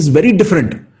matrix is very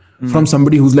different from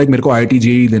somebody who's like, मेरे को IIT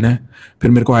JEE देना है,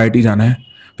 फिर मेरे को IIT जाना है,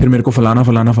 फिर मेरे को फलाना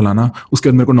फलाना फलाना, उसके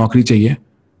बाद मेरे को नौकरी चाहिए.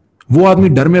 वो आदमी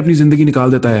डर में अपनी जिंदगी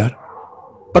निकाल देता है यार.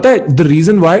 पता है the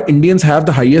reason why Indians have the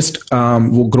highest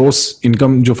वो ग्रोस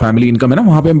इनकम, जो फैमिली इनकम है ना,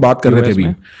 वहां पे हम बात कर रहे थे अभी.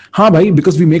 हाँ भाई,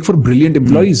 because we make for brilliant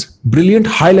employees, brilliant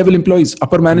high level employees,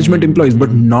 upper management employees,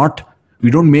 but not,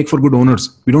 we don't make for good owners,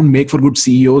 we don't make for good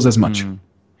CEOs as much.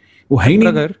 वो है ही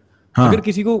नहीं. अगर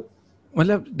किसी को,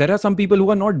 मतलब there are some people who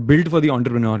are not built for the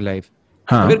entrepreneur life.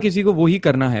 अगर किसी को वो ही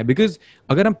करना है, because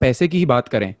अगर हम पैसे की ही बात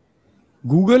करें,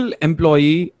 Google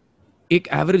employee एक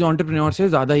एवरेज एंटरप्रेन्योर से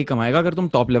ज्यादा ही कमाएगा अगर तुम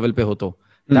टॉप लेवल पे हो तो.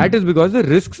 That is because the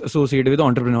risks associated with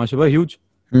entrepreneurship are huge,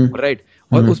 right?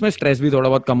 और उसमें स्ट्रेस भी थोड़ा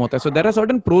बहुत कम होता है. So there are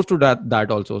certain pros to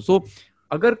that also. So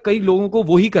अगर कई लोगों को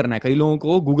वो ही करना है, कई लोगों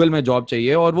को गूगल में जॉब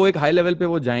चाहिए और वो एक हाई लेवल पे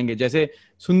वो जाएंगे, जैसे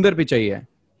सुंदर पिचाई है,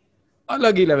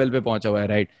 अलग ही लेवल पे पहुंचा हुआ है,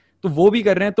 राइट? तो वो भी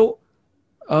कर रहे हैं,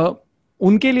 तो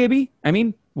उनके लिए भी, I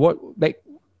mean, like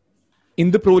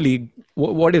in the pro league,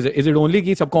 what is it only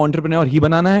कि सबको एंटरप्रेन्योर ही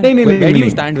बनाना है? नहीं,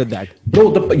 स्टैंड विद दैट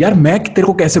ब्रो. यार मैं तेरे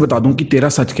को कैसे बता दूं कि तेरा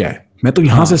सच क्या है? मैं तो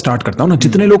यहां से स्टार्ट करता हूं ना.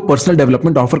 जितने लोग पर्सनल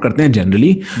डेवलपमेंट ऑफर करते हैं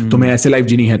जनरली, तुम्हें ऐसे लाइफ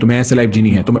जीनी है, तुम्हें ऐसे लाइफ जीनी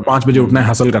है, तुम्हें 5 बजे उठना है,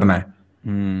 हसल करना है,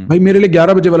 भाई मेरे लिए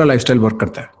 11 बजे वाला लाइफस्टाइल वर्क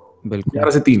करता है.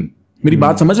 11 से 3. मेरी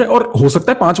बात समझ रहे? और हो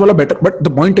सकता है 5 वाला better, but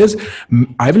the point is,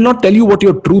 I will not tell you what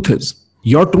your truth is.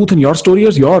 Your truth and your story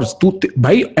is yours.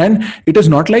 And it is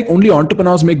not like only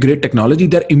entrepreneurs make great technology.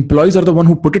 Their employees are the one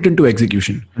who put it into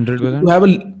execution.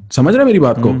 100%. समझ रहे मेरी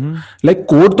बात को? Like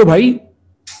code तो भाई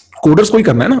coders को ही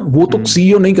करना है ना, वो तो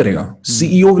सीईओ नहीं करेगा.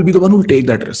 CEO will be the one who will take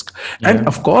that risk. And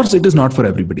of course it is not for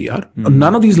everybody यार.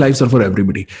 None of these lives are for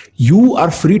everybody. You are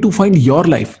free to find your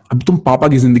life. अब तुम पापा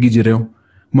की जिंदगी जी रहे हो,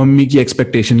 mummy की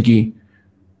expectation की,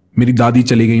 मेरी दादी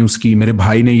चली गई उसकी, मेरे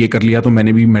भाई ने ये कर लिया तो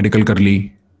मैंने भी मेडिकल कर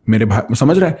ली, मेरे भाई,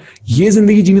 समझ रहा है? ये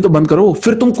जिंदगी जीनी तो बंद करो.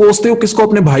 फिर तुम कोसते हो किसको?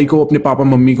 अपने भाई को, अपने पापा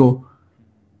मम्मी को.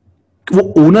 वो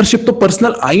ओनरशिप तो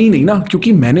पर्सनल आई ही नहीं ना,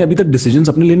 क्योंकि मैंने अभी तक डिसीजंस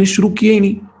अपने लेने शुरू किए ही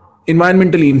नहीं.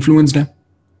 इन्वायरमेंटली इन्फ्लुएंस्ड है.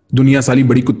 दुनिया साली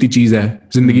बड़ी कुत्ती चीज है,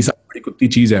 जिंदगी साली बड़ी कुत्ती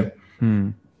चीज है.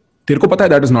 तेरे को पता है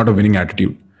that is not a winning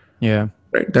attitude.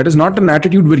 Right? That is not an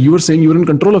attitude where you are saying you are in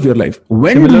control of your life.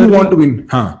 When do you want to win?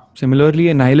 हाँ. Similarly,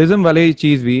 nihilism वाली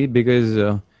चीज भी, because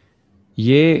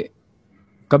ये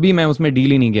कभी मैं उसमें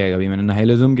deal ही नहीं किया कभी मैंने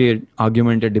nihilism के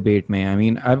argumented debate में. I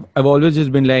mean, I've always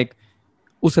just been like,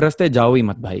 उस रास्ते जाओ ही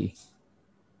मत भाई.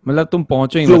 मतलब तुम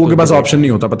पहुंचो ही मत. लोगों के पास ऑप्शन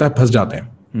नहीं होता, पता है, फंस जाते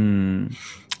हैं.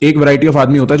 एक वैरायटी ऑफ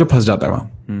आदमी होता है जो फंस जाता है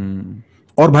वहां.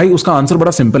 और भाई उसका आंसर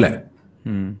बड़ा सिंपल है.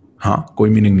 हाँ, कोई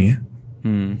मीनिंग नहीं है.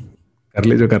 कर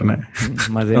ले जो करना है.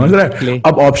 समझ रहा है?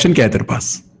 अब ऑप्शन क्या है तेरे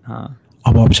पास? हाँ.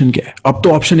 अब ऑप्शन क्या है? अब तो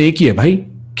ऑप्शन एक ही है भाई,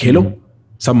 खेलो.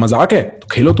 सब मजाक है तो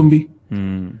खेलो तुम भी.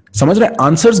 समझ रहा है?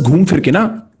 आंसर्स घूम फिर के ना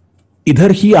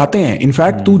इधर ही आते हैं.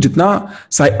 इनफैक्ट तू जितना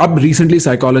अब recently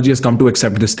psychology has come to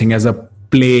accept this thing as a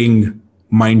playing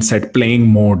mindset, playing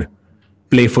mode,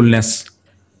 playfulness.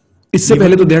 इससे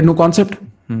पहले तो they had no concept.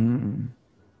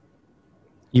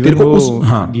 Even वो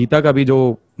गीता का भी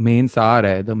जो मेन सार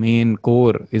है, the main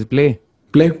core is play.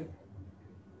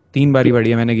 3 बारी पढ़ी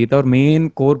है मैंने गीता, और मेन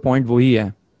कोर पॉइंट वही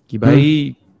है कि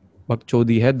भाई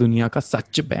बकचोदी है दुनिया का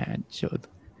सच बैंचोद.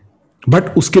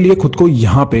 बट उसके लिए खुद को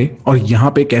यहाँ पे और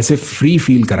यहाँ पे कैसे फ्री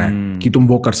फील कराएं कि तुम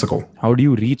वो कर सको. How do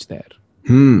you reach there?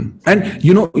 And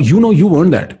you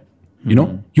earned that.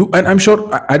 And I'm sure,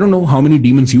 I don't know how many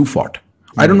demons you fought.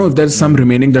 I don't know if there's some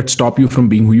remaining that stop you from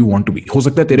being who you want to be. हो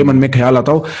सकता है तेरे मन में ख्याल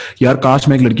आता हो, यार काश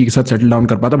मैं एक लड़की के साथ सेटल डाउन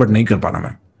कर पाता, बट नहीं कर पाना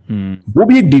मैं. वो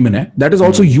भी एक डीमन है. That is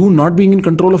also you not being in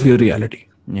control of your reality.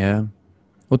 Yeah.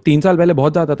 वो 3 साल पहले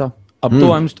बहुत ज्यादा था. अब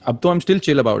तो I'm still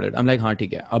chill about it. I'm like, हाँ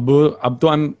ठीक है, अब तो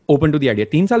I'm open to the idea.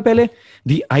 3 साल पहले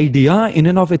the idea in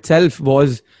and of itself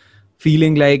was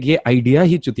feeling like ये idea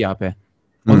ही चुतियाप है.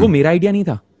 और वो मेरा idea नहीं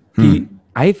था. कि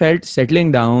I felt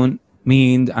settling down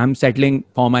means I'm settling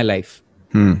for my life.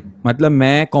 मतलब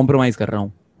मैं कॉम्प्रोमाइज कर रहा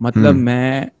हूँ. मतलब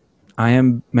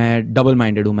मैं डबल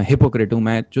माइंडेड हूँ, मैं हिपोक्रेट हूँ,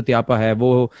 मैं चुतियापा है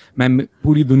वो, मैं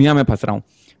पूरी दुनिया में फंस रहा हूँ.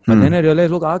 मैंने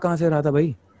रियलाइज वो कहाँ से रहा था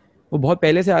भाई, वो बहुत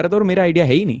पहले से आ रहा था और मेरा आइडिया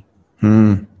है ही नहीं.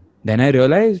 देन आई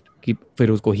रियलाइज कि फिर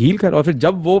उसको हील कर, और फिर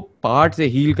जब वो पार्ट से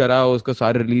हील करा, उसको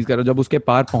सारे रिलीज करा, जब उसके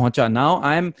पार पहुंचा, now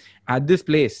I am at this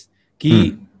place कि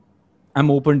I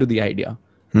am open to the idea.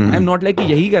 I am not like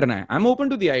कि यही करना है, I am open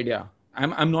to the idea.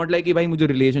 I'm not like कि भाई मुझे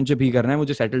रिलेशनशिप ही करना है,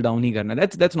 मुझे सेटल डाउन ही करना है.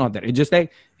 That's not that. It's just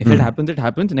like if it happens, it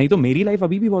happens. नहीं तो मेरी लाइफ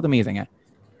अभी भी बहुत अमेजिंग है.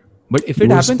 But if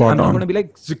it happens, I'm not going to be like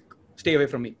stay away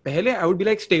from me. पहले I would be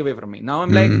like stay away from me. Now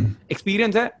I'm like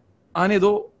experience है, आने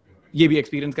दो, ये भी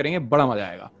experience करेंगे, बड़ा मजा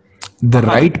आएगा.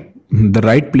 The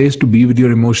right place to be with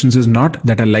your emotions is not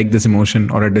that I like this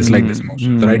emotion or I dislike this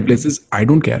emotion. The right place is I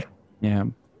don't care. Yeah,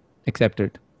 accept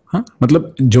it. हाँ,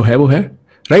 मतलब जो है वो है.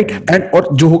 Right? And और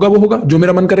जो होगा वो होगा, जो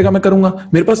मेरा मन करेगा मैं करूंगा.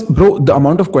 मेरे पास bro, the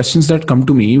amount of questions that come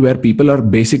to me where people are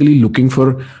basically looking for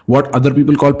what other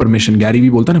people call permission. Gary Vee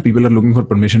बोलता है ना, people are looking for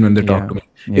permission when they talk to me.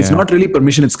 It's not really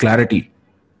permission, it's clarity.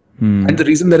 And the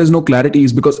reason there is no clarity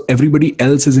is because everybody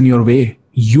else is in your way.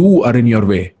 You are in your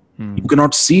way. You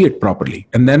cannot see it properly.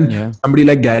 And then somebody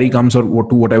like Gary comes or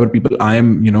to whatever people I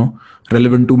am,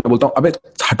 relevant to, मैं बोलता हूँ अबे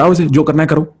हटाओ इसे, जो करना है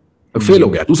करो. फेल हो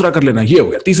गया, दूसरा कर लेना, ये हो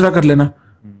गया, तीसरा कर लेना.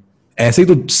 ऐसे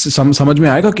ही तो समझ में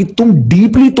आएगा कि तुम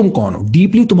डीपली तुम कौन हो,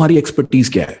 डीपली तुम्हारी एक्सपर्टीज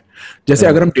क्या है. जैसे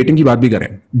अगर हम डेटिंग की बात भी करें,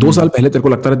 2 साल पहले तेरे को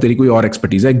लगता था तेरी कोई और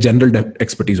एक्सपर्टीज है, एक जनरल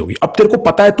एक्सपर्टीज होगी. अब तेरे को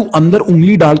पता है तू अंदर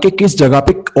उंगली डाल के किस जगह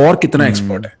पे और कितना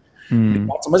एक्सपर्ट है.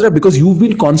 समझ रहा है? Because you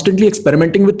been constantly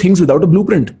experimenting with things without a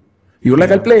blueprint. You're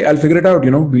like, I'll play, I'll figure it out,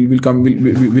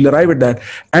 we'll arrive at that.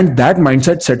 And that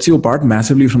mindset sets you apart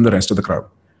massively from the rest of the crowd.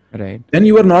 Right. Then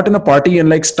you are not in a party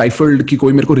and like stifled कि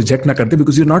कोई मेरे को reject ना कर दे,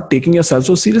 because you're not taking yourself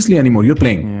so seriously anymore. You're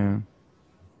playing.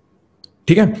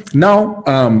 ठीक है? Now,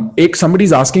 एक somebody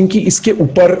is asking कि इसके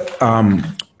ऊपर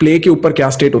play के ऊपर क्या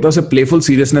state होता है, उसे playful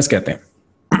seriousness कहते हैं.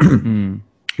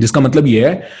 जिसका मतलब ये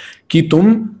है कि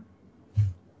तुम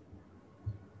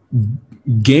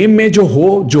गेम में जो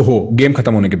हो गेम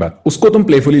खत्म होने के बाद उसको तुम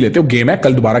प्लेफुली लेते हो. गेम है,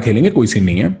 कल दोबारा खेलेंगे, कोई सीन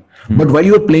नहीं है. But while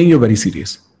you are playing you are very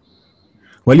serious.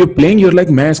 while you're playing you're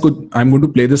like मैं इसको I'm going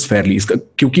to play this fairly, इसका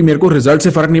क्योंकि मेरे को रिजल्ट से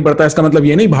फर्क नहीं पड़ता, इसका मतलब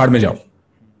ये नहीं बाहर में जाओ.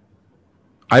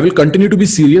 I will continue to be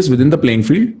serious within the playing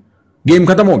field. Game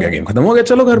खत्म हो गया,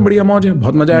 चलो घर, बढ़िया मौज है,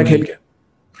 बहुत मजा आया खेल के.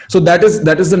 So that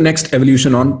is the next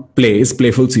evolution on play, is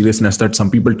playful seriousness that some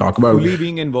people talk about. Fully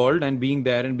being involved and being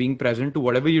there and being present to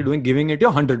whatever you're doing, giving it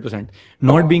your 100%.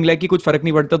 Not being like कि कुछ फर्क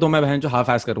नहीं पड़ता तो मैं बहन जो half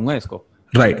S करूंगा इसको.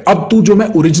 राइट. अब तू जो मैं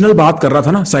ओरिजिनल बात कर रहा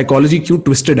था ना, साइकोलॉजी क्यों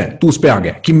ट्विस्टेड है, तू उस पे आ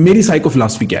गया कि मेरी साइको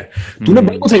फिलॉसफी क्या है. तूने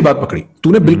बिल्कुल सही बात पकड़ी,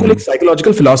 तूने बिल्कुल एक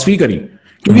साइकोलॉजिकल फिलॉसफी करी,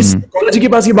 क्योंकि साइकोलॉजी के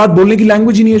पास ये बात बोलने की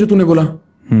लैंग्वेज ही नहीं है जो तूने बोला.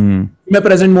 मैं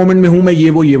प्रेजेंट मोमेंट में हूं, मैं ये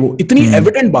वो इतनी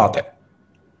एविडेंट बात है.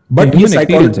 बट ये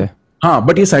साइकोलॉजी, हाँ,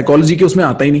 बट ये साइकोलॉजी के उसमें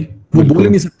आता ही नहीं. वो बोल ही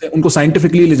नहीं सकते, उनको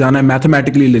साइंटिफिकली ले जाना है,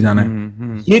 मैथमेटिकली ले जाना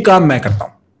है. ये काम मैं करता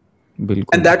हूं. बिल्कुल.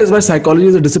 And that is why psychology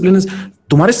as a discipline is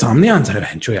तुम्हारे सामने आंसर है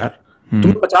बहनचो यार.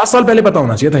 तुम्हें 50 साल पहले पता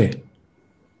होना चाहिए था ये.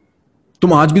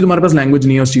 तुम आज भी, तुम्हारे पास लैंग्वेज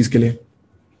नहीं है उस चीज के लिए.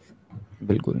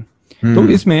 बिल्कुल. तो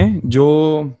इसमें जो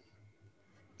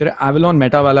तेरा एवलॉन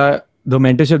मेटा वाला the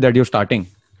mentorship that you are starting,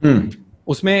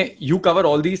 उसमें you cover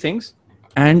all these things,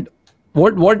 and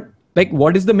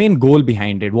what is the main goal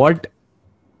behind it?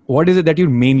 What is it that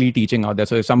you're mainly teaching out there?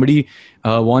 So if somebody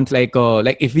wants like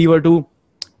if we were to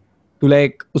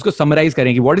like usko summarize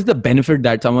करें कि what is the benefit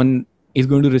that someone is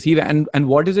going to receive, and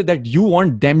what is it that you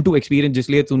want them to experience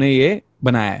जिसलिए तूने ये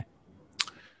बनाया है?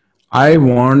 I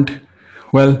want,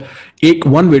 well,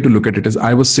 one way to look at it is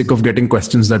I was sick of getting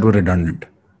questions that were redundant.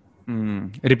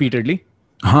 Repeatedly.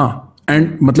 हाँ.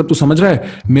 And मतलब तू समझ रहा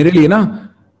है, मेरे लिए ना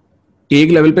एक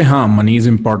लेवल पे हाँ money is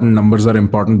important, numbers are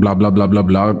important, ब्ला ब्ला ब्ला ब्ला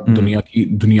ब्ला,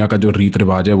 दुनिया का जो रीत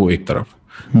रिवाज है वो एक तरफ.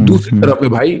 दूसरी तरफ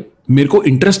में भाई मेरे को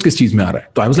इंटरेस्ट किस चीज में आ रहा है.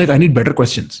 तो I was like I need better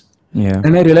questions,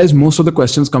 and I realise most of the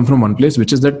questions come from one place,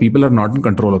 which is that people are not in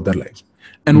control of their lives.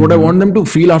 And what I want them to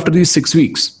feel after these 6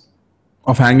 weeks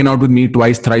of hanging out with me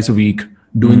twice, thrice a week,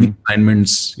 doing the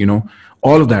assignments, you know,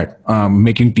 all of that,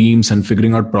 making teams and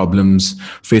figuring out problems,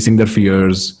 facing their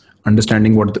fears,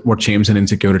 understanding what shames and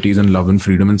insecurities and love and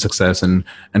freedom and success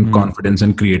and confidence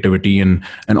and creativity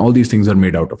and all these things are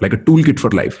made out of, like a toolkit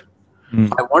for life.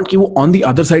 I want कि वो on the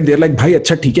other side they're like भाई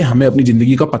अच्छा ठीक है, हमें अपनी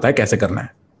जिंदगी का पता है कैसे करना है,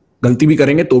 गलती भी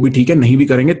करेंगे तो भी ठीक है, नहीं भी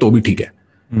करेंगे तो भी ठीक है,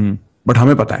 बट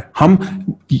हमें पता है. हम,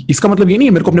 इसका मतलब ये नहीं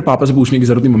है मेरे को अपने पापा से पूछने की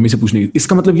जरूरत नहीं, मम्मी से पूछने की.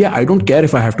 इसका मतलब ये I don't care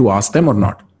if I have to ask them और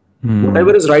not.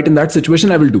 Whatever is right in that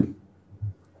situation I will do.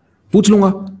 पूछ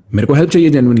लूंगा, मेरे को हेल्प चाहिए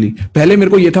जेन्युइनली. पहले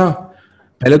मेरे को ये था,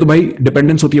 पहले तो भाई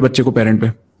डिपेंडेंस होती है बच्चे को पेरेंट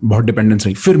पे, बहुत डिपेंडेंस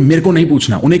रही. फिर मेरे को नहीं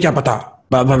पूछना, उन्हें क्या पता,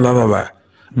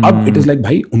 अब इट इज लाइक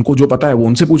भाई उनको जो पता है वो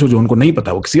उनसे पूछो, जो उनको नहीं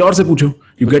पता वो किसी और से पूछो.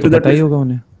 यू गेट टू दैट, ही होगा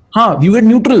उन्हें. हाँ, you get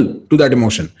neutral to that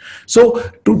emotion. So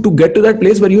to get to that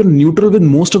place where you're neutral with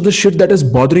most of the shit that is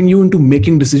bothering you into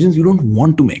making decisions you don't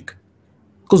want to make,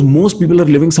 because most people are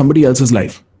living somebody else's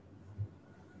life.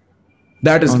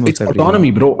 That is, it's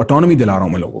autonomy, bro. Autonomy दिला रहा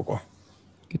हूं मैं लोगों को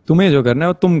कि तुम्हें जो करना है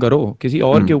वो तुम करो, किसी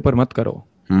और के ऊपर मत करो.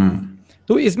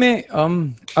 तो इसमें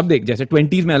अब देख, जैसे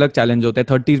 20s में अलग चैलेंज होते हैं,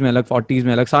 30s में अलग, 40s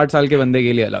में अलग, 60 साल के बंदे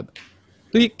के लिए अलग.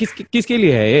 तो ये किसके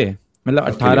लिए है ये, मतलब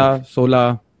 18,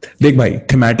 16? देख भाई,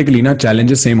 थीमेटिकली ना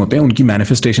चैलेंजेस सेम होते हैं, उनकी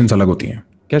मैनिफेस्टेशंस अलग होती हैं.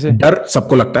 कैसे? डर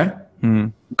सबको लगता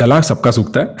है, गला सबका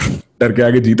सूखता है, डर के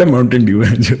आगे जीता माउंटेन ड्यू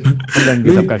है जो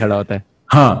सबका खड़ा होता है.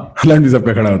 हाँ, लंड भी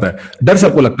सबका खड़ा होता है. डर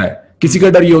सबको लगता है. किसी का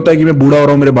डर ये होता है कि मैं बूढ़ा हो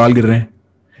रहा हूँ, मेरे बाल गिर रहे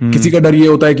हैं. किसी का डर ये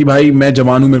होता है कि भाई मैं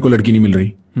जवान हूं, मेरे को लड़की नहीं मिल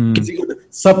रही. किसी का,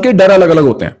 सबके डर अलग अलग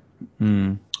होते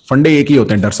हैं. फंडे एक ही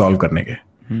होते हैं डर सॉल्व करने के.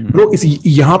 ब्रो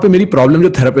यहाँ पे मेरी प्रॉब्लम जो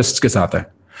थेरेपिस्ट के साथ है,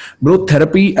 ब्रो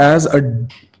थेरेपी एज अ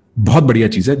बहुत बढ़िया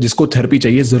चीज है. जिसको थेरेपी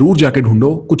चाहिए जरूर जाके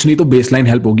ढूंढो. कुछ नहीं तो बेसलाइन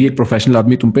हेल्प होगी, एक प्रोफेशनल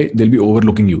आदमी तुम पे, they will be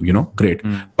overlooking you, you know, great.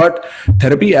 But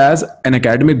therapy as an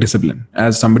academic discipline,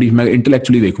 as somebody मैं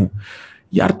इंटेलेक्चुअली देखूं,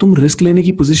 यार तुम रिस्क लेने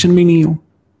की पोजीशन में नहीं हो.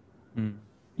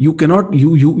 You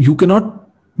cannot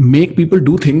make people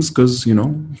do things because, you know,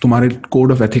 तुम्हारे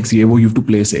code of ethics ये वो, you have to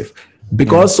play safe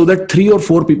because so that 3 or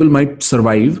 4 people might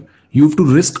survive, you have to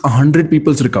risk 100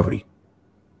 people's recovery.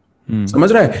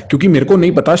 समझ रहा है? क्योंकि मेरे को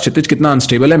नहीं पता क्षितिज कितना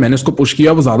अनस्टेबल है, मैंने उसको पुश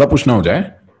किया, वो ज्यादा पुश ना हो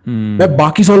जाए. मैं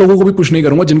बाकी 100 लोगों को भी पुश नहीं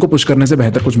करूंगा जिनको पुश करने से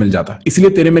बेहतर कुछ मिल जाता. इसलिए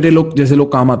तेरे मेरे लोग जैसे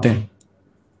लोग काम आते हैं,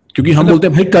 क्योंकि हम बोलते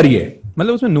हैं भाई करिए.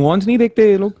 मतलब उसमें नुआंस नहीं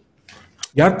देखते ये लोग.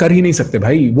 यार कर ही नहीं सकते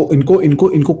भाई, वो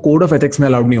इनको कोड ऑफ एथिक्स में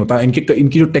अलाउड नहीं होता.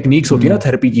 इनकी जो टेक्निक्स होती है ना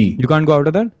थेरेपी की, you can't go out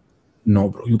of that. No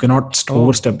bro, you can not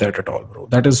overstep that at all bro.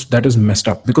 That is messed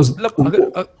up because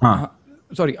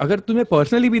sorry, अगर तुम्हें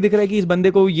पर्सनली भी दिख रहा है कि इस बंदे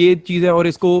को ये चीज है और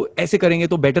इसको ऐसे करेंगे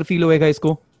तो बेटर फील होएगा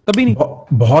इसको, तभी नहीं.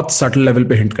 बहुत सटल लेवल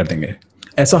पे हिंट कर देंगे.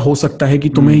 ऐसा हो सकता है कि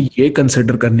तुम्हें ये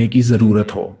कंसिडर करने की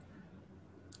जरूरत हो.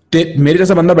 मेरे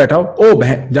जैसा बंदा बैठा हो, ओ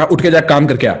बहन जा उठ के जा काम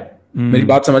करके आ. मेरी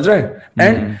बात समझ रहा है?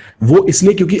 एंड वो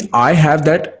इसलिए क्योंकि I have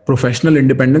that professional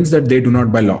independence that they do not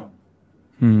by law.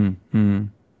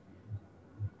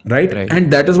 Right?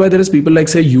 And that is why there is people like,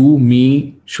 say, you, me,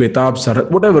 Shwetab, Sarat,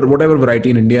 whatever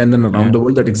variety in India and then around the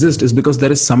world that exists, is because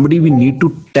there is somebody we need to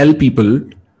tell people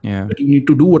that you need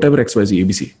to do whatever XYZ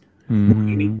ABC.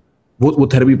 वो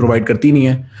therapy provide करती नहीं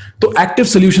है. तो active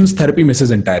solutions therapy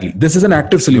misses entirely. This is an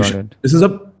active solution. This is a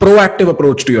proactive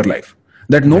approach to your life.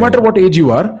 That no matter what age you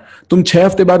are, तुम 6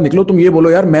 हफ्ते बाद निकलो, तुम ये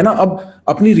बोलो यार मैं ना अब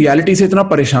अपनी रियलिटी से इतना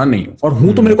परेशान नहीं हूं और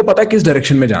हूं तो मेरे को पता है किस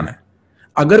डायरेक्शन में जाना है.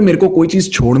 अगर मेरे को कोई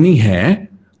चीज छोड़नी है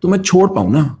तो मैं छोड़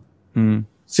पाऊं ना.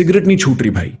 सिगरेट नहीं छूट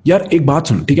रही भाई. यार एक बात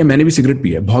सुन, ठीक है, मैंने भी सिगरेट पी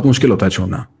है, बहुत मुश्किल होता है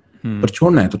छोड़ना, पर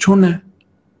छोड़ना है तो छोड़ना है.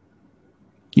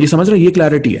 ये समझ रहे, ये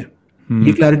क्लैरिटी है.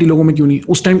 ये क्लैरिटी लोगों में क्यों नहीं?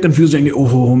 उस टाइम कंफ्यूज जाएंगे,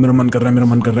 ओहो मेरा मन कर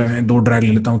रहा है 2 ड्रैग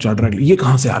ले लेता हूं, 4 ड्रैग. ये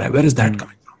कहां से आ रहा है? Where is that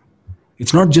coming from?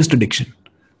 It's not just addiction.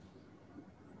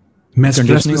 मैं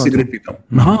स्ट्रेस में सिगरेट पीता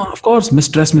हूं. हाँ ऑफ कोर्स मैं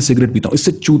स्ट्रेस में सिगरेट पीता हूं.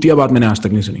 इससे चूतिया बात मैंने आज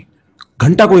तक नहीं सुनी.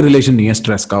 घंटा कोई रिलेशन नहीं है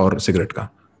स्ट्रेस का और सिगरेट का.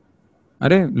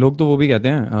 अरे लोग तो वो भी कहते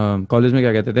हैं, कॉलेज में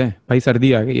क्या कहते थे, भाई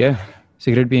सर्दी आ गई है,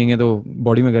 सिगरेट पियेंगे तो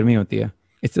बॉडी में गर्मी होती है.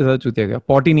 इससे ज्यादा चूतिया क्या?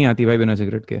 पॉटी नहीं आती भाई बिना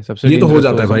सिगरेट के. सबसे ये तो हो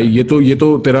जाता है भाई. ये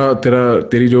तो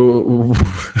तेरी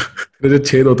जो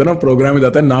छेद होता है ना प्रोग्राम में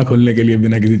जाता है ना खोलने के लिए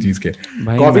बिना किसी चीज के.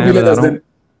 कॉफी पी ले 10 दिन,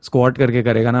 स्क्वाट करके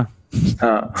करेगा ना,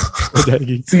 हाँ हो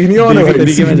जाएगी. सीनियर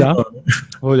तरीके में जा,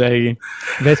 हो जाएगी.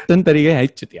 वेस्टर्न तरीके है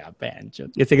चुतिया पैंच.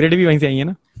 ये सिगरेट भी वहीं से आई है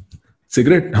ना.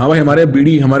 सिगरेट, हाँ भाई हमारे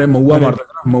बीड़ी, हमारे महुआ मारते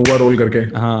थे ना, महुआ रोल करके.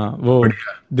 हाँ वो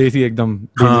देसी एकदम.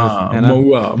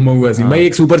 हाँ महुआ सी. भाई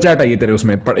एक सुपर चैट आई है तेरे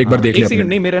उसमें, एक बार देख ले. एक सेकंड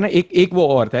नहीं, मेरा ना एक वो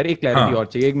और था यार, एक क्लैरिटी और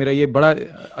चाहिए. एक मेरा ये बड़ा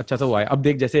अच्छा सा हुआ है. अब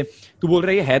देख, जैसे तू बोल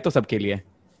रहा है तो सबके लिए,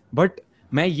 बट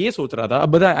मैं ये सोच रहा था, अब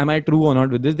बता एम आई ट्रू और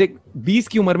नॉट विद दिस. देख 20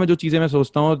 की उम्र में जो चीजें मैं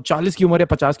सोचता हूँ, 40 की उम्र या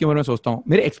 50 की उम्र में सोचता हूँ,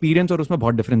 मेरे एक्सपीरियंस और उसमें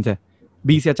बहुत डिफरेंस है.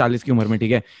 20 या 40 की उम्र में,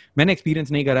 ठीक है, मैंने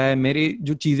एक्सपीरियंस नहीं करा है, मेरी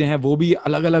जो चीजें हैं वो भी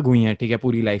अलग अलग हुई हैं, ठीक है,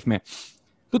 पूरी लाइफ में.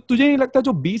 तो तुझे नहीं लगता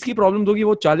जो 20 की प्रॉब्लम्स होगी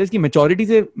वो 40 की मैच्योरिटी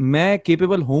से मैं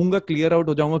केपेबल होऊंगा, क्लियर आउट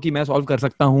हो जाऊंगा कि मैं सॉल्व कर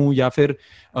सकता हूं, या फिर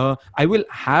I will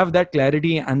have that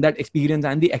clarity and that experience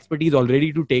and the expertise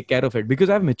already to take care of it because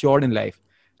I have matured in life.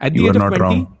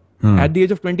 At the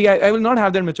age of 20, I will not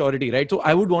have that maturity, right? So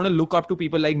I would want to look up to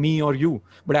people like me or you.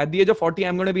 But at the age of 40,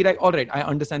 I'm going to be like, all right, I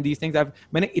understand these things.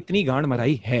 मैंने इतनी गांड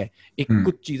मराई है एक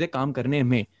कुछ चीजें काम करने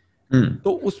में.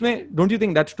 तो उसमें don't you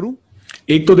think that's true?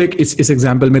 एक तो देख इस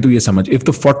एग्जांपल में तू ये समझ, if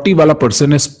the 40 वाला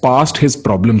person has passed his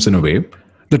problems in a way,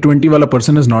 the 20 वाला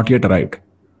person has not yet arrived.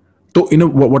 तो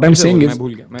what I'm saying is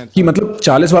कि मतलब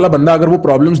 40 वाला बंदा अगर वो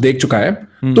प्रॉब्लम्स देख चुका है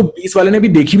तो 20 वाले ने भी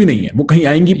देखी भी नहीं है. वो कहीं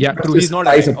आएंगी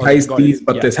 27, 28, 30,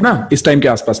 32 है ना, इस टाइम के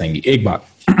आसपास आएंगी. एक बात.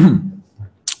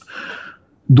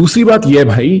 दूसरी बात यह है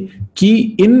भाई कि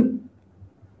इन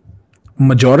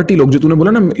मेजॉरिटी लोग जो तूने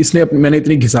बोला ना, इसने मैंने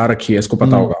इतनी घिसा रखी है, इसको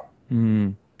पता होगा.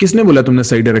 किसने बोला तुमने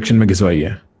सही डायरेक्शन में घिसवाई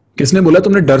है? किसने बोला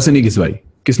तुमने डर से नहीं घिसवाई?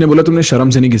 किसने बोला तुमने शर्म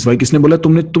से नहीं घिसवाई? किसने बोला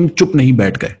तुम चुप नहीं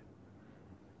बैठ गए?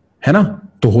 है ना.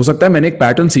 तो हो सकता है मैंने एक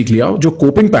पैटर्न सीख लिया हो जो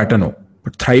कोपिंग पैटर्न हो,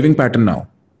 बट थ्राइविंग पैटर्न ना हो,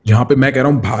 जहां पे मैं कह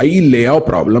रहा हूं भाई ले आओ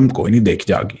प्रॉब्लम, कोई नहीं देख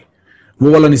जाएगी.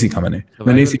 वो वाला नहीं सीखा मैंने.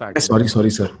 मैंने सीखा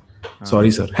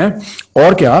सॉरी सर है.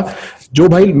 और क्या, जो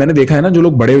भाई मैंने देखा है ना, जो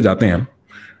लोग बड़े हो जाते हैं,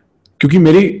 क्योंकि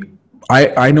मेरी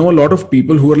I know a lot of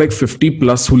people who are like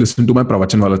 50+ who listen to my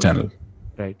प्रवचन वाला चैनल.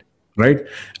 राइट.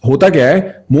 होता क्या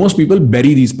है, most people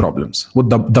berry these problems. वो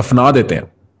दफना देते हैं.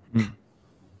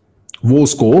 वो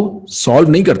उसको सॉल्व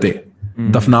नहीं करते,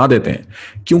 दफना देते हैं.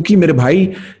 क्योंकि मेरे भाई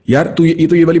यार तू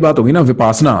ये वाली बात होगी ना,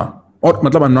 विपासना. और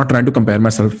मतलब आई am not trying to compare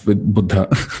my self with Buddha,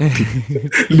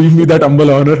 leave me that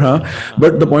humble honour. हाँ,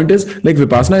 but the point is like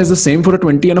Vipassana is the same for a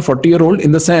 20 and a 40 year old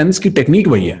in the sense कि टेक्निक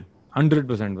वही है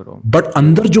 100% bro. But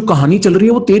अंदर जो कहानी चल रही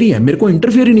है वो तेरी है, मेरे को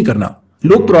इंटरफेयर ही नहीं करना.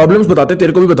 लोग प्रॉब्लम्स बताते,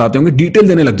 तेरे को भी बताते होंगे, डिटेल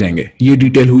देने लग जाएंगे, ये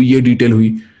डिटेल हुई, ये डिटेल हुई.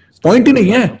 पॉइंट ही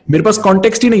नहीं है, मेरे पास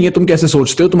कॉन्टेक्स्ट ही नहीं है. तुम कैसे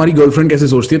सोचते हो, तुम्हारी गर्लफ्रेंड कैसे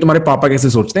सोचती है, तुम्हारे पापा कैसे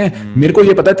सोचते हैं, मेरे को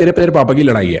ये पता है तेरे पापा की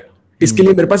लड़ाई है. इसके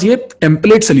लिए मेरे पास ये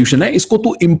टेम्पलेट सोल्यूशन है, इसको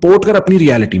तू इंपोर्ट कर अपनी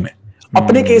रियलिटी में,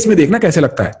 अपने केस में देखना कैसे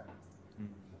लगता है.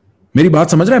 मेरी बात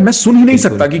समझ रहा है? मैं सुन ही नहीं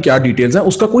सकता कि क्या डिटेल्स है,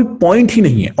 उसका कोई पॉइंट ही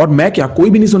नहीं है. और मैं क्या, कोई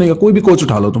भी नहीं सुनेगा. कोई भी कोच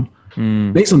उठा लो तुम,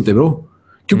 नहीं सुनते ब्रो.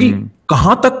 क्योंकि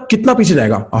कहां तक कितना पीछे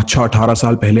जाएगा. अच्छा 18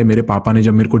 साल पहले मेरे पापा ने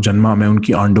जब मेरे को जन्मा, मैं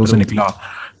उनकी आंडों से निकला,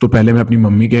 तो पहले मैं अपनी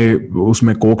मम्मी के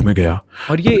उसमें कोख में गया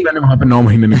और ये मैंने वहां पे 9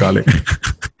 महीने निकाले.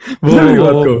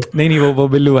 नहीं वो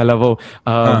बिल्लू वाला वो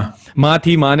माँ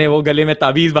थी, माँ ने वो गले में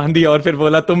ताबीज बांधी और फिर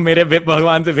बोला तुम मेरे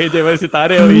भगवान से भेजे हुए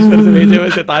सितारे हो, ईश्वर से भेजे हुए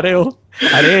सितारे हो.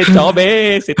 अरे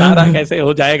चौबे सितारा कैसे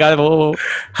हो जाएगा वो.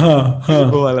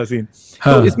 वो वाला सीन.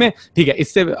 तो इसमें ठीक है,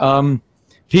 इससे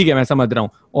ठीक है मैं समझ रहा हूँ.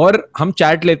 और हम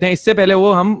चैट लेते हैं. इससे पहले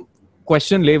वो हम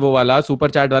क्वेश्चन ले वो वाला सुपर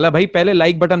चैट वाला, भाई पहले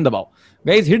लाइक बटन दबाओ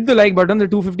guys, hit the like button.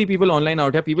 250 people online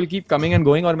out है, people keep coming and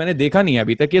going, और मैंने देखा नहीं है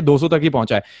अभी तक ये 200 तक ही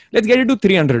पहुंचा है. Let's get it to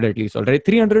 300 at least. Alright,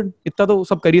 300 इतना तो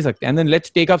सब कर ही सकते हैं. And then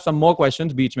let's take up some more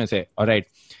questions बीच में से. ऑलराइट,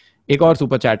 एक और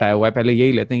सुपर चैट आया हुआ है, पहले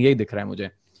यही लेते हैं, यही दिख रहा है मुझे.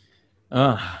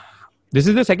 This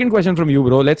is the second question from you,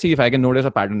 bro. Let's see if I can notice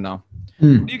a pattern now. How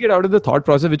do you get out of the thought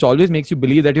process which always makes you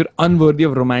believe that you're unworthy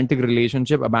of romantic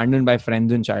relationship, abandoned by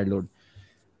friends in childhood?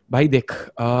 भाई देख,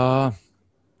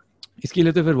 इसके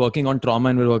लिए तो फिर working on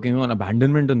trauma and we're working on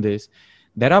abandonment on this.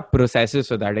 There are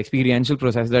processes for that, experiential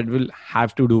processes that we'll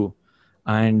have to do.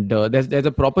 And there's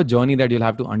a proper journey that you'll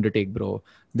have to undertake, bro.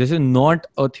 This is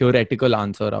not a theoretical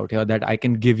answer out here that I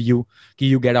can give you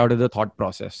कि you get out of the thought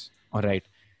process. All right.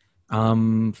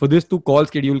 For this to call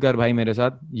schedule kar bhai mere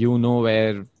sath, you know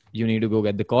where you need to go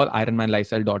get the call,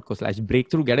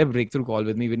 ironmanlifestyle.co/breakthrough. Get a breakthrough call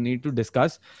with me. We need to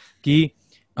discuss ki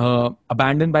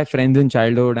abandoned by friends in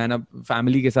childhood and a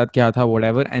family ke sath kya tha,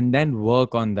 whatever, and then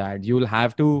work on that. You'll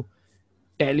have to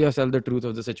tell yourself the truth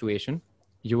of the situation.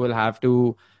 You will have to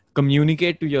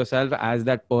communicate to yourself as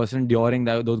that person during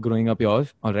those growing up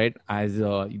years. All right, as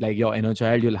like your inner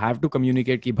child, you'll have to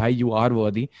communicate ki bhai you are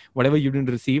worthy. Whatever you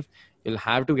didn't receive, you'll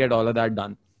have to get all of that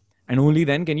done, and only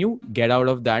then can you get out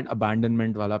of that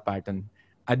abandonment wala pattern.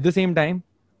 At the same time,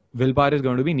 willpower is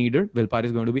going to be needed. Willpower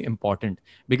is going to be important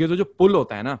because वो जो pull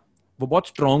होता है ना, वो बहुत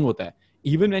strong होता है.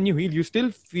 Even when you heal, you still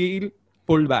feel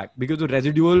pulled back because वो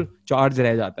residual charge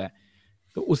रह जाता है.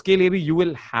 तो उसके लिए भी you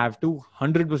will have to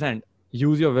 100%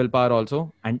 use your willpower also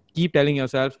and keep telling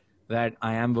yourself that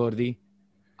I am worthy,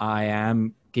 I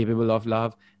am capable of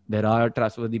love, there are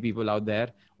trustworthy people out there,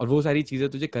 और वो सारी चीजें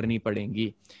तुझे करनी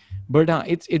पड़ेंगी. बट हाँ,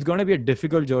 it's going to be a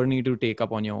difficult journey to take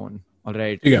up on your own. All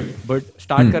right. But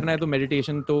start करना है तो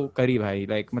meditation तो करी भाई.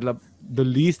 Like मतलब the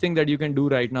least thing that you can do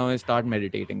right now is start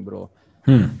meditating, bro.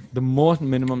 The most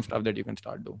minimum stuff that you can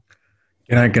start do.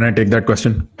 Can I take that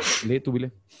question? ले तू भी ले.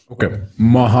 Okay.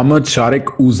 Mohammed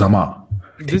Sharik Uzama.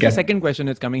 This is the second question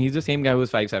is coming. He's the same guy who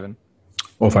was 5'7".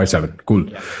 Oh, 5'7". Cool.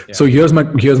 Yeah. So here's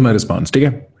my response. ठीक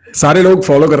है. सारे लोग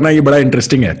follow करना, ये बड़ा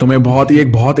इंटरेस्टिंग है. तुम्हें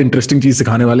एक बहुत इंटरेस्टिंग चीज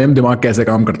सिखाने वाले हैं, दिमाग कैसे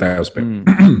काम करता है उस पर.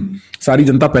 सारी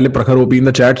जनता पहले Prakhar OP in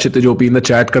the chat, Kshitij OP in the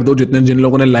chat कर दो. जिन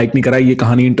लोगों ने लाइक नहीं करा, ये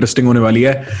कहानी इंटरेस्टिंग होने वाली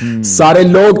है. सारे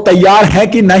लोग तैयार है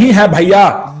कि नहीं है भैया?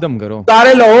 एकदम करो.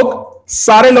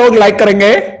 सारे लोग लाइक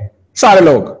करेंगे, सारे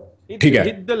लोग. ठीक है,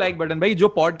 हिट द लाइक बटन भाई. जो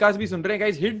पॉडकास्ट भी सुन रहे हैं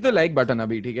guys, hit the like button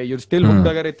अभी. ठीक है, यू आर स्टिल हुक्ड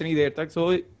अगर इतनी देर तक,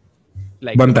 सो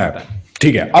लाइक बनता है.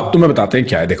 ठीक है, अब तुम्हें बताते हैं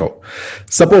क्या है. देखो,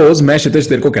 सपोज मैं क्षितिज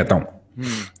तेरे को कहता हूं,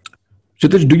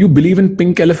 Kshitij, do you believe in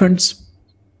pink elephants?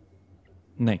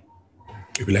 नहीं.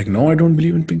 You be like, no, I don't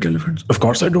believe in pink elephants. Of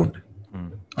course I don't.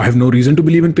 I have no reason to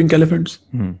believe in pink elephants.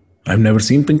 I've never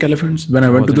seen pink elephants. When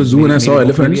I went to the zoo and I saw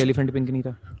elephants. Elephant pink नहीं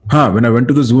था. हाँ, when I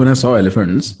went to the zoo and I saw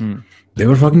elephants, they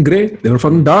were fucking grey. They were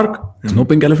fucking dark. There's no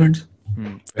pink elephants.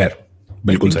 Fair.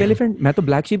 बिल्कुल सही. Pink elephant, मैं तो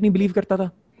black sheep नहीं believe करता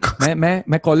था.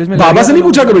 मैं कॉलेज में बाबा से नहीं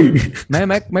पूछा कभी.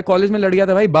 मैं कॉलेज में लड़ गया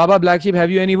था भाई. Baa baa, black sheep, have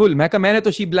you any wool? मैंने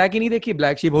तो शीप ब्लैक ही नहीं देखी.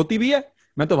 ब्लैक शीप होती भी है.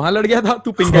 मैं तो वहां लड़ गया था.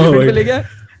 तू पिंक एलिफेंट पे ले गया.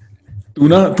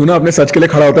 तू ना अपने सच के लिए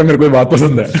खड़ा होता है. मेरे को ये बात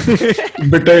पसंद है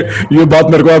बेटे. ये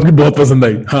बात मेरे को आपकी बहुत पसंद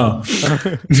आई. हाँ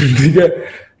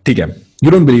ठीक है.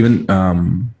 You don't believe in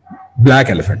black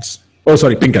elephants. Oh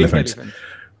sorry, pink elephants.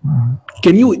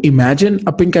 Can you imagine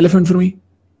a pink elephant for me?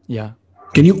 Yeah.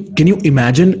 Can you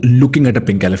imagine looking at a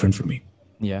pink elephant for me?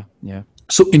 Yeah.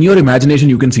 So in your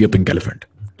imagination, you can see a pink elephant.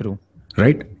 True.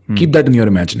 Right? Keep that in your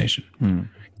imagination.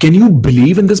 Can you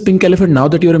believe in this pink elephant now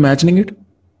that you're imagining it?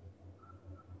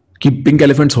 कि pink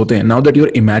elephants होते हैं. Now that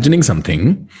you're imagining something,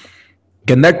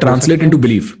 can that translate into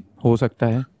belief? हो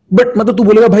सकता है. But मतलब तू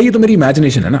बोलेगा भाई ये तो मेरी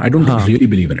imagination है ना. I don't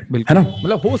really believe in it. है ना?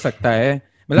 मतलब हो सकता है.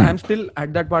 मतलब I'm still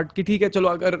at that part कि ठीक है, चलो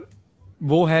अगर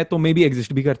वो है तो मे बी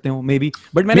एग्जिस्ट भी करते हो, मे बी.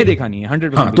 बट मैंने देखा नहीं है.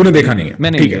 100%. हाँ, तूने देखा नहीं है.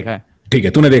 मैंने नहीं देखा है. ठीक है,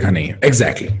 तूने देखा नहीं है.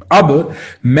 एग्जैक्टली. अब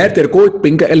मैं तेरे को एक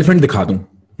पिंक एलिफेंट दिखा दूं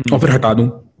और फिर हटा दूं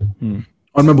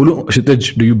और मैं बोलूं,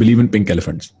 क्षितिज, do you believe in pink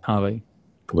elephants? हाँ भाई.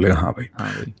 तो बोलेगा हाँ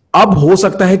भाई. अब हो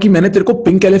सकता है कि मैंने तेरे को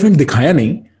पिंक एलिफेंट दिखाया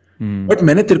नहीं, बट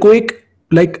मैंने तेरे को एक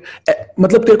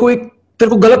मतलब तेरे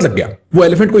को गलत लग गया. वो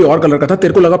एलिफेंट कोई और कलर का था,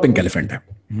 तेरे को लगा पिंक एलिफेंट है.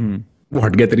 वो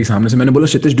हट गया तेरी सामने से. मैंने बोला,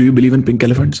 Kshitij, do you believe in pink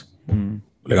elephants?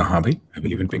 बोलेगा हाँ भाई, I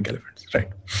believe in pink elephants. Right.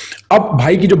 अब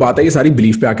भाई की जो बात है, ये सारी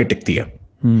बिलीफ पे आके टिकती है.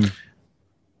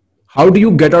 How do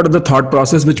you get out of the thought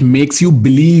process which makes you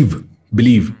believe?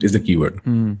 Believe is the key word.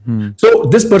 So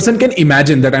this person can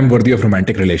imagine that I'm worthy of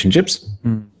romantic relationships,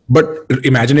 but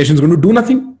imagination is going to do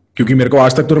nothing क्योंकि मेरे को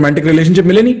आज तक तो romantic relationship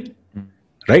मिले नहीं.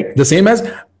 Right? The same as,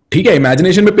 ठीक है,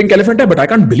 imagination में pink elephant है, but I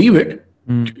can't believe it.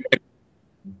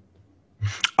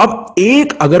 अब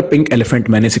एक अगर पिंक एलिफेंट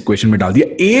मैंने इस इक्वेशन में डाल दिया,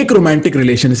 एक रोमांटिक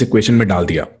रिलेशन इस इक्वेशन में डाल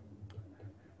दिया,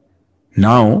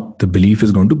 now the belief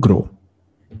is going to grow,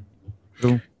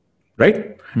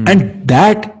 right? And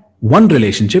that one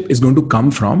relationship is going to come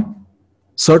from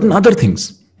certain other things.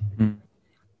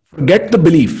 Forget the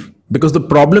belief, because the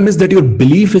problem is that your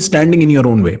belief is standing in your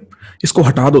own way. इसको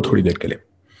हटा दो थोड़ी देर के लिए.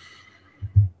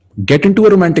 Get into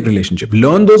a romantic relationship.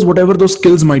 Learn those whatever those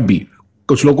skills might be.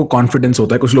 कुछ लोगों को confidence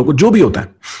होता है, कुछ लोगों को जो भी होता है.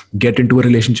 Get into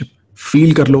a relationship.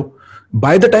 Feel कर लो.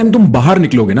 By the time तुम बाहर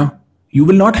निकलोगे ना,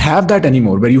 you will not have that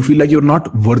anymore where you feel like you're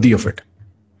not worthy of it.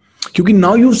 क्योंकि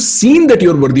now you've seen that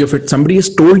you're worthy of it. Somebody has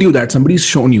told you that. Somebody has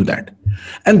shown you that.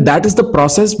 And that is the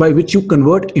process by which you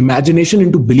convert imagination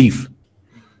into belief.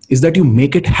 Is that you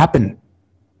make it happen.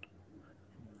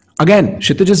 Again,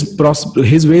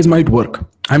 his ways might work.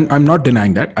 I'm not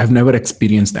denying that. I've never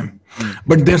experienced them.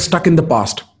 But they're stuck in the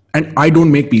past. And I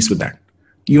don't make peace with that.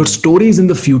 Your story is in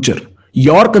the future.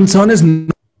 Your concern is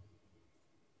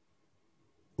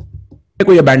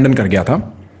कोई abandon कर गया था.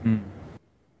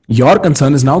 Your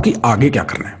concern is now कि आगे क्या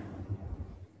करना है.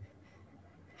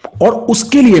 और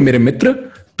उसके लिए मेरे मित्र,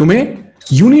 तुम्हें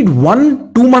you need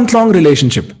 1-2 month long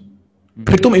relationship.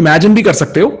 फिर तुम इमेजिन भी कर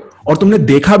सकते हो, और तुमने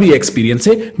देखा भी एक्सपीरियंस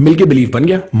से, मिलके बिलीव बन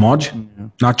गया, मौज,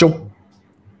 नाचो.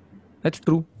 That's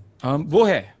true. वो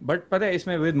है, बट पता है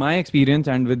इसमें with my experience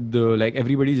and with like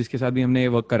everybody जिसके साथ भी हमने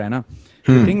वर्क करा है ना,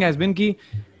 द थिंग हैज बीन कि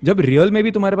जब रियल में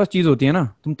भी तुम्हारे पास चीज होती है ना,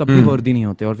 तुम तब भी वर्दी नहीं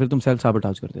होते और फिर तुम सेल्फ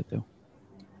साबोटाज कर देते हो.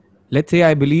 Let's say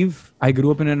I believe I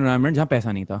grow up in an environment जहाँ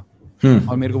पैसा नहीं था,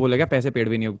 और मेरे को बोला गया पैसे पेड़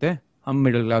भी नहीं उगते, हम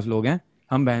मिडिल क्लास लोग हैं,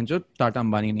 हम बहन चो टाटा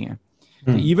अंबानी नहीं है.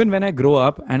 Even when I grow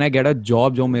up and I get a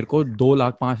job जो मेरे को 2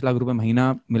 लाख 5 लाख रुपए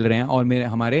महीना मिल रहे हैं, और मेरे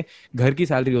हमारे घर की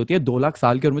सैलरी होती है 2 लाख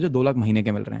साल की और मुझे 2 लाख महीने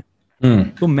के मिल रहे हैं,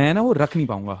 तो मैं ना वो रख नहीं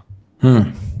पाऊंगा.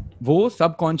 वो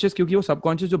सबकॉन्शियस, क्योंकि वो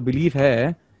सबकॉन्शियस जो बिलीफ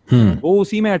है वो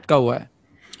उसी में अटका हुआ है,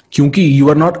 क्योंकि यू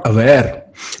आर नॉट अवेयर.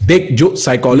 देख, जो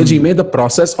साइकोलॉजी में the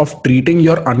process of treating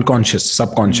your unconscious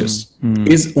subconscious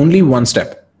is only 1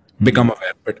 step, become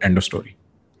aware, but end of story.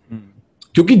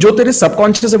 क्योंकि जो तेरे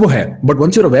सबकॉन्शियस है वो है, but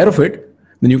once you are aware of it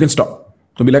then you can stop.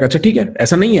 तो भी लगा अच्छा ठीक है,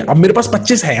 ऐसा नहीं है, अब मेरे पास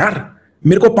 25 है यार,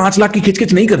 मेरे को 5 लाख की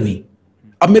खिचखिच नहीं करनी,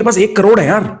 अब मेरे पास 1 करोड़ है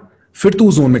यार, फिर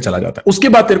तू जोन में चला जाता है. उसके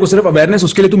बाद तेरे को सिर्फ अवेयरनेस,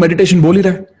 उसके लिए तू मेडिटेशन बोल ही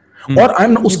रहा है. और आई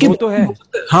एम उसकी वो तो है.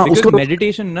 हाँ, उसको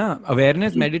मेडिटेशन ना,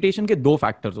 अवेयरनेस मेडिटेशन के 2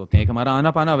 फैक्टर्स होते हैं. एक हमारा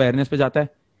आना पाना अवेयरनेस पे जाता है,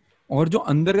 और जो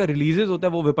अंदर का रिलीजेस होता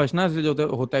है वो विपश्यना से जो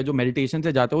होता है, जो मेडिटेशन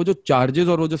से जाता है, वो जो चार्जेस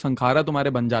और वो जो संखारा तुम्हारे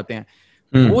बन जाते हैं,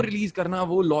 वो रिलीज करना,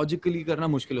 वो लॉजिकली करना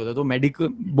मुश्किल होता है. तो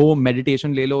वो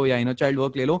मेडिटेशन ले लो या इनर चाइल्ड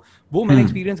वर्क ले लो, वो मैंने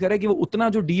एक्सपीरियंस करा है कि वो उतना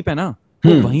जो डीप है ना,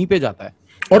 वो वहीं पे जाता है.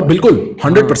 और बिल्कुल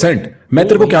 100%. मैं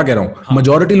तेरे को क्या कह रहा हूं,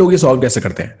 मेजॉरिटी लोग ये सॉल्व कैसे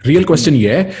करते हैं. रियल क्वेश्चन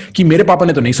ये है कि मेरे पापा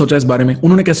ने तो नहीं सोचा इस बारे में,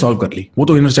 उन्होंने कैसे सॉल्व कर ली, वो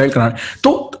तो इनर चाइल्ड कराना.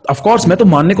 तो ऑफ कोर्स मैं तो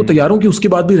मानने को तैयार हूं कि उसके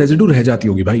बाद भी रेजिड्यू रह जाती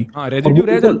होगी भाई. रेजिड्यू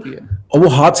रह जाती है, और वो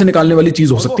हाथ से निकालने वाली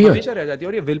चीज हो सकती है, हमेशा रह जाती है.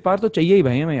 और ये विल पावर तो चाहिए ही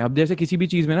भाई हमें. अब जैसे किसी भी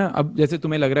चीज में ना, अब जैसे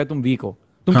तुम्हें लग रहा है तुम वीक हो,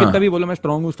 तुम कितना भी बोलो मैं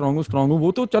स्ट्रांग हूं,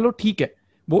 वो तो चलो ठीक है,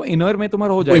 वो इनर में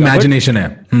तुम्हारा हो जाएगा, इमेजिनेशन है.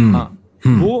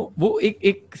 वो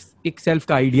एक सेल्फ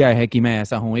का आइडिया है कि मैं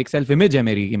ऐसा हूं, एक सेल्फ इमेज है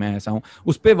मेरी कि मैं ऐसा हूं,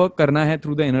 उस पे वर्क करना है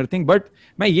through the inner thing. But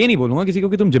मैं ये नहीं बोलूंगा किसी को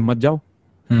कि तुम जिम मत जाओ,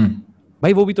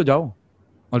 भाई वो भी तो जाओ.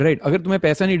 ऑलराइट, अगर तुम्हें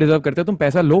पैसा नहीं डिजर्व करते तुम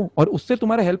पैसा लो, और उससे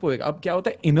तुम्हारा हेल्प होएगा. अब क्या होता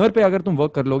है, इनर पे अगर तुम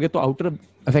वर्क कर लोगे तो आउटर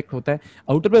इफेक्ट होता है,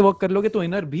 आउटर पे वर्क कर लोगे तो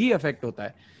इनर भी इफेक्ट होता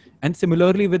है. And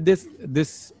similarly with this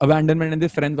abandonment and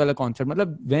this friend वाला कॉन्सेप्ट,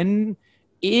 मतलब व्हेन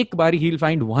एक बार he will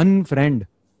find one friend,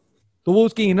 तो वो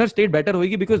उसकी इनर स्टेट बेटर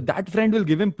होगी, because that friend will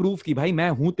give him proof कि भाई मैं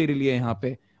हूं तेरे लिए यहाँ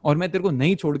पे, और मैं तेरे को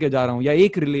नहीं छोड़ के जा रहा हूँ. या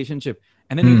एक relationship,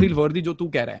 and then you feel worthy जो तू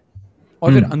कह रहा है,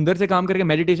 और फिर अंदर से काम करके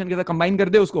मेडिटेशन के साथ कंबाइन कर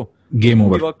दे उसको, गेम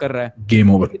ओवर, वर्क कर रहा है,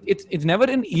 game over. It's never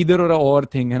an either or और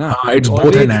थिंग है ना, it's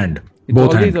both an and, both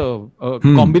always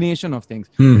a combination of things.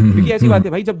 क्योंकि ऐसी बात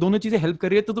है भाई, जब दोनों चीजें हेल्प कर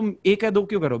रही है तो तुम एक या दो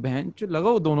क्यों करो, बहन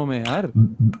लगाओ दोनों में यार.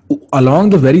 Along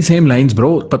the very same lines, bro,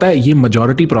 पता है ये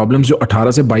मेजॉरिटी प्रॉब्लम्स जो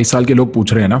 18 से 22 साल के लोग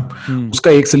पूछ रहे हैं ना,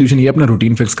 उसका एक सोल्यूशन ये, अपना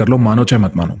रूटीन फिक्स कर लो, मानो चाहे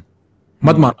मत मानो.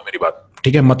 मत मानो मेरी बात,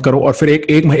 ठीक है, मत करो, और फिर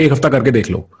एक हफ्ता करके देख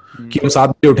लो कि हम 7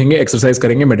 बजे उठेंगे, एक्सरसाइज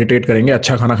करेंगे, मेडिटेट करेंगे,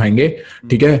 अच्छा खाना खाएंगे,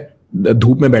 ठीक है,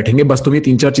 धूप में बैठेंगे, बस तुम ये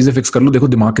 3-4 चीजें फिक्स कर लो, देखो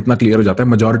दिमाग कितना क्लियर हो जाता है.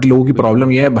 मेजॉरिटी लोगों की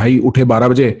प्रॉब्लम ये है, भाई उठे 12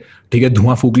 बजे, ठीक है,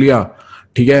 धुआं फूक लिया,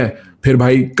 ठीक है, फिर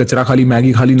भाई कचरा खा ली,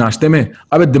 मैगी खा ली नाश्ते में,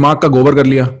 अब दिमाग का गोबर कर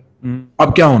लिया,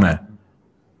 अब क्या होना है.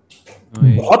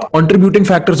 बहुत कंट्रीब्यूटिंग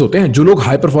फैक्टर्स होते हैं. जो लोग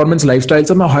हाई परफॉर्मेंस लाइफस्टाइल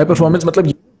से, हाई परफॉर्मेंस मतलब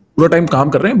पूरा टाइम काम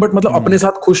कर रहे हैं, बट मतलब अपने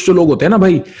साथ खुश जो लोग होते हैं ना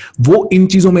भाई, वो इन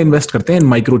चीजों में इन्वेस्ट करते हैं, इन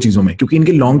माइक्रो चीजों में, क्योंकि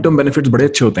इनके लॉन्ग टर्म बेनिफिट्स बड़े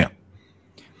अच्छे होते हैं.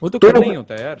 वो तो करना ही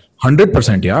होता है यार,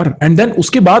 100% यार. एंड देन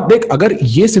उसके बाद देख, अगर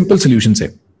ये सिंपल सोल्यूशन से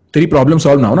तेरी प्रॉब्लम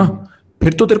सॉल्व ना हो ना,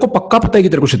 फिर तो तेरे को पक्का पता है कि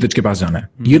तेरे को क्षितिज के पास जाना है।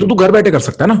 ये तो तू घर बैठे कर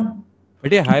सकता है ना।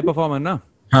 बट ये हाई परफॉर्मर ना,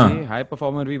 हाँ, ये हाई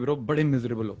परफॉर्मर भी ब्रो बड़े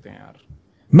मिजरेबल होते हैं यार।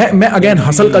 मैं again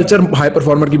hustle culture high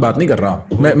performer की बात नहीं कर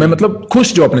रहा। मैं मतलब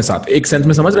खुश जो अपने साथ एक सेंस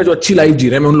में समझ रहे, जो अच्छी लाइफ जी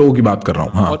रहे हैं, मैं उन लोगों की बात कर रहा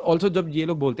हूँ। हाँ। और ऑल्सो जब ये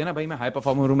लोग बोलते हैं ना भाई मैं हाई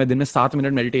परफॉर्मर हूँ, मैं दिन में 7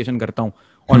 मिनट मेडिटेशन करता हूँ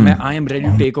और मैं I am ready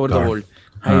to take over the world,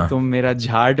 भाई तुम मेरा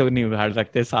झाड़ नहीं उखाड़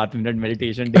सकते 7 मिनट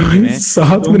मेडिटेशन डेली में।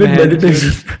 7 मिनट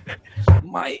मेडिटेशन,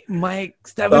 my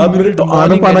 7 7 मिनट तो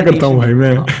आना पाना करता हूँ भाई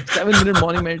मैं। 7 minute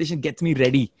morning meditation gets me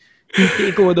ready to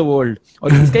take over the world। और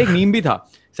इसका एक मीम भी था,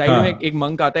 साइड में एक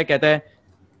मंक आता है, कहता है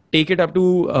take it up to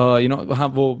हाँ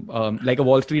वो like a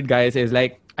Wall Street guy says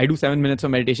like I do 7 minutes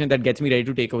of meditation that gets me ready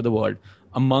to take over the world।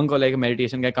 A monk or like a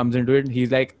meditation guy comes into it,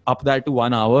 he's like up that to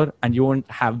 1 hour and you won't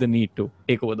have the need to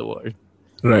take over the world।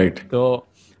 Right। तो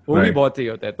वो भी बहुत सही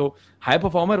होता है। तो high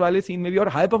performer वाले scene में भी और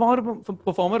हाई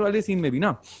परफॉर्मर वाले सीन में भी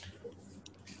ना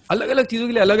अलग अलग चीजों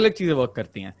के लिए अलग अलग चीजें वर्क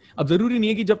करती हैं। अब जरूरी नहीं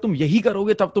है कि जब तुम यही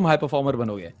करोगे तब तुम हाई परफॉर्मर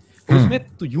बनोगे। उसमें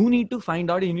तो you need to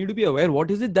find out, you need to be aware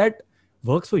what is it that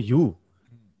works for you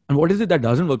and what is it that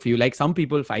doesn't work for you. Like some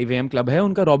people 5 AM club है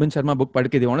उनका, robin Sharma book पढ़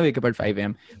के they want to wake up at 5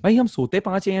 AM। भाई हम सोते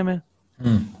 5 AM है।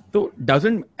 तो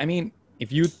doesn't I mean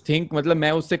if you think मतलब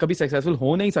मैं उससे कभी सक्सेसफुल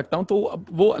हो नहीं सकता हूँ, तो अब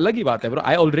वो अलग ही बात है bro.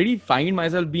 I already find my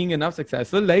self being enough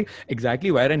successful, like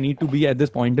exactly where I need to be at this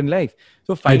point in life.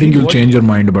 So I think you change your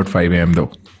mind about 5 AM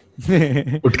दो।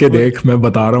 उठ के देख, मैं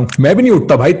बता रहा हूँ, मैं भी नहीं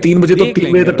उठता भाई 3 बजे, तो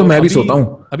 3 बजे तक तो मैं भी सोता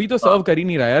हूँ। अभी तो सर्व कर ही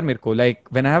नहीं रहा यार मेरे को। Like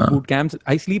when I have boot camps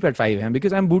I sleep at 5 AM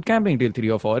because I am boot camping till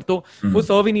 3 or 4। तो वो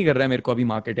सर्व ही नहीं कर रहा है मेरे को अभी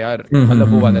मार्केट यार, मतलब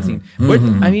वो वाला सीन।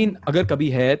 बट आई मीन अगर कभी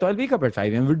है तो I will wake up at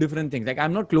 5 AM with different things. Like I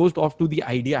am not closed of to the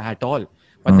idea at all,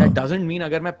 but that doesn't mean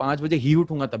अगर मैं 5 बजे ही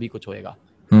उठूंगा तभी कुछ होएगा,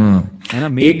 है ना।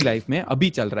 मेरी लाइफ में अभी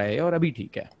चल रहा है और अभी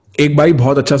ठीक है। एक भाई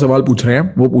बहुत अच्छा सवाल पूछ रहे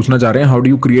हैं, वो पूछना चाह रहे हैं how do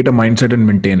you create a mindset and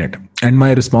maintain it. And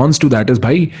my response to that is,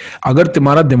 भाई अगर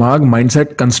तुम्हारा दिमाग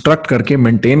माइंडसेट कंस्ट्रक्ट करके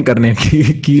मेंटेन करने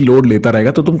की लोड लेता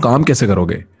रहेगा तो तुम काम कैसे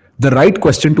करोगे। The right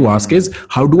question to ask is,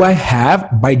 how do I have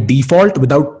by default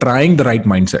without trying the right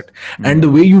mindset? And the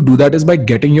way you do that is by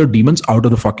getting your demons out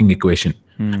of the fucking equation.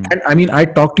 And I mean,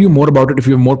 I'd talk to you more about it if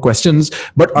you have more questions,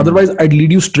 but otherwise I'd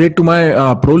lead you straight to my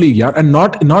pro league यार। And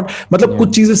not मतलब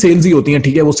कुछ चीजें sales ही होती हैं,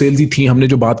 ठीक है, वो sales ही थी, हमने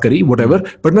जो बात करी whatever,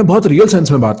 but मैं बहुत रियल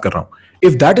सेंस में बात कर रहा हूँ।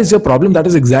 If that is your problem,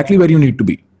 that is exactly where you need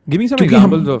to be. Give me some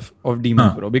examples of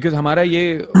demons, bro, because हमारा ये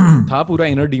था पूरा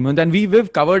inner demons, and we've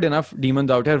covered enough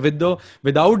demons out here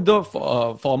without the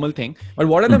formal thing.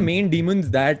 But what are the main demons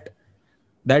that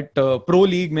pro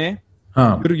league में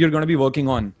you're going to be working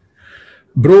on?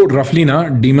 Bro, roughly ना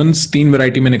demons 3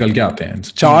 variety में निकल के आते हैं।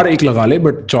 4 एक लगा ले,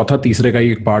 बट चौथा तीसरे का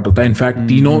ही एक पार्ट होता है। इनफैक्ट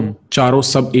तीनों चारों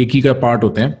सब एक ही का पार्ट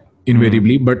होते हैं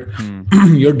invariably, but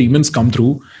your demons come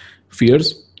through fears,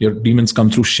 your demons come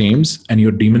through shames, and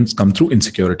your demons come through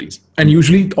insecurities. And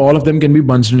usually all of them can be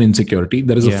bunched in insecurity.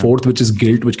 There is a fourth, which is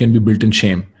guilt, which can be built in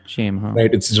shame. Huh?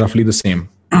 Right? It's roughly the same.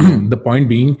 The point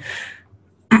being,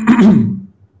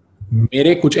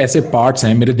 मेरे कुछ ऐसे parts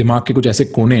हैं, मेरे दिमाग के कुछ ऐसे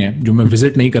कोने हैं जो मैं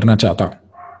विजिट नहीं करना चाहता,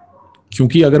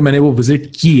 क्योंकि अगर मैंने वो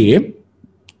विजिट किए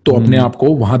तो अपने आप को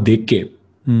वहां देख के,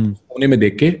 कोने में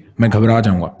देख के मैं घबरा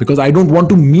जाऊंगा, because I don't want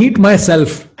to meet my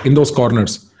self in those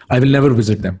corners. I will never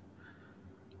visit them.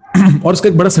 और इसका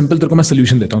एक बड़ा सिंपल तेरे को मैं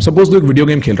सोल्यूशन देता हूँ। सपोज तू एक वीडियो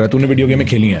गेम खेल रहा है, तूने वीडियो गेम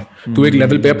खेली है, तू एक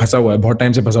लेवल पे फंसा हुआ है, बहुत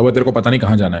टाइम से फंसा हुआ है, तेरे को पता नहीं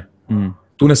कहाँ जाना है,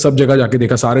 तूने सब जगह जाके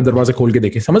देखा, सारे दरवाजे खोल के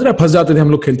देखे, समझ रहा है, फंस जाते थे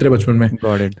हम लोग खेलते रहे बचपन में।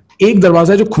 एक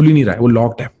दरवाजा है जो खुल ही नहीं रहा है, वो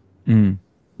लॉक्ड है,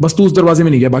 बस तू उस दरवाजे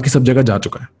में नहीं गया, बाकी सब जगह जा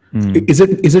चुका है।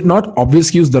 इज इट नॉट ऑब्वियस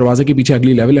कि उस दरवाजे के पीछे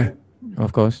अगली लेवल है?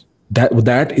 Of course.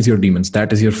 That is your demons,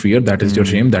 that is your fear, that is your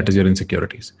shame, that is your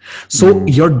insecurities. So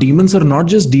your demons are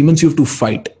not just demons you have to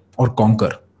fight or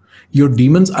conquer. Your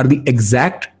demons are the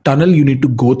exact tunnel you need to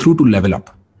go through to level up.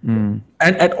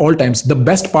 And at all times, the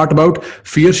best part about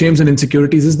fear, shames and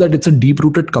insecurities is that it's a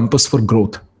deep-rooted compass for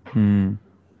growth.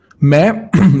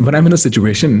 When I'm in a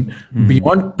situation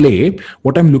beyond play,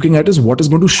 what I'm looking at is what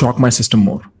is going to shock my system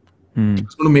more.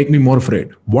 It's going to make me more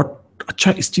afraid.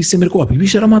 अच्छा, इस चीज से मेरे को अभी भी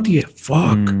शर्म आती है,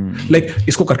 fuck, like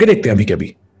इसको करके देखते हैं अभी के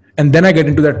अभी, and then I get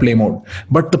into that play mode.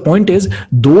 But the point is,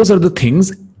 those are the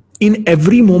things in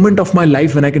every moment of my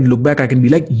life when I can look back, I can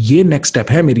be like, ये next step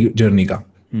है मेरी journey का।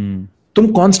 तुम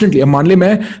constantly, अब मान ले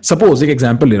मैं suppose एक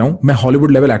एग्जांपल ले रहा हूं, मैं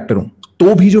हॉलीवुड लेवल एक्टर हूं,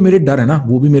 तो भी जो मेरे डर है ना,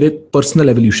 वो भी मेरे पर्सनल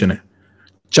एवोल्यूशन है।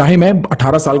 चाहे मैं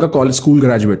 18 साल का कॉलेज स्कूल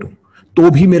ग्रेजुएट हूं, तो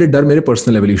भी मेरे डर मेरे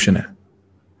पर्सनल एवोल्यूशन है।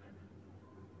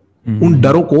 उन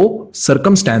डरों को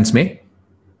सर्कमस्टेंस में,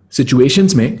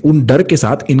 सिचुएशंस में, उन डर के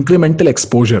साथ incremental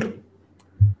exposure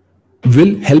will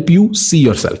help you see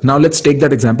yourself. Now let's take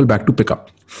that example back to pickup.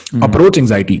 Approach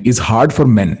anxiety is hard for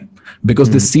men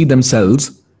because they see themselves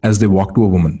as they walk to a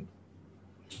woman.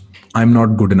 I'm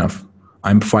not good enough.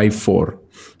 I am 5'4",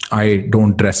 I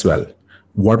don't dress well,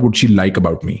 what would she like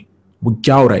about me? वो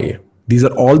क्या हो रहा है ये? These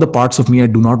are all the parts of me I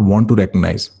do not want to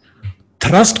recognise.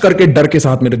 Thrust करके डर के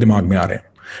साथ मेरे दिमाग में आ रहे हैं,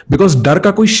 बिकॉज डर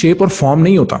का कोई शेप और फॉर्म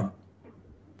नहीं होता।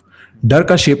 डर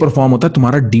का शेप और फॉर्म होता है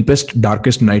तुम्हारा डीपेस्ट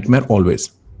डार्केस्ट नाइटमेयर ऑलवेज।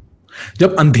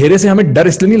 जब अंधेरे से हमें डर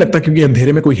इसलिए नहीं लगता क्योंकि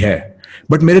अंधेरे में कोई है,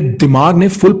 बट मेरे दिमाग ने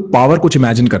फुल पावर कुछ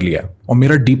इमेजिन कर लिया और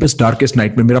मेरा डीपेस्ट डार्केस्ट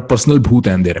नाइटमेयर मेरा पर्सनल भूत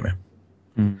है अंधेरे में।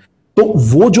 तो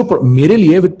वो जो मेरे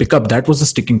लिए with pickup, that was the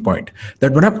sticking point,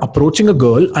 that when I M approaching a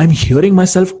girl I am hearing my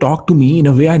self talk to me in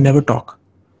a way I never talk.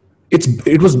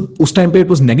 It was उस टाइम पे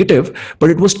it was negative,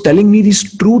 but it was telling me these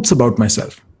truths about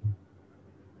myself.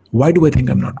 Why do I think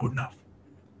I'm not good enough?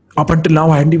 Up until now,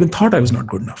 I hadn't even thought I was not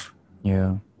good enough. Yeah.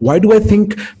 Why do I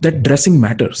think that dressing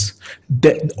matters?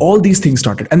 All these things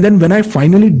started. And then when I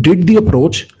finally did the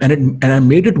approach and I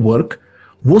made it work,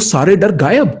 वो सारे डर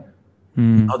गायब.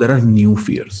 Now there are new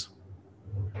fears.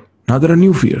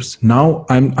 Now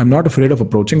I'm not afraid of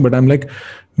approaching, but I'm like,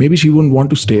 maybe she wouldn't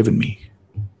want to stay with me.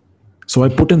 So I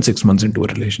put in 6 months into a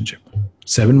relationship,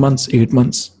 7 months, 8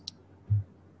 months.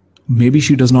 Maybe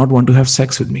she does not want to have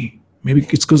sex with me. Maybe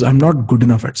it's because I'm not good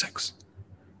enough at sex.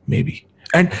 Maybe.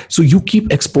 And so you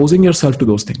keep exposing yourself to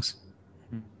those things.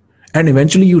 And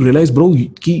eventually you realize, bro,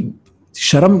 कि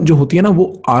शर्म जो होती है ना वो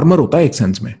armor होता है एक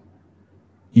sense में.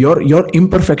 Your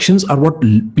imperfections are what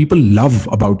people love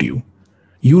about you.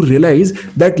 You realize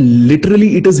that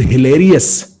literally it is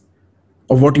hilarious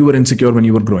of what you were insecure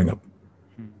when you were growing up.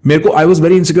 मेरे को I was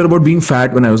very insecure about being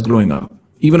fat when I was growing up.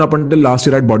 Even up until last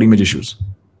year I had body image issues.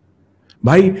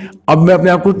 भाई अब मैं अपने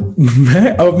आप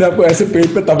को ऐसे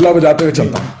पेट पे तबला बजाते हुए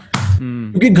चलता हूँ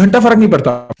क्योंकि घंटा फर्क नहीं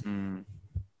पड़ता।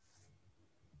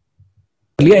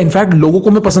 इनफैक्ट लोगों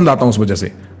को मैं पसंद आता हूं उस वजह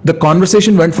से। The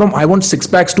conversation went from I want six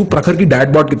packs to Prakhar की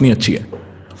डैड बॉड कितनी अच्छी है।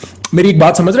 मेरी एक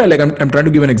बात समझ रहा है? Like I am trying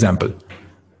to give an example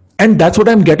and that's what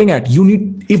I'm getting at. You need,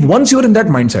 if once you're in that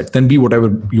mindset, then be whatever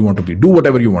you want to be, do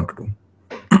whatever you want to do.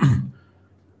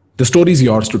 The story is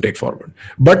yours to take forward,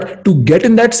 but to get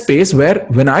in that space where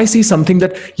when I see something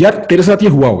that yaar tere sath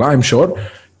ye hua hoga, I'm sure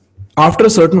after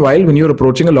a certain while when you're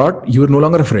approaching a lot you're no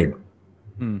longer afraid,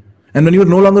 and when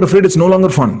you're no longer afraid it's no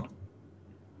longer fun.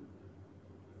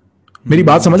 मेरी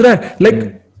बात समझ रहा है? Like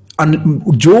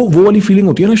जो वो वाली feeling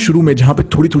होती है ना शुरू में जहां पे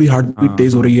थोड़ी थोड़ी हार्ट बीट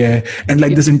तेज हो रही है एंड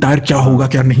लाइक दिस एंटायर क्या होगा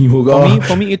क्या नहीं होगा।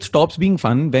 For me it stops being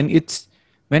fun when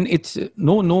it's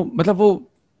no मतलब वो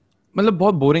मतलब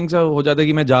बहुत बोरिंग सा हो जाता है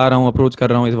कि मैं जा रहा हूँ अप्रोच कर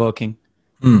रहा हूँ इज वर्किंग,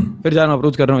 फिर जा रहा हूँ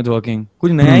अप्रोच कर रहा हूँ इज वर्किंग,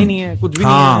 कुछ नया ही नहीं है, कुछ भी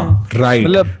नहीं है। राइट,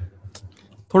 मतलब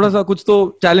थोड़ा सा कुछ तो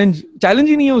चैलेंज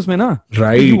ही नहीं है उसमें ना।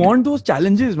 Right, you want those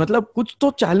challenges, मतलब कुछ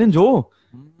तो चैलेंज हो,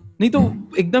 नहीं तो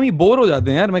एकदम ही बोर हो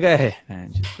जाते हैं यार। मैं क्या है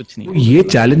कुछ नहीं। ये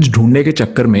चैलेंज ढूंढने के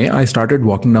चक्कर में I started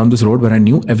walking down this road where I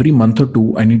knew every month or 2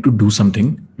 I need to do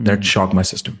something that shock my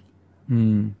system.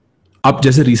 अब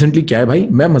जैसे रिसेंटली क्या है भाई,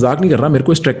 मैं मजाक नहीं कर रहा, मेरे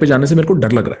को इस ट्रैक पे जाने से मेरे को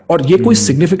डर लग रहा है और ये कोई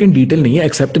सिग्निफिकेंट डिटेल नहीं है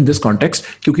एक्सेप्ट इन दिस कॉन्टेक्स्ट,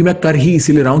 क्योंकि मैं कर ही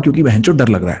इसीलिए रहा हूं क्योंकि बहनचोद डर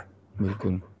लग रहा है।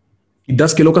 बिल्कुल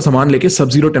 10 किलो का सामान लेके सब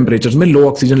जीरो टेम्परेचर्स में लो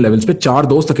ऑक्सीजन लेवल्स पे 4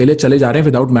 दोस्त अकेले चले जा रहे हैं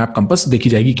विदाउट मैप कंपास। देखी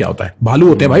जाएगी क्या होता है। भालू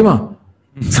होते हैं भाई वहां,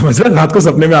 समझ रहे? रात को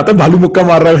सपने में आता है भालू मुक्का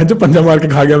मार रहा है जो पंजा मार के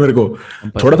खा गया मेरे को।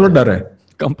 थोड़ा डर है।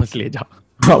 कंपास ले जा।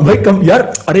 हाँ भाई यार,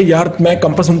 अरे यार मैं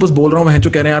कंपास बोल रहा हूँ, जो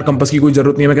कह रहे हैं यार कंपास की कोई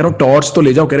जरूरत नहीं है। मैं कह रहा हूँ टॉर्च तो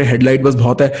ले जाओ, कह रहे हेडलाइट बस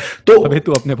बहुत है। तो अबे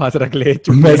तू अपने पास रख ले,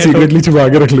 मैं सीक्रेटली छुपा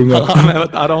के रख लूंगा। मैं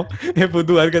बता रहा हूँ ये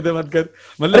फुद्दू हरकतें मत कर।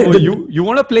 मतलब you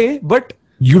want to play but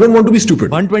You don't want to be stupid.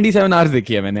 127 hours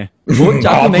देखी है मैंने, वो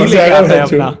चाकू नहीं लेके आता है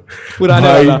अपना पुराने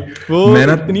वाला, वो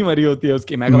इतनी मरी होती है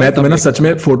उसकी। मैं तुम्हें ना सच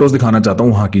में फोटोज दिखाना चाहता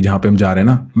हूँ वहां की जहां पे हम जा रहे हैं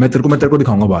ना। मैं तेरे को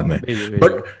दिखाऊंगा बाद में,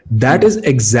 but that is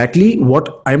exactly what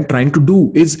I am trying to do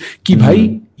is कि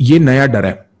भाई ये नया डर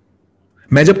है।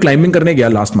 मैं जब क्लाइंबिंग करने गया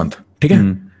लास्ट मंथ, ठीक है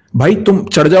भाई, तुम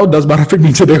चढ़ जाओ 10-12 फीट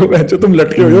नीचे, देखो तुम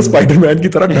लटके हुए हो स्पाइडरमैन की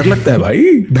तरह। डर लगता है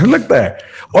भाई, डर लगता है।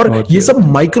 और ये सब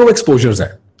माइक्रो एक्सपोजर्स है।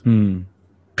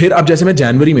 फिर अब जैसे मैं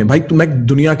जनवरी में भाई मैं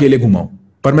दुनिया अकेले घुमाऊं,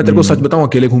 पर मैं तेरे को सच बताऊं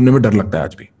अकेले घूमने में डर लगता है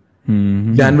आज भी।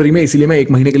 जनवरी में इसीलिए मैं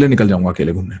 1 महीने के लिए निकल जाऊंगा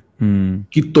अकेले घूमने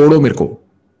कि तोड़ो मेरे को।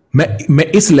 मैं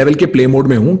इस लेवल के प्ले मोड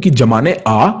में हूं कि जमाने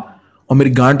आ और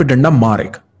मेरी गांड पे डंडा मार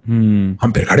एक,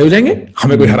 हम फिर खड़े हो जाएंगे,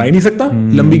 हमें कोई हरा ही नहीं सकता।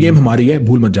 लंबी गेम हमारी है,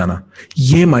 भूल मत जाना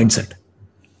ये माइंडसेट।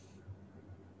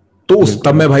 तो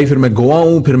तब मैं भाई फिर मैं गोवा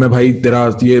हूं, फिर मैं भाई तेरा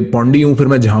ये पौंडी हूं, फिर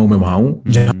मैं जहां हूं मैं वहां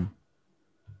हूं।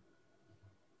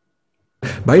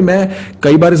 भाई मैं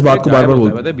कई बार इस बात को बार-बार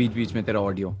बोलता हूं, बीच में तेरा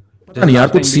ऑडियो नहीं यार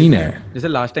कुछ सीन है, जैसे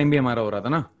लास्ट टाइम भी हमारा हो रहा था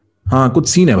ना। हाँ कुछ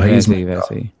सीन है भाई इसमें।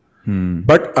 वैसे ही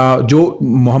बट जो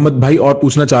मोहम्मद भाई और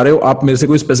पूछना चाह रहे हो, आप मेरे से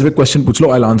कोई स्पेसिफिक क्वेश्चन पूछ लो,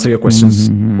 I will answer your questions,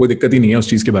 कोई दिक्कत ही नहीं है उस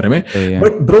चीज के बारे में.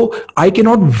 But bro, I can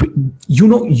not, you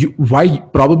know why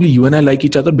probably you and I like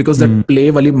each other, because that play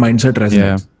वाली माइंडसेट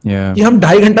रेजोनेट्स कि हम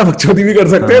 2.5 घंटा बकचोदी भी कर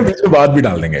सकते हैं, बीच में बात भी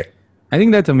डाल देंगे. I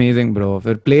think that's amazing bro.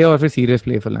 फिर प्ले और फिर सीरियस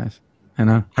प्लेफुलनेस है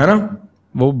ना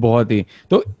वो बहुत ही.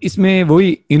 तो इसमें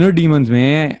वही इनर डीमंस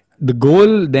में the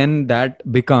goal then that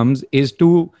becomes is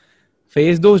to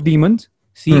face those demons,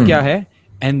 see क्या है,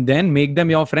 and then make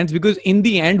them your friends, because in the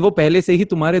end वो पहले से ही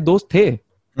तुम्हारे दोस्त थे.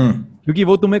 क्योंकि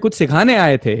वो तुम्हें कुछ सिखाने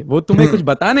आए थे, वो तुम्हें कुछ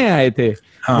बताने आए थे,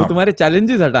 वो तुम्हारे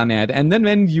चैलेंजेस हटाने आए थे. And then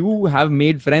when you have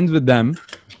made friends with them,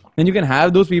 then you can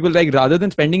have those people, like rather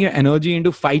than spending your energy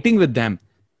into fighting with them,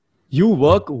 you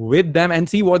work with them and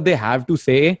see what they have to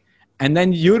say, and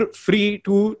then you're free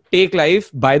to take life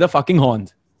by the fucking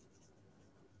horns.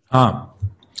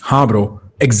 हाँ bro,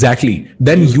 exactly.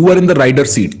 Then you are in the rider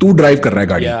seat. तू drive कर रहा है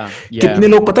गाड़ी. कितने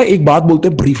लोग पता है एक बात बोलते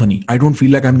हैं बड़ी funny, I don't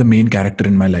feel like I'm the main character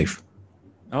in my life.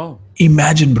 Oh,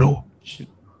 imagine bro.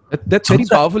 That's very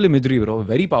powerful imagery bro,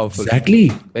 very powerful. Exactly.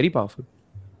 Very powerful.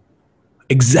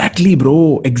 Exactly bro,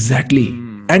 exactly.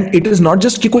 And it is not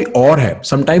just कि कोई और है.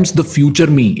 Sometimes the future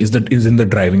me is in the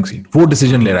driving seat. वो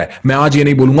decision ले रहा है. मैं आज ये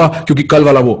नहीं बोलूंगा क्योंकि कल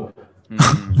वाला वो.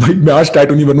 भाई मैं आज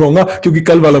टैटू नहीं बनवाऊंगा क्योंकि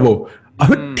कल वाला वो.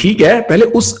 अब ठीक है, पहले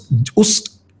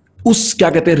उस क्या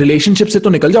कहते हैं रिलेशनशिप से तो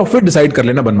निकल जाओ, फिर डिसाइड कर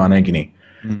लेना बनवाना है कि नहीं.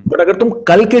 बट अगर तुम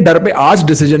कल के डर पे आज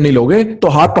डिसीजन नहीं लोगे तो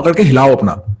हाथ पकड़ के हिलाओ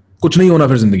अपना, कुछ नहीं होना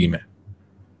फिर जिंदगी में.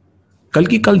 कल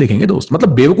की कल देखेंगे दोस्त. मतलब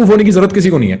बेवकूफ होने की जरूरत किसी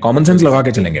को नहीं है, कॉमन सेंस लगा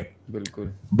के चलेंगे. बिल्कुल.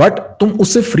 बट तुम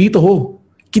उससे फ्री तो हो.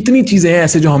 कितनी चीजें हैं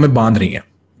ऐसे जो हमें बांध रही हैं.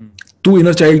 तू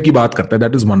इनर चाइल्ड की बात करता है,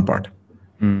 that is one part,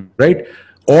 right.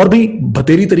 और भी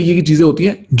बतेरी तरीके की चीजें होती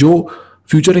हैं जो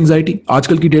फ्यूचर एंजाइटी.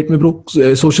 आजकल की डेट में ब्रो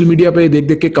सोशल मीडिया पे देख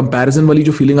देख के कंपैरिजन वाली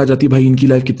जो फीलिंग आ जाती है, भाई इनकी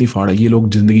लाइफ कितनी फाड़ है, ये लोग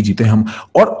जिंदगी जीते हैं हम.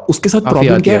 और उसके साथ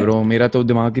प्रॉब्लम क्या है ब्रो, मेरा तो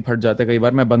दिमाग ही फट जाता है कई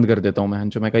बार. मैं बंद कर देता हूं.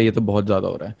 मैं कहा ये तो बहुत ज्यादा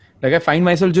हो रहा है. Like I find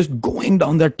myself just going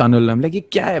down that tunnel. I am like ये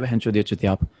क्या है बहनचोद ये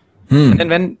चुतिया आप. And then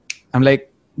when I am like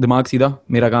दिमाग सीधा,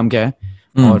 मेरा काम क्या है,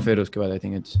 और फिर उसके बाद I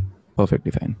think it's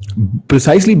perfectly fine.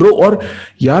 Precisely bro. और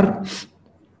यार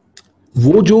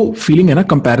वो जो फीलिंग है ना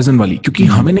कंपैरिजन वाली, क्योंकि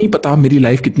हमें नहीं पता मेरी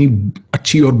लाइफ कितनी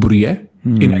अच्छी और बुरी है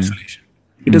in isolation.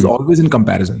 It is always in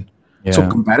comparison. So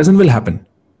comparison will happen.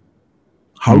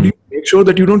 How do you make sure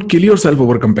that you don't kill yourself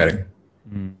over comparing?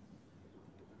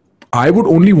 I would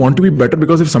only want to be better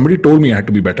because if somebody told me I had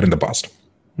to be better in the past,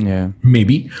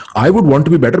 maybe I would want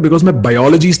to be better because my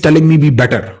biology is telling me be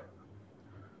better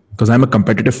because I'm a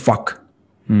competitive fuck.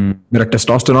 मेरा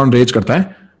testosterone raise करता है,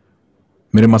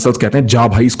 मेरे muscles कहते हैं जा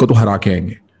भाई इसको तो हरा के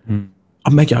आएंगे.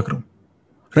 अब मैं क्या करूं,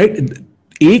 राइट?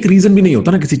 एक रीजन भी नहीं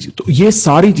होता ना किसी चीज. तो ये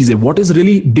सारी चीजें, what is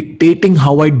really dictating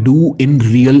how I do in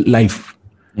real life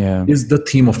is the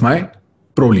theme of my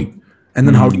pro league, and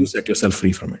then how do you set yourself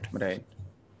free from it? Right.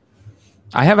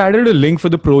 I have added a link for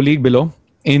the pro league below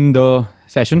in the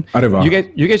session. You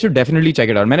guys should definitely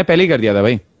check it out. मैंने पहले ही कर दिया था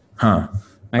भाई. हाँ.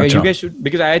 You guys should,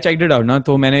 because I checked it out ना,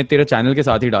 तो मैंने तेरे चैनल के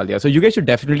साथ ही डाल दिया. So you guys should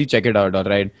definitely check it out. All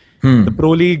right. The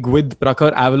pro league with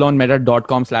Prakhar,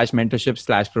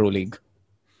 avalonmeta.com/mentorship/pro league.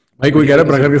 भाई कोई कह रहा है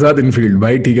प्रखर के साथ इनफील्ड,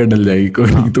 भाई ठीक है डल जाएगी, कोई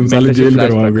नहीं, तुम साले जेल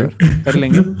करवाओगे. कर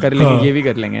लेंगे ये भी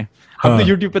कर लेंगे. अब तो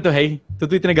YouTube पे तो है ही, तो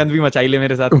तू इतने गंद भी मचाई ले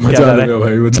मेरे साथ. मचा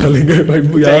लेंगे भाई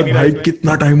यार भाई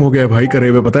कितना टाइम हो गया भाई करे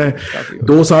हुए, पता है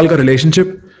 2 साल का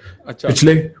रिलेशनशिप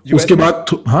पिछले, उसके बाद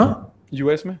हाँ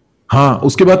यूएस में, हाँ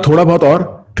उसके बाद थोड़ा बहुत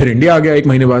और फिर इंडिया आ गया 1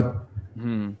 महीने बाद.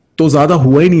 तो ज्यादा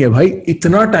हुआ ही नहीं है भाई,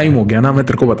 इतना टाइम हो गया ना मैं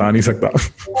तेरे को बता नहीं सकता.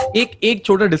 एक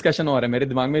छोटा डिस्कशन और है मेरे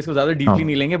दिमाग में, इसको ज्यादा डीपली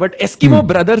नहीं लेंगे, बट एस्किमो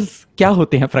ब्रदर्स क्या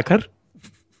होते हैं प्रखर?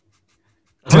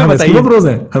 हम एस्किमो ब्रोज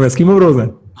हैं.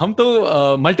 हम तो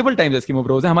मल्टीपल टाइम्स एस्किमो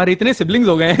ब्रोज हैं. हमारे इतने सिबलिंग्स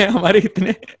हो गए हैं, हमारे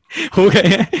इतने हो गए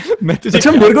हैं. मैं तुझे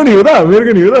अच्छा मेरे को नहीं होता,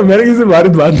 मैंने किसी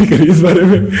बात नहीं करी इस बारे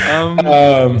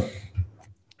में.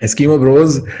 एस्किमो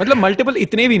ब्रोज मतलब मल्टीपल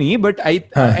इतने भी नहीं, बट आई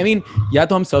मीन या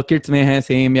तो हम सर्किट्स में हैं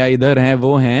सेम, या इधर हैं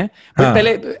वो हैं. बट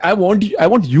पहले I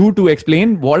want you to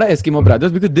explain what are Eskimo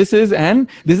brothers, because this is a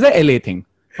LA thing.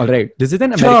 All right, this is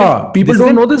an American. People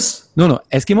don't know this. No,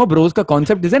 Eskimo Bros का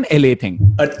concept is an LA thing.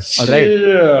 अच्छा. All right.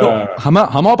 तो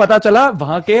हमें पता चला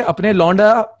वहां के अपने लौंडा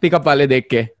पिकअप वाले देख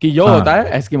के कि यो होता है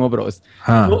Eskimo Bros.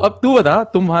 तो अब तू बता,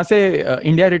 तुम वहां से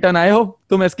इंडिया रिटर्न आए हो,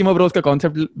 तुम Eskimo Bros का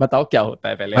concept बताओ क्या होता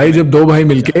है पहले. भाई जब 2 भाई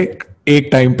मिलके एक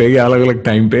टाइम पे या अलग-अलग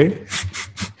टाइम पे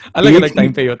अलग-अलग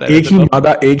टाइम पे होता है,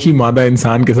 एक ही मादा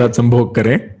इंसान के साथ संभोग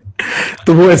करें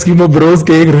तो वो एस्किमो ब्रोज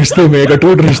के एक रिश्ते में, एक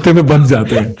अटूट रिश्ते में बन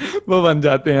जाते हैं. वो बन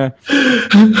जाते हैं.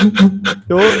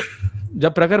 तो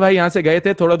जब प्रखर भाई यहाँ से गए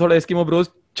थे, थोड़ा एस्किमो ब्रोज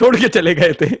छोड़ के चले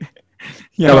गए थे.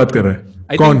 क्या बात कर रहे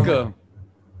हैं? कौन?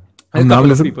 नाम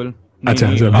ले सकते? अच्छा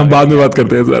हम बाद में बात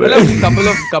करते हैं सारे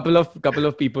couple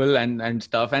of people and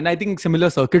stuff and I think similar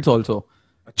circuits also.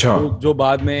 अच्छा जो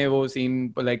बाद में वो सीन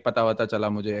like पता चला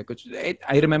मुझे कुछ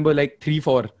I remember like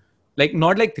 3-4 like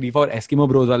not like 3-4 Eskimo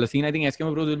Bros वाला scene. I think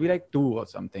Eskimo Bros will be like 2 or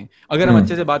something. अगर हम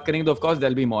अच्छे से बात करेंगे तो of course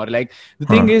there'll be more. Like the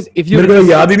thing is if you मेरे को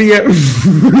याद ही नहीं है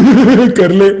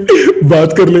कर ले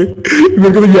बात कर ले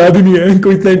मेरे को तो याद ही नहीं है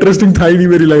कोई इतना इंटरेस्टिंग था ही नहीं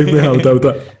मेरी लाइफ में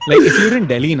होता like if you're in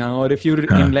Delhi now or if you're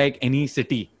in like any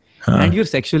city and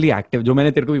you're sexually active जो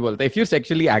मैंने तेरे को भी बोलता if you're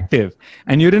sexually active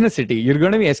and you're in a city you're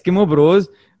going to be Eskimo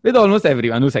Bros with almost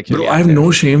everyone who's sexually active. Bro, I have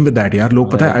no shame with that यार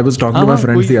लोग पता है I was talking to my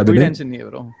friends the other day नहीं है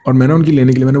bro और मैंने उनकी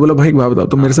लेने के लिए मैंने बोला भाई एक बात बताओ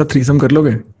तुम मेरे साथ थ्रीसम कर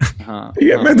लोगे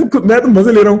मैं तो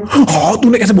मजे ले रहा हूँ हाँ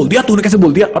तूने कैसे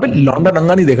बोल दिया अबे लौंडा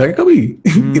नंगा नहीं देखा क्या कभी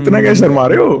इतना क्या शर्मा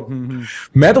रहे हो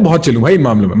मैं तो बहुत चिल हूँ भाई इस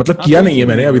मामले में मतलब किया नहीं है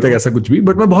मैंने अभी तक ऐसा कुछ भी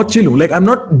बट मैं बहुत चिल हूँ like I'm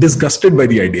not disgusted by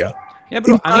the idea. Yeah,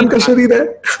 bro, I mean, का शरीर है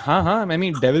हाँ I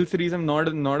mean devil threesome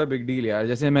not a big deal यार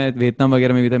जैसे मैं वियतनाम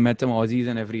वगैरह में भी था met some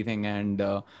Aussies and everything and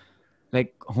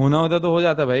like होना होता तो हो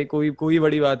जाता भाई कोई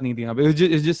बड़ी बात नहीं थी यहाँ पे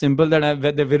it's just simple that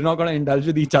we're not gonna indulge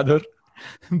with each other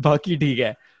बाकी ठीक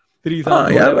है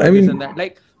threesome यार I mean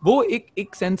like वो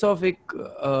एक sense of एक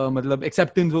मतलब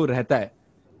acceptance वो रहता है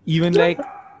even like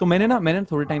तो मैंने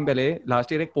थोड़े टाइम पहले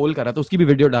लास्ट ईयर एक पोल करा था उसकी भी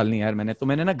वीडियो डालनी है यार मैंने तो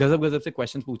मैंने ना गजब से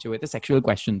क्वेश्चंस पूछे हुए थे sexual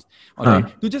questions alright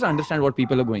to just understand what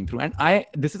people are going through and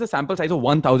this is a sample size of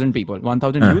 1000 people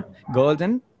 1000 youth girls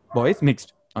and boys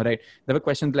mixed alright there were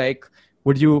questions like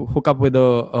would you hook up with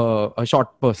a short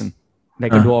person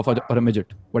like a dwarf or a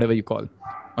midget whatever you call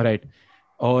all right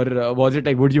or was it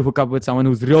like would you hook up with someone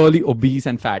who's really obese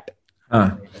and fat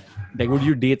like would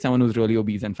you date someone who's really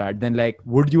obese and fat then like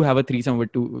would you have a threesome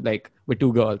with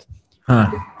two girls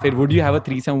then would you have a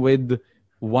threesome with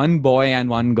one boy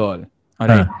and one girl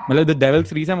all right मतलब the devil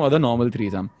threesome or the normal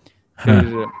threesome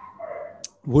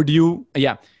would you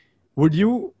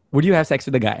have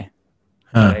sex with a guy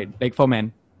all right like for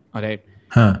men all right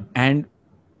and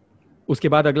उसके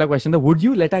बाद अगला question था would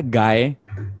you let a guy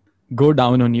go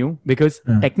down on you because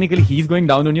technically he's going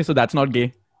down on you so that's not gay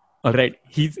all right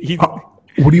he's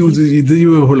would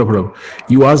you hold up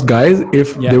you ask guys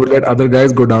if they would let other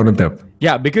guys go down on them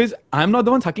yeah because I'm not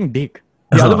the one sucking dick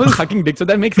the other one is sucking dick so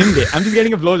that makes him gay I'm just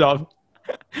getting a blowjob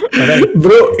right.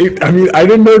 Bro I mean I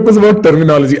didn't know it was about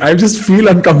terminology I just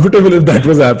feel uncomfortable if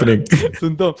that was happening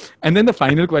and then the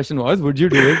final question was would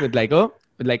you do it with like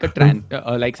a trans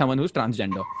like someone who's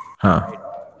transgender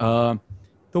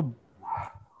so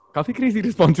काफी crazy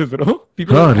responses bro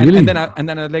people really? and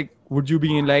then I was like would you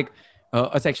be in like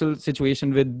a sexual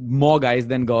situation with more guys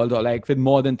than girls or like with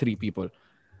more than 3 people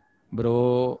bro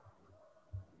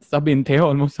सब इन थे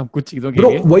almost सब कुछ चीजों के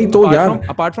लिए वही तो यार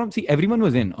apart from see everyone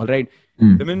was in all right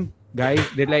women guys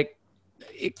they're like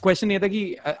एक question ये था कि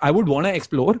I would want to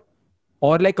explore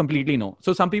or like completely no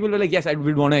so some people were like yes I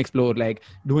would want to explore like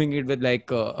doing it with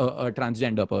like a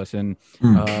transgender person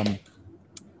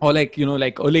or like you know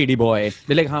like a lady boy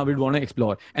they're like we'd want to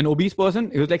explore an obese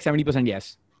person it was like 70% yes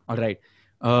all right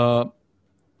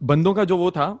बंदों का जो वो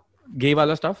था gay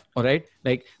वाला stuff all right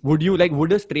like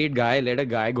would a straight guy let a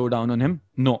guy go down on him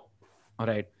no all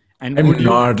right and I'm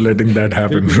not letting that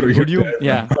happen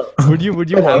would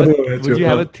you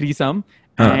have a threesome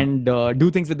and do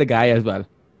things with the guy as well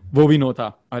वो भी no था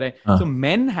all right so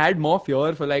men had more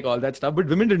fear for like all that stuff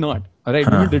but women did not all right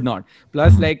women did not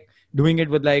plus like doing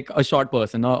it with like a short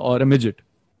person or a midget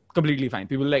completely fine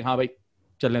people were like हाँ भाई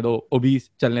चलने दो obese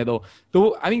चलने दो तो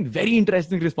I mean very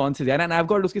interesting responses यार and I've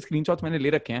got उसके screenshots मैंने ले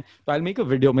रखे हैं तो I'll make a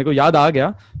video मेरे को याद आ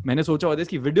गया मैंने सोचा होता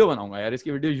इसकी वीडियो बनाऊंगा यार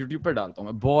इसकी वीडियो YouTube पर डालता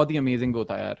हूँ मैं बहुत ही अमेजिंग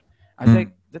होता है यार I was like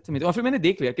that's amazing और फिर मैंने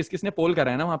देख लिया किसने पोल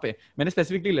करा है ना वहाँ पे मैंने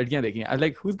स्पेसिफिकली लड़कियां देखी I was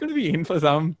like who's going to be in for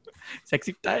some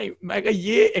sexy time मैं कहा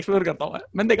ये एक्सप्लोर करता हूँ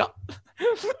मैंने देखा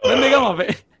वहाँ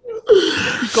पे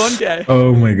कौन क्या है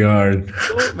oh my god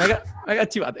तो मैं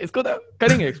अच्छी बात है इसको तो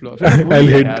करेंगे explore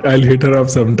I'll hit her up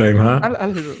sometime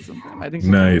I'll hit her up sometime I think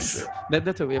nice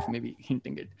that's a way of maybe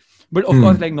hinting it but of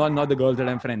course like not the girls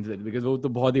that I'm friends with because वो तो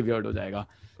बहुत ही weird हो जाएगा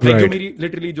like जो मेरी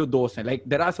literally जो दोस्त हैं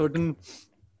like there are certain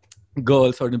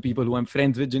girls certain people who I'm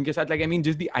friends with जिनके साथ like I mean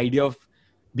just the idea of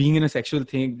being in a sexual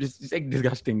thing just like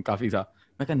disgusting काफी सा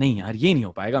मैं कहा नहीं यार ये नहीं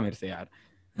हो पाएगा मेरे से यार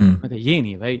मैं कहा ये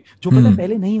नहीं भाई जो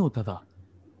पहले नहीं होता था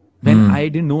when I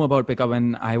didn't know about pickup when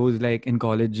I was like in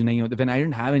college नहीं होता when I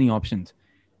didn't have any options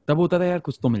तब होता था यार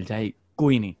कुछ तो मिल जाए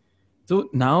कोई नहीं so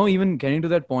now even getting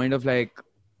to that point of like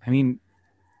I mean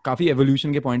काफी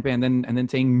evolution के point पे and then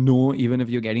saying no even if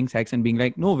you're getting sex and being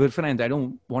like no we're friends I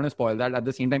don't want to spoil that at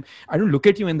the same time I don't look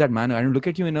at you in that manner I don't look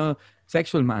at you in a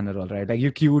sexual manner all right like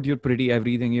you're cute you're pretty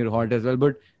everything you're hot as well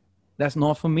but that's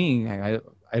not for me I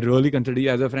really consider you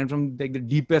as a friend from like the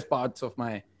deepest parts of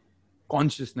my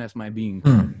consciousness, my being.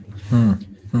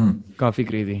 Kafi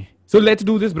crazy. So let's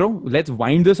do this, bro. Let's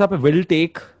wind this up. We'll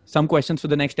take some questions for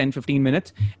the next 10-15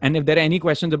 minutes. And if there are any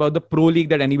questions about the Pro League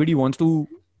that anybody wants to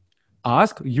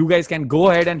ask, you guys can go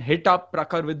ahead and hit up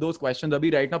Prakhar with those questions.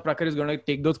 Abhi, right now, Prakhar is going to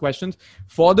take those questions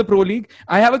for the Pro League.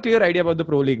 I have a clear idea about the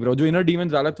Pro League, bro. Jo Inner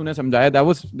Demons wala tune samjhaya, that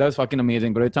was fucking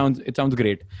amazing, bro. It sounds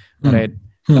great. Right?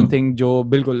 Something jo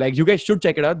bilkul, like, you guys should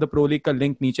check it out. The Pro League ka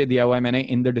link niche diya hua hai maine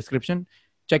in the description.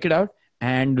 Check it out.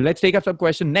 And let's take up some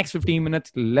question. Next 15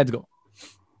 minutes. Let's go.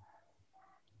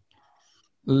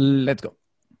 Let's go.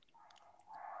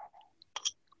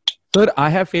 Sir, I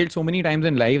have failed so many times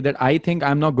in life that I think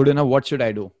I'm not good enough. What should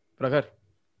I do? Prakhar,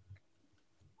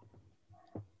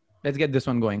 let's get this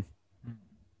one going.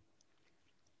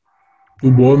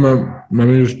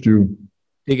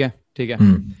 ठीक है.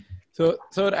 So,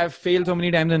 sir, I've failed so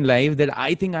many times in life that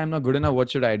I think I'm not good enough. What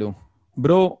should I do?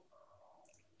 Bro,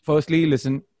 firstly,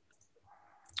 listen.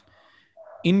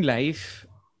 In life,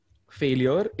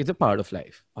 failure is a part of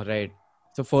life. All right.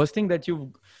 So first thing that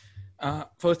you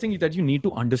need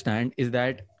to understand is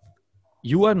that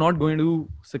you are not going to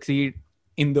succeed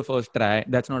in the first try.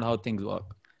 That's not how things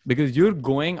work. Because you're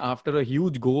going after a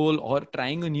huge goal or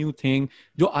trying a new thing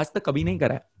जो आज तक कभी नहीं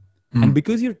करा है. And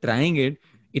because you're trying it,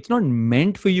 it's not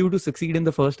meant for you to succeed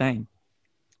in the first time.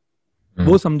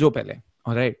 वो समझो पहले.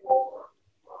 All right.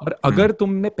 और अगर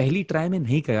तुमने पहली ट्राई में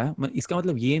नहीं करा, इसका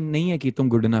मतलब ये नहीं है कि तुम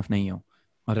good enough नहीं हो.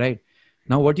 All right.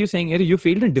 Now, what you're saying is you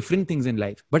failed in different things in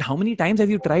life. But how many times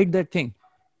have you tried that thing?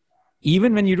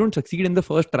 Even when you don't succeed in the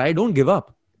first try, don't give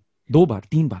up. 2 bar,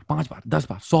 3 bar, 5 bar, 10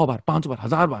 bar, 100 bar, 500 bar,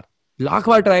 1000 bar, lakh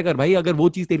bar try कर भाई, अगर वो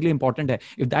चीज तेरे लिए important है.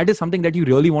 If that is something that you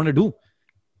really want to do,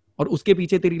 और उसके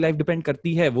पीछे तेरी लाइफ डिपेंड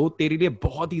करती है, वो तेरे लिए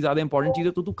बहुत ही ज्यादा इंपॉर्टेंट चीज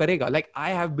है, तो तू करेगा. Like I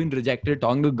have been rejected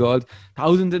talking to girls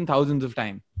thousands and thousands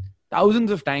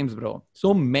of times, bro.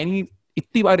 So many.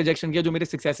 इतनी बार रिजेक्शन किया जो मेरे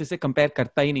सक्सेस से कंपेयर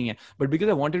करता ही नहीं है. But because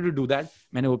I wanted to do that,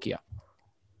 मैंने वो किया.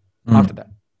 आफ्टर दैट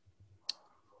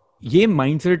ये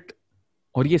माइंडसेट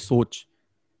और ये सोच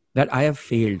that I have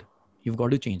failed, you have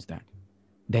got to change that.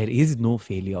 There is know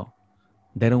failure.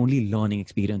 There are only learning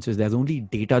experiences. There's only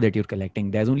data that you're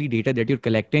collecting. There's only data that you're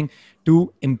collecting to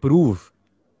improve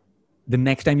the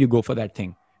next time you go for that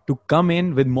thing. To come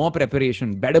in with more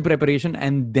preparation, better preparation,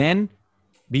 and then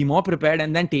be more prepared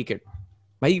and then take it.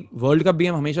 भाई world cup भी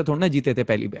हम हमेशा थोड़ा ना जीते थे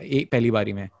पहली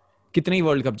बारी में. कितने ही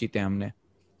वर्ल्ड कप जीते हैं हमने.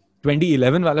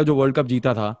 2011 वाला जो वर्ल्ड कप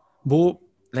जीता था वो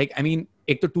लाइक आई मीन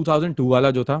एक तो 2002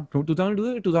 वाला जो था,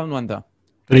 2001 था,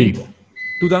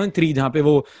 2003 जहां पे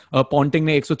वो पॉन्टिंग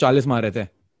ने 140 मारे थे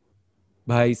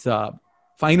भाई साहब,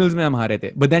 फाइनल्स में हम हारे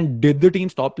थे. But then did the team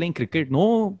stop playing cricket?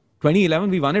 No, 2011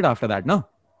 we won it after that ना.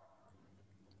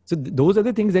 So those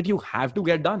are the things that you have to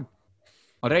get done.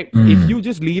 Alright, if you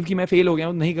just leave कि मैं fail हो गया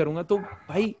हूँ, नहीं करूंगा, तो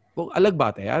भाई वो अलग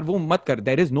बात है यार, वो मत कर.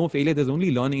 There is no failure, there's only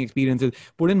learning experiences.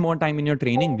 Put in more time in your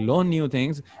training, learn new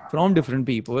things from different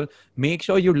people. Make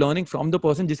sure you're learning from the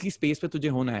person जिसकी space पे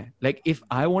तुझे होना है. Like if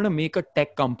I want to make a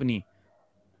tech company,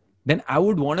 then I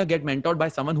would want to get mentored by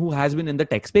someone who has been in the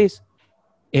tech space.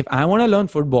 If I want to learn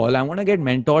football, I want to get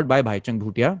mentored by Bhaichung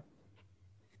Bhutia.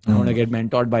 I want to get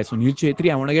mentored by Sunil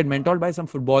Chhetri. I want to get mentored by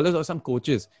some footballers or some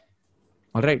coaches.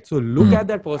 All right, so look at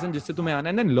that person जिससे तुम्हें आना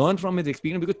है, and then learn from his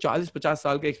experience, because 40-50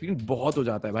 साल का experience बहुत हो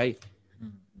जाता है भाई.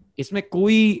 इसमें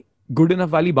कोई good enough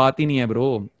वाली बात ही नहीं है bro.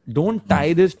 Don't tie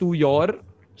this to your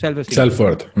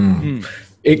self-worth.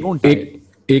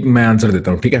 एक मैं आंसर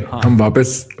देता हूँ, ठीक है? हम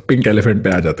वापस पिंक एलिफेंट पे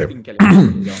आ जाते हैं.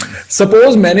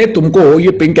 सपोज मैंने तुमको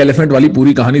ये पिंक एलिफेंट वाली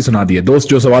पूरी कहानी सुना दी है. दोस्त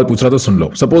जो सवाल पूछ रहा था सुन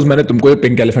लो. सपोज मैंने तुमको ये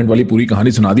पिंक एलिफेंट वाली पूरी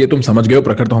कहानी सुना दी है, तुम समझ गए हो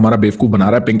प्रखर तो हमारा बेवकूफ बना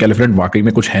रहा है, पिंक एलिफेंट वाकई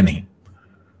में कुछ है नहीं.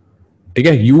 ठीक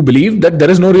है? You believe that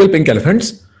there is no real pink elephants,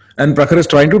 and Prakhar is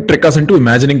trying to trick us into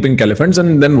imagining pink elephants,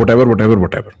 and then whatever.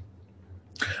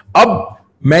 अब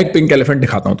मैं एक पिंक एलिफेंट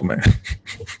दिखाता हूं तुम्हें.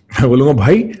 मैं बोलूंगा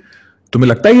भाई तुम्हें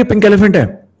लगता है ये पिंक एलिफेंट है?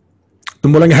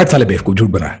 तुम बोलेंगे हट साले बेवकूफ, झूठ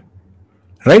बना है.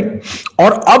 राइट?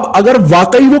 और अब अगर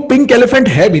वाकई वो पिंक एलिफेंट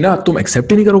है भी ना, तुम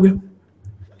एक्सेप्ट ही नहीं करोगे,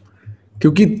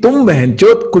 क्योंकि तुम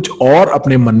बहनचोद कुछ और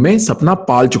अपने मन में सपना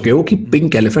पाल चुके हो कि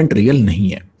पिंक एलिफेंट रियल नहीं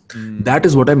है. That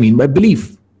is what I mean by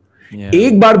belief.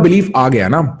 एक बार बिलीफ आ गया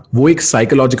ना, वो एक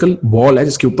साइकोलॉजिकल वॉल है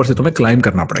जिसके ऊपर से तुम्हें क्लाइंब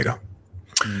करना पड़ेगा.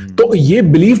 तो ये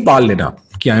बिलीफ पाल लेना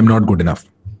कि I am not good enough,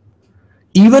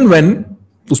 even when,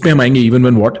 उसमें हम आएंगे, even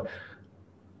when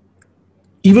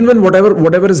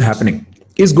whatever is happening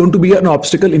is going to be an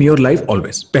obstacle in your life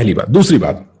always. पहली बात. दूसरी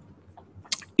बात,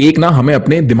 एक ना हमें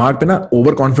अपने दिमाग पे ना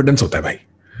ओवर कॉन्फिडेंस होता है भाई,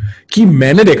 कि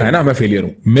मैंने देखा है ना मैं फेलियर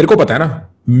हूं, मेरे को पता है ना,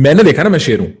 मैंने देखा है ना मैं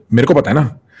शेर हूं, मेरे को पता है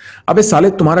ना. अबे साले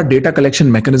तुम्हारा डेटा कलेक्शन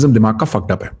मैकेनिज्म दिमाग का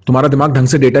फक्ड अप है. तुम्हारा दिमाग ढंग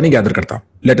से डेटा नहीं गैदर करता.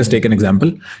 Let us take an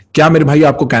example. क्या मेरे भाई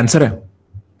आपको कैंसर है?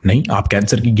 नहीं, आप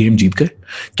कैंसर की गेम जीत गए।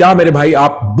 क्या मेरे भाई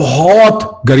आप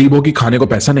बहुत गरीबों की खाने को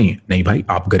पैसा नहीं है? नहीं भाई,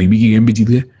 आप गरीबी की गेम भी जीत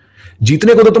गए।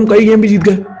 जीतने को तो तुम कई गेम भी जीत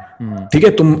गए। ठीक है,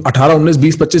 तुम 18, 19,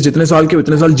 20, 25 जितने साल के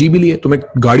इतने साल जी भी लिए। तुम्हें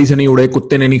गाड़ी से नहीं उड़े,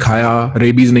 कुत्ते ने नहीं खाया,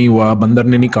 रेबीज नहीं हुआ, बंदर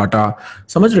ने नहीं काटा।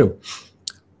 समझ रहे हो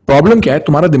प्रॉब्लम क्या है?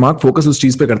 तुम्हारा दिमाग फोकस उस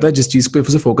चीज पे करता है जिस चीज पे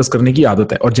उसे फोकस करने की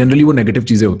आदत है, और जनरली वो नेगेटिव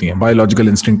चीजें होती हैं, बायोलॉजिकल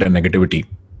इंस्टिंक्ट एंड नेगेटिविटी।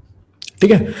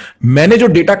 ठीक है, मैंने जो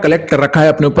डेटा कलेक्ट कर रखा है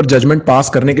अपने ऊपर जजमेंट पास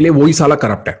करने के लिए, वही साला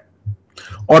करप्ट है।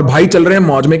 और भाई चल रहे हैं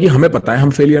मौज में कि हमें पता है हम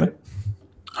फेलियर है,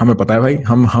 हमें पता है भाई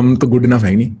हम तो गुड इनफ है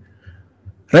ही नहीं।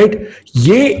 राइट?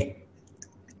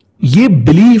 ये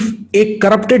बिलीफ एक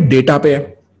करप्टेड डेटा पे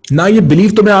है ना। ये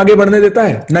बिलीफ तुम्हें आगे बढ़ने देता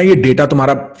है ना ये डेटा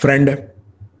तुम्हारा फ्रेंड है।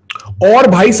 और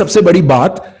भाई सबसे बड़ी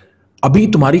बात, अभी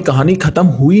तुम्हारी कहानी खत्म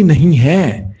हुई नहीं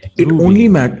है। इट ओनली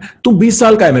मैट तुम 20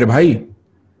 साल का है मेरे भाई,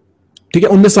 ठीक है,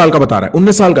 19 साल का बता रहा है,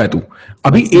 19 साल का है तू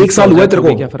अभी। 1 साल हुआ है तेरे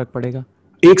को, क्या फर्क पड़ेगा?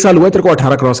 1 साल हुआ है तेरे को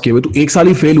 18 क्रॉस किए हुए, तू 1 साल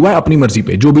ही फेल हुआ है अपनी मर्जी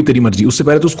पे, जो भी तेरी मर्जी। उससे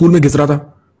पहले तू स्कूल में घिस रहा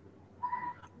था।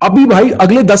 अभी भाई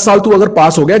अगले 10 साल तू अगर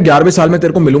पास हो गया, 11वें साल में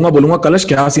तेरे को मिलूंगा, बोलूंगा कलश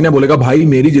क्या सीन है, बोलेगा भाई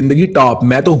मेरी जिंदगी टॉप,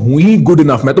 मैं तो हूं ही गुड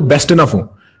इनफ, मैं तो बेस्ट इनफ हूं।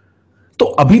 तो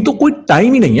अभी तो कोई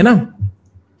टाइम ही नहीं है ना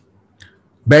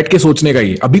बैठ के सोचने का।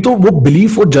 ही अभी तो वो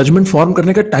बिलीफ और जजमेंट फॉर्म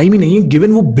करने का टाइम ही नहीं है,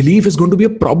 गिवन वो belief is going to be a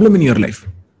problem in your life.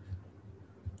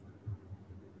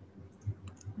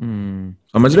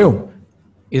 समझ रहे हो?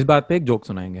 इस बात पे एक जोक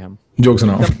सुनाएंगे हम। जोक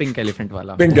सुनाओ। पिंक एलिफेंट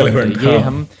वाला। पिंक एलिफेंट, ये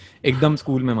हम एकदम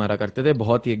स्कूल में मारा करते थे,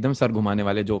 बहुत ही एकदम सर घुमाने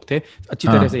वाले जोक थे। अच्छी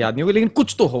तरह से याद नहीं होगी लेकिन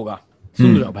कुछ तो होगा।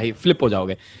 सुन लो भाई, फ्लिप हो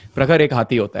जाओगे। प्रखर एक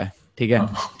हाथी होता है, ठीक है।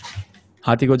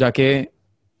 हाथी को जाके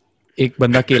एक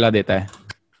बंदा केला देता है।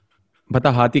 बता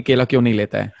हाथी केला क्यों नहीं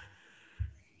लेता है?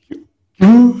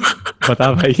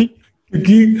 बता भाई।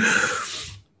 क्योंकि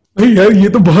भाई यार ये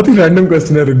तो बहुत ही रैंडम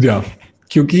क्वेश्चन है, रुक जा।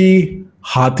 क्योंकि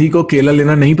हाथी को केला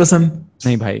लेना नहीं पसंद।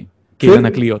 नहीं भाई, केला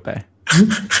नकली होता है।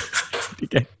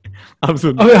 ठीक है, अब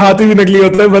सुन। अबे हाथी भी नकली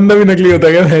होता है, बंदा भी नकली होता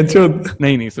है क्या?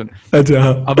 नहीं सुन। अच्छा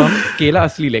हाँ। अब हम केला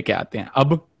असली लेके आते हैं।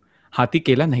 अब हाथी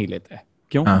केला नहीं लेता है,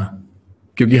 क्यों? हाँ,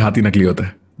 क्योंकि हाथी नकली होता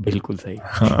है। बिल्कुल सही।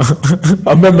 हाँ।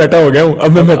 अब मैं मेटा हो गया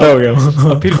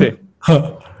हूँ। फिर से। हाँ।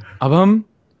 अब हम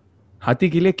हाथी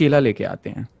के लिए केला लेके आते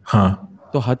हैं। हाँ।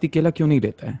 तो हाथी केला क्यों नहीं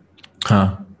लेता है?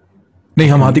 हाँ, नहीं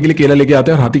हम हाथी के लिए केला लेके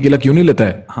आते हैं और हाथी केला क्यों नहीं लेता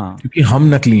है? हाँ, क्योंकि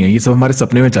हम नकली हैं, ये सब हमारे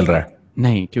सपने में चल रहा है।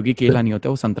 नहीं, क्योंकि केला नहीं होता,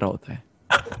 वो संतरा होता है।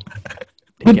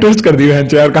 ट्विस्ट कर दी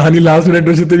यार कहानी, लास्ट मिनट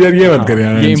ट्विस्ट यार, ये मत कर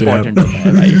यार। ये इंपॉर्टेंट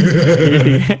है भाई।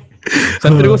 ठीक है,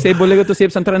 संतरे को सेब बोलेगा तो सेब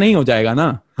संतरा नहीं हो जाएगा ना।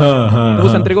 हाँ, तो वो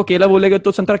संतरे को केला बोलेगा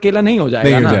तो संतरा केला नहीं हो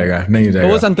जाएगा ना। नहीं हो जाएगा।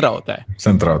 तो वो संतरा होता है।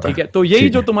 संतरा होता है। ठीक है, तो यही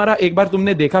जो तुम्हारा एक बार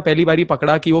तुमने देखा, पहली बारी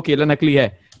पकड़ा कि वो केला नकली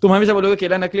है, तुम हमेशा बोलोगे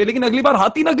केला नकली है, लेकिन अगली बार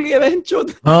हाथी नकली है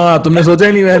बहनचोद। हाँ, तुमने सोचा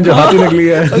ही नहीं बहन जो हाथी नकली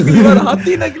है। अगली बार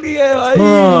हाथी नकली है भाई।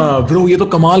 हाँ ब्रो, ये तो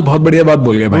कमाल बहुत बढ़िया बात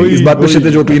बोल गए भाई। इस बात पे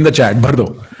शिते जोपी इन द चैट भर दो।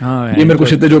 ये मेरे को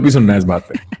शिते जोपी सुनना है इस बात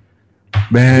पे।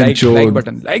 लाइक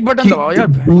बटन दबाओ यार।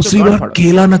 दूसरी बार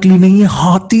केला नकली नहीं है,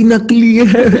 हाथी नकली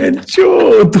है।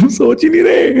 तुम सोच ही नहीं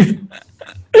रहे।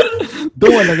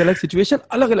 दो अलग अलग सिचुएशन,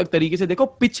 अलग अलग तरीके से देखो।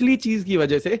 पिछली चीज की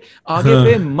वजह से आगे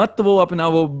पे मत वो अपना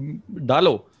वो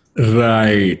डालो।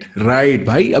 राइट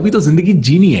भाई, अभी तो जिंदगी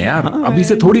जीनी है यार। अभी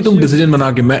से थोड़ी तुम डिसीजन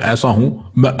बना के मैं ऐसा हूं,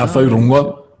 मैं ऐसा ही रहूंगा।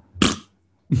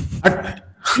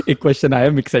 एक क्वेश्चन आया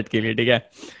मिक्स सेट के लिए, ठीक है।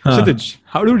 क्षितिज,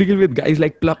 how do deal with guys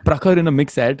like प्रखर इन अ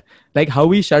mix set? Like how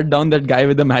we shut down that guy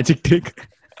with the magic trick?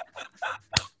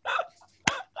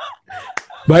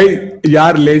 भाई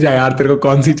यार ले जा यार, तेरे को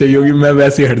कौन सी चाहिए होगी, मैं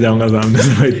वैसे ही हट जाऊंगा सामने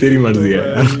से। भाई तेरी मर्जी है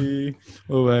यार।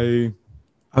 ओ भाई,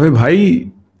 अबे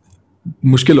भाई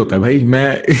मुश्किल होता है भाई।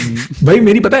 मैं भाई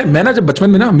मेरी पता है, मैं ना जब बचपन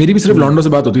में ना, मेरी भी सिर्फ लॉन्डो से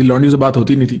बात होती, लॉन्डियो से बात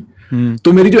होती नहीं थी।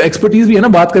 तो मेरी जो एक्सपर्टीज भी है ना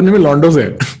बात करने में लॉन्डो से,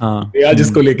 या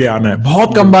जिसको लेके आना है।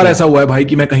 बहुत कम बार ऐसा हुआ है भाई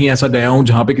कि मैं कहीं ऐसा गया हूं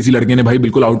जहां पे किसी लड़के ने भाई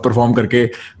बिल्कुल आउट परफॉर्म करके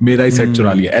मेरा ही सेट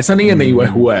चुरा लिया। ऐसा नहीं है, नहीं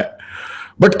हुआ है,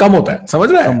 बट कम होता है।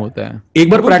 समझ रहा है? कम होता है। एक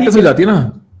बार प्रैक्टिस हो जाती है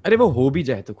ना। अरे वो हो भी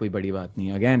जाए तो कोई बड़ी बात नहीं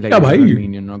है। Again like I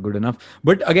mean you not good enough,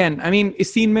 but again I mean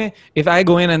इस सीन में if I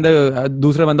go in and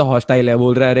दूसरा बंदा हॉस्टाइल है,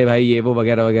 बोल रहा है अरे भाई ये वो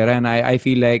वगैरह वगैरह, and I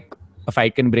feel like a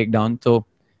fight can break down, so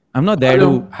I am not there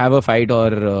to have a fight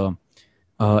और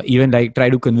even like try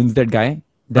to convince that guy.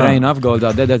 There are enough girls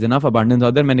out there, there's enough abundance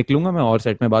out there. मैं निकलूंगा, मैं और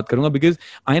set में बात करूंगा, because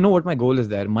I know what my goal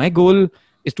is there. My goal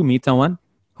is to meet someone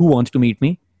who wants to meet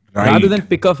me, rather than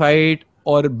pick a fight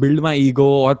or build my ego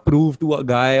or prove to a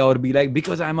guy or be like,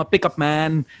 because I'm a pickup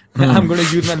man, I'm going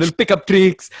to use my little pickup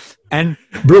tricks. And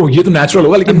bro, ये तो natural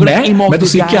होगा, लेकिन मैं तो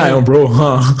सीख के आया हूँ bro।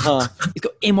 हाँ, इसको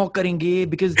एमो करेंगे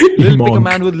because little pickup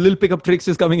man with little pickup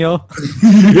tricks is coming here.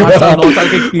 8 साल 9 साल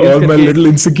के experience All my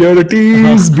little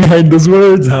insecurities behind those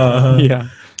words। हाँ yeah,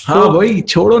 हाँ भाई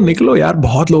छोड़ो, निकलो यार,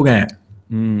 बहुत लोग हैं।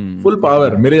 Full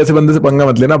power. मेरे जैसे बंदे से पंगा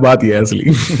मत लेना, बात ये है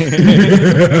असली।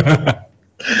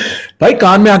 भाई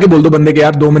कान में आके बोल दो बंदे के,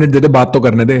 यार 2 मिनट दे दे, बात तो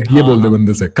करने दे, ये बोल दे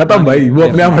बंदे से, खत्म भाई, वो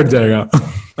अपने आप हट जाएगा।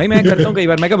 भाई मैं करता हूँ कई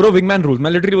बार, मैं कहा ब्रो विंगमैन रूल,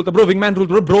 मैं लिटरली बोलता bro wingman rule,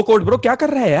 bro bro code, bro क्या कर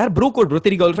रहा है यार, ब्रो कोड, ब्रो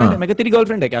तेरी गर्लफ्रेंड है, मैं कहा तेरी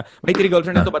गर्लफ्रेंड है क्या, भाई तेरी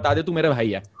गर्लफ्रेंड है तो बता दे, तू मेरा भाई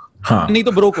है, नहीं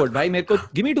तो ब्रो कोड, भाई मेरे को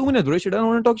give me 2 minutes bro, shit I don't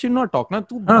want to talk, shit not talk ना,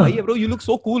 तू भाई है bro, you look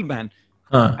so cool man,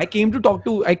 I came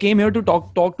here to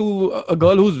talk to a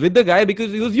girl who's with the guy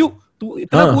because he was you. तू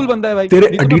इतना cool बंदा है भाई। तेरे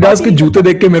एडिडास के जूते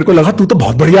देख के मेरे को लगा तू तो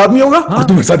बहुत बढ़िया आदमी होगा, और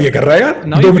तू मेरे साथ ये कर रहा है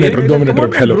यार। 2 मिनट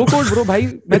रुक, हेलो ब्रो कोड, ब्रो भाई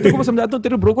मैं तेरे को समझाता हूँ,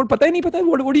 तेरे ब्रो कोड पता ही नहीं, पता है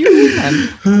what do you do man?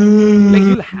 Like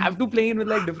you'll have to play in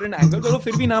with like different angles, और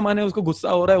फिर भी ना माने, उसको गुस्सा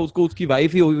हो रहा है, उसको उसकी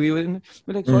वाइफ ही हुई है,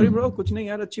 मैं like sorry bro, कुछ नहीं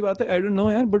यार, अच्छी बात है, I don't know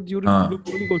यार, but you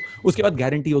look really cool। उसके बाद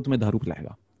गारंटी हो तुम्हें दारू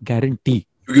पिलाएगा, गारंटी,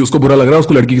 क्योंकि उसको बुरा लग रहा है,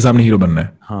 उसको लड़की के सामने हीरो बनना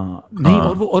है। हाँ नहीं,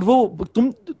 और वो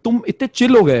तुम इतने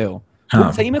चिल हो गए हो,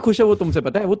 वो सही में खुश है वो तुमसे,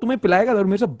 पता है, वो तुम्हें पिलाएगा, और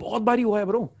मेरे से बहुत बारी हुआ है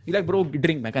ब्रो, लाइक ब्रो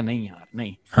ड्रिंक, मैं कहा नहीं यार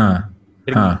नहीं,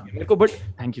 मेरे को, but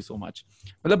thank you so much,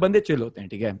 मतलब बंदे चिल होते हैं,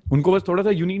 ठीक है, उनको बस थोड़ा सा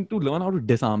you need to learn how to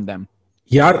disarm them.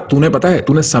 यार तूने पता है,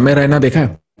 तूने समय रैना देखा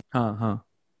है? हाँ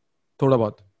थोड़ा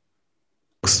बहुत,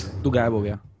 तू गायब हो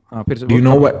गया, हाँ फिर से। Do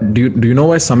you know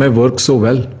why समय works so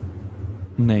well?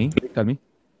 नहीं, tell me.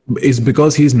 Is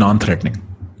because he's non-threatening,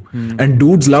 and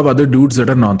dudes love other dudes that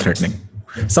are non-threatening.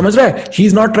 समझ रहा है?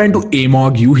 He's not trying to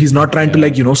amog you. He's not trying to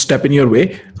like step in your way.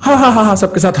 हाँ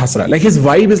सबके साथ हंस रहा है. Like his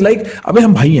vibe is like अबे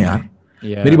हम भाई हैं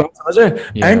यार. मेरी बात समझ रहे हैं?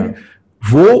 And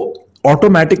वो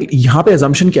automatic यहाँ पे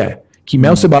assumption क्या है कि मैं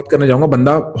उससे बात करने जाऊंगा,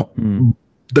 बंदा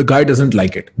the guy doesn't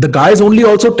like it. The guy is only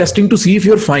also testing to see if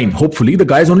you're fine. Hopefully, the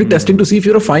guy is only testing to see if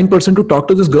you're a fine person to talk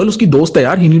to this girl. उसकी दोस्त है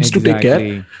यार. He needs to take care,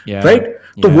 right?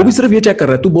 तो वो भी सिर्फ ये check कर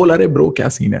रहा है, तू बोल अरे ब्रो क्या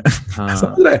सीन है,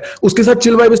 समझ रहा है? उसके साथ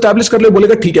चिल वाइब एस्टैब्लिश कर ले,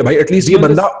 बोलेगा ठीक है भाई, एटलीस्ट ये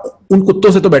बंदा उन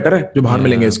कुत्तों से तो बेटर है जो बाहर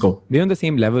मिलेंगे इसको। Be on the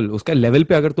same level, उसका लेवल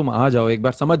पे अगर तुम आ जाओ, एक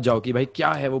बार समझ जाओ कि भाई क्या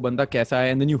है वो बंदा, कैसा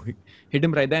है, and then you hit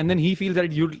him right there, and then he feels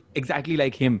that you exactly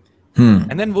like him,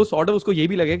 and then वो sort of उसको ये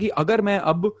भी लगेगा कि अगर मैं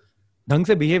अब ढंग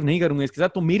से बिहेव नहीं करूंगा इसके साथ,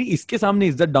 तो मेरी इसके सामने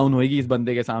इज्जत डाउन होगी इस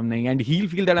बंदे के सामने, and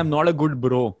he'll feel that I'm not a good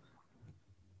bro.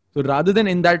 So rather than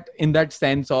in that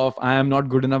sense of I am not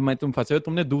good enough, मैं तुम फंसे हो,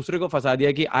 तुमने दूसरे को फंसा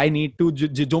दिया कि I need to,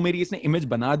 जो मेरी इसने इमेज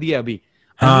बना दी है अभी,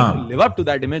 I need to live up to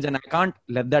that image and I can't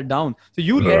let that down. So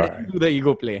you let him do the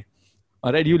ego play.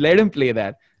 All right, you let him play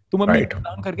that. तुम अपने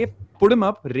down करके put him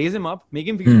up, raise him up,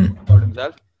 make him feel good about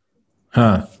himself.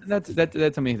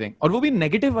 That's amazing. और वो भी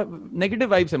negative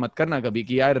vibe से मत करना कभी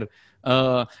कि यार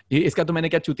इसका तो मैंने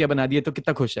क्या चूतिया बना दिया तो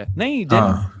कितना खुश है, नहीं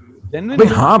भाई,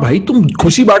 हाँ भाई, तुम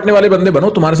खुशी बांटने वाले बंदे बनो,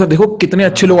 तुम्हारे साथ देखो कितने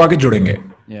अच्छे लोग आके जुड़ेंगे।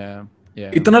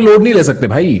 इतना लोड नहीं ले सकते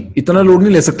भाई, इतना लोड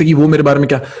नहीं ले सकते कि वो मेरे बारे में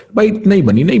क्या, भाई नहीं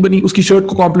बनी, उसकी शर्ट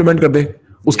को कॉम्प्लीमेंट कर दे,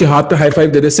 उसके हाथ पे हाई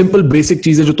फाइव दे दे, सिंपल बेसिक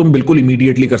चीजें जो तुम बिल्कुल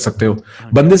इमीडिएटली कर सकते हो,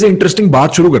 बंदे से इंटरेस्टिंग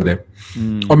बात शुरू कर दे।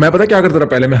 और मैं पता क्या करता था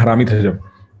पहले, मैं हरामी था जब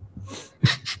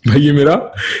भाई, ये मेरा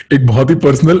एक बहुत ही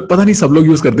पर्सनल, पता नहीं सब लोग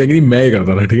यूज करते हैं कि नहीं, मैं ये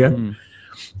करता था, ठीक है,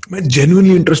 मैं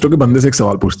जेन्युइनली इंटरेस्ट होकर बंदे से एक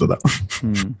सवाल पूछता था,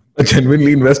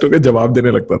 जेन्युइनली इन्वेस्ट होकर जवाब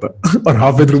देने लगता था, और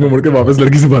हाफ वे थ्रू में मुड़ के वापस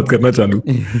लड़की से बात करना चालू।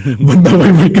 बंदा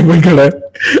भाई खड़ा है,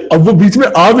 अब वो बीच में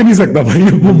आ भी नहीं सकता भाई,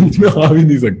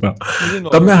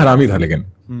 तब मैं हरामी था, लेकिन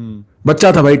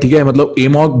बच्चा था भाई, ठीक है, मतलब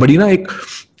एमॉग बड़ी ना एक,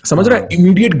 समझ रहा है,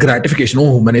 इमीडिएट ग्रेटिफिकेशन,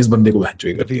 ओह मैंने इस बंदे को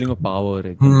फीलिंग ऑफ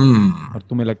पावर, और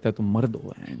तुम्हें लगता है तुम मर्द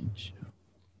हो,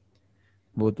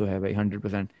 वो तो है भाई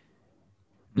 100%.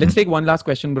 Let's take one last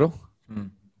question, bro.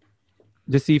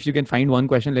 Just see if you can find one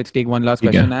question. Let's take one last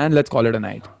question and let's call it a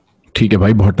night. ठीक है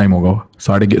भाई, बहुत टाइम होगा,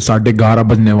 11:30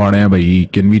 बजने वाले हैं भाई.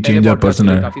 Can we change our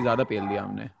personal? काफी ज्यादा पेल दिया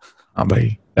हमने. हाँ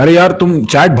भाई, अरे यार तुम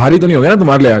चैट भारी तो नहीं हो गया ना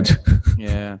तुम्हारे लिए आज?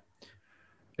 Yeah.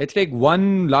 Let's take one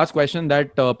last question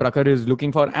that Prakhar is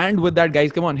looking for. And with that,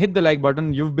 guys, come on, hit the like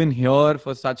button. You've been here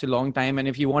for such a long time.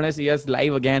 And if you want to see us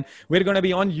live again, we're going to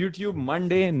be on YouTube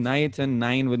Monday nights and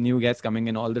 9 with new guests coming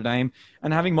in all the time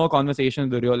and having more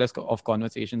conversations, the realest of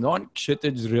conversations on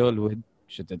Kshitij Real with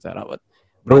Kshitij Sarawat.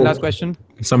 Bro, one last question.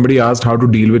 Somebody asked how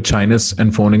to deal with shyness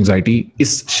and phone anxiety.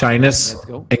 Is shyness,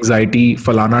 anxiety,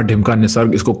 falana, dhimka,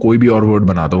 nisarg, इसको कोई भी और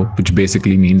word बना दो, which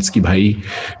basically means कि भाई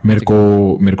मेरे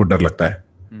को डर लगता है.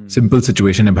 सिंपल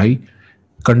सिचुएशन है भाई,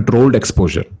 कंट्रोल्ड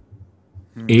एक्सपोजर.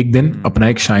 एक दिन अपना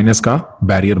एक शाइनेस का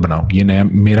बैरियर बनाओ. ये नया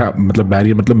मेरा मतलब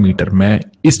बैरियर मतलब मीटर, मैं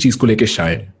इस चीज को लेके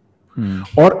शाय,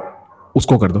 और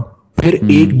उसको कर दो. फिर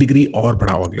 1 डिग्री और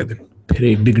बढ़ाओ अगले दिन, फिर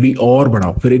 1 डिग्री और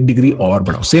बढ़ाओ, फिर 1 डिग्री और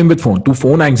बढ़ाओ. Same with phone. तू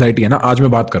फोन एंग्जाइटी है ना, आज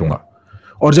मैं बात करूंगा,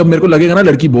 और जब मेरे को लगेगा ना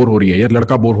लड़की बोर हो रही है या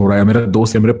लड़का बोर हो रहा है, मेरा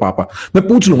दोस्त है, मेरे पापा, मैं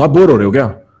पूछ लूंगा बोर हो रहे हो क्या?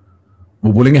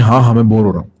 वो बोलेंगे हाँ मैं बोर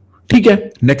हो रहा हूँ. ठीक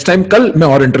है, नेक्स्ट टाइम कल मैं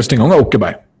और इंटरेस्टिंग होगा. Okay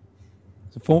bye.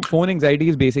 Phone anxiety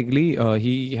is basically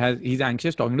he's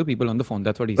anxious talking to people on the phone.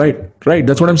 That's what he said. Right.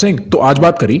 That's what I'm saying. तो आज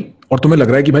बात करी और तुम्हें लग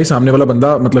रहा है कि भाई सामने वाला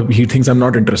बंदा मतलब he thinks I'm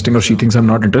not interesting or she thinks I'm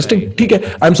not interesting. ठीक है.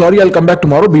 I'm sorry. I'll come back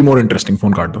tomorrow. Be more interesting.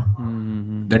 Phone काट दो.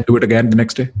 Then do it again the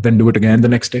next day. Then do it again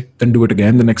the next day. Then do it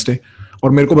again the next day.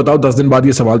 और मेरे को बताओ 10 दिन बाद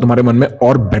ये सवाल तुम्हारे मन में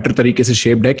और बेटर तरीके से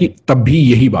शेप्ड है कि तब भी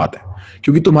यही बात है,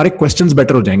 क्योंकि तुम्हारे क्वेश्चंस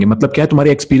बेटर हो जाएंगे. मतलब क्या है,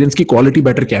 तुम्हारे एक्सपीरियंस की क्वालिटी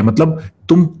बेटर क्या है, मतलब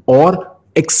तुम और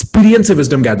एक्सपीरियंस से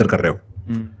विजडम गैदर कर रहे हो.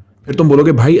 फिर तुम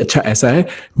बोलोगे भाई अच्छा ऐसा है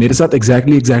मेरे साथ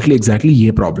एग्जैक्टली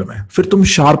ये प्रॉब्लम है. फिर तुम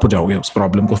शार्प हो जाओगे उस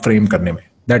प्रॉब्लम को फ्रेम करने में.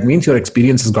 That means your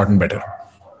experience has gotten better.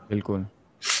 बिल्कुल.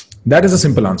 That is a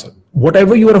simple answer.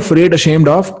 Whatever you are afraid, ashamed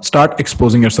of, start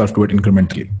exposing yourself to it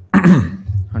incrementally.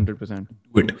 100%.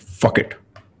 Do it. Fuck it.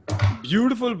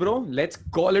 Beautiful, bro. Let's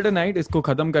call it a night. इसको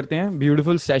खत्म करते हैं.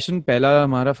 Beautiful session. पहला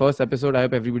हमारा first episode. I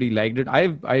hope everybody liked it.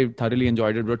 I thoroughly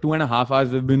enjoyed it, bro. 2.5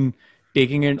 hours we've been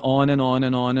taking it on and on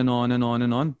and on and on and on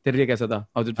and on. तेरे लिए कैसा था?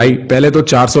 भाई पहले तो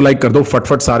 400 लाइक कर दो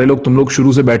फटफट सारे लोग. तुम लोग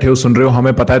शुरू से बैठे हो सुन रहे हो.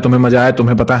 हमें पता है तुम्हें मजा आया,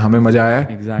 तुम्हें पता है हमें मजा आया.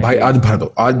 Exactly. भाई आज भर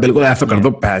दो, आज बिल्कुल ऐसा कर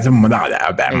दो पैसे मजा आ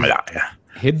जाएगा. मजा आ गया.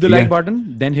 Hit the like button,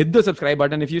 then hit the subscribe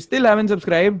button. If you still haven't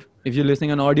subscribed, if you're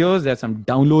listening on audios, there's some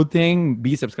download thing.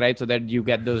 Be subscribed so that you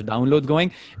get those downloads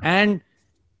going. And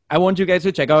I want you guys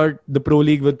to check out the Pro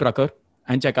League with Prakhar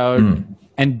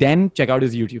and then check out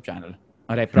his YouTube channel.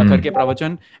 All right, Prakhar ke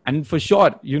Pravachan. And for sure,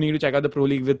 you need to check out the Pro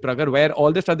League with Prakhar, where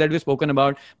all the stuff that we've spoken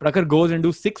about, Prakhar goes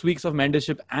into 6 weeks of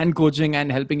mentorship and coaching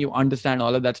and helping you understand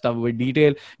all of that stuff with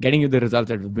detail, getting you the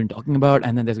results that we've been talking about.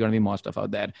 And then there's going to be more stuff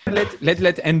out there.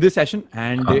 Let's end this session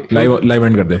and live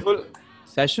end kar de.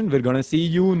 Session. We're going to see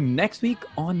you next week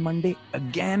on Monday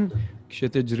again.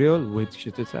 Kshitij Real with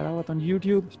Kshitij Sarawat on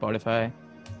YouTube, Spotify,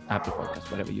 Apple Podcast,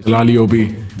 whatever you दलाली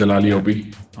ओपी.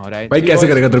 All right. भाई कैसे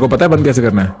करेगा, तेरे को पता है बंद कैसे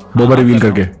करना है? बोबा रिवील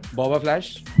करके. Boba flash.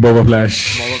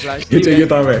 ये चाहिए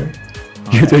था मैं.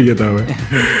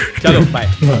 चलो बाय.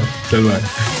 चल बाय.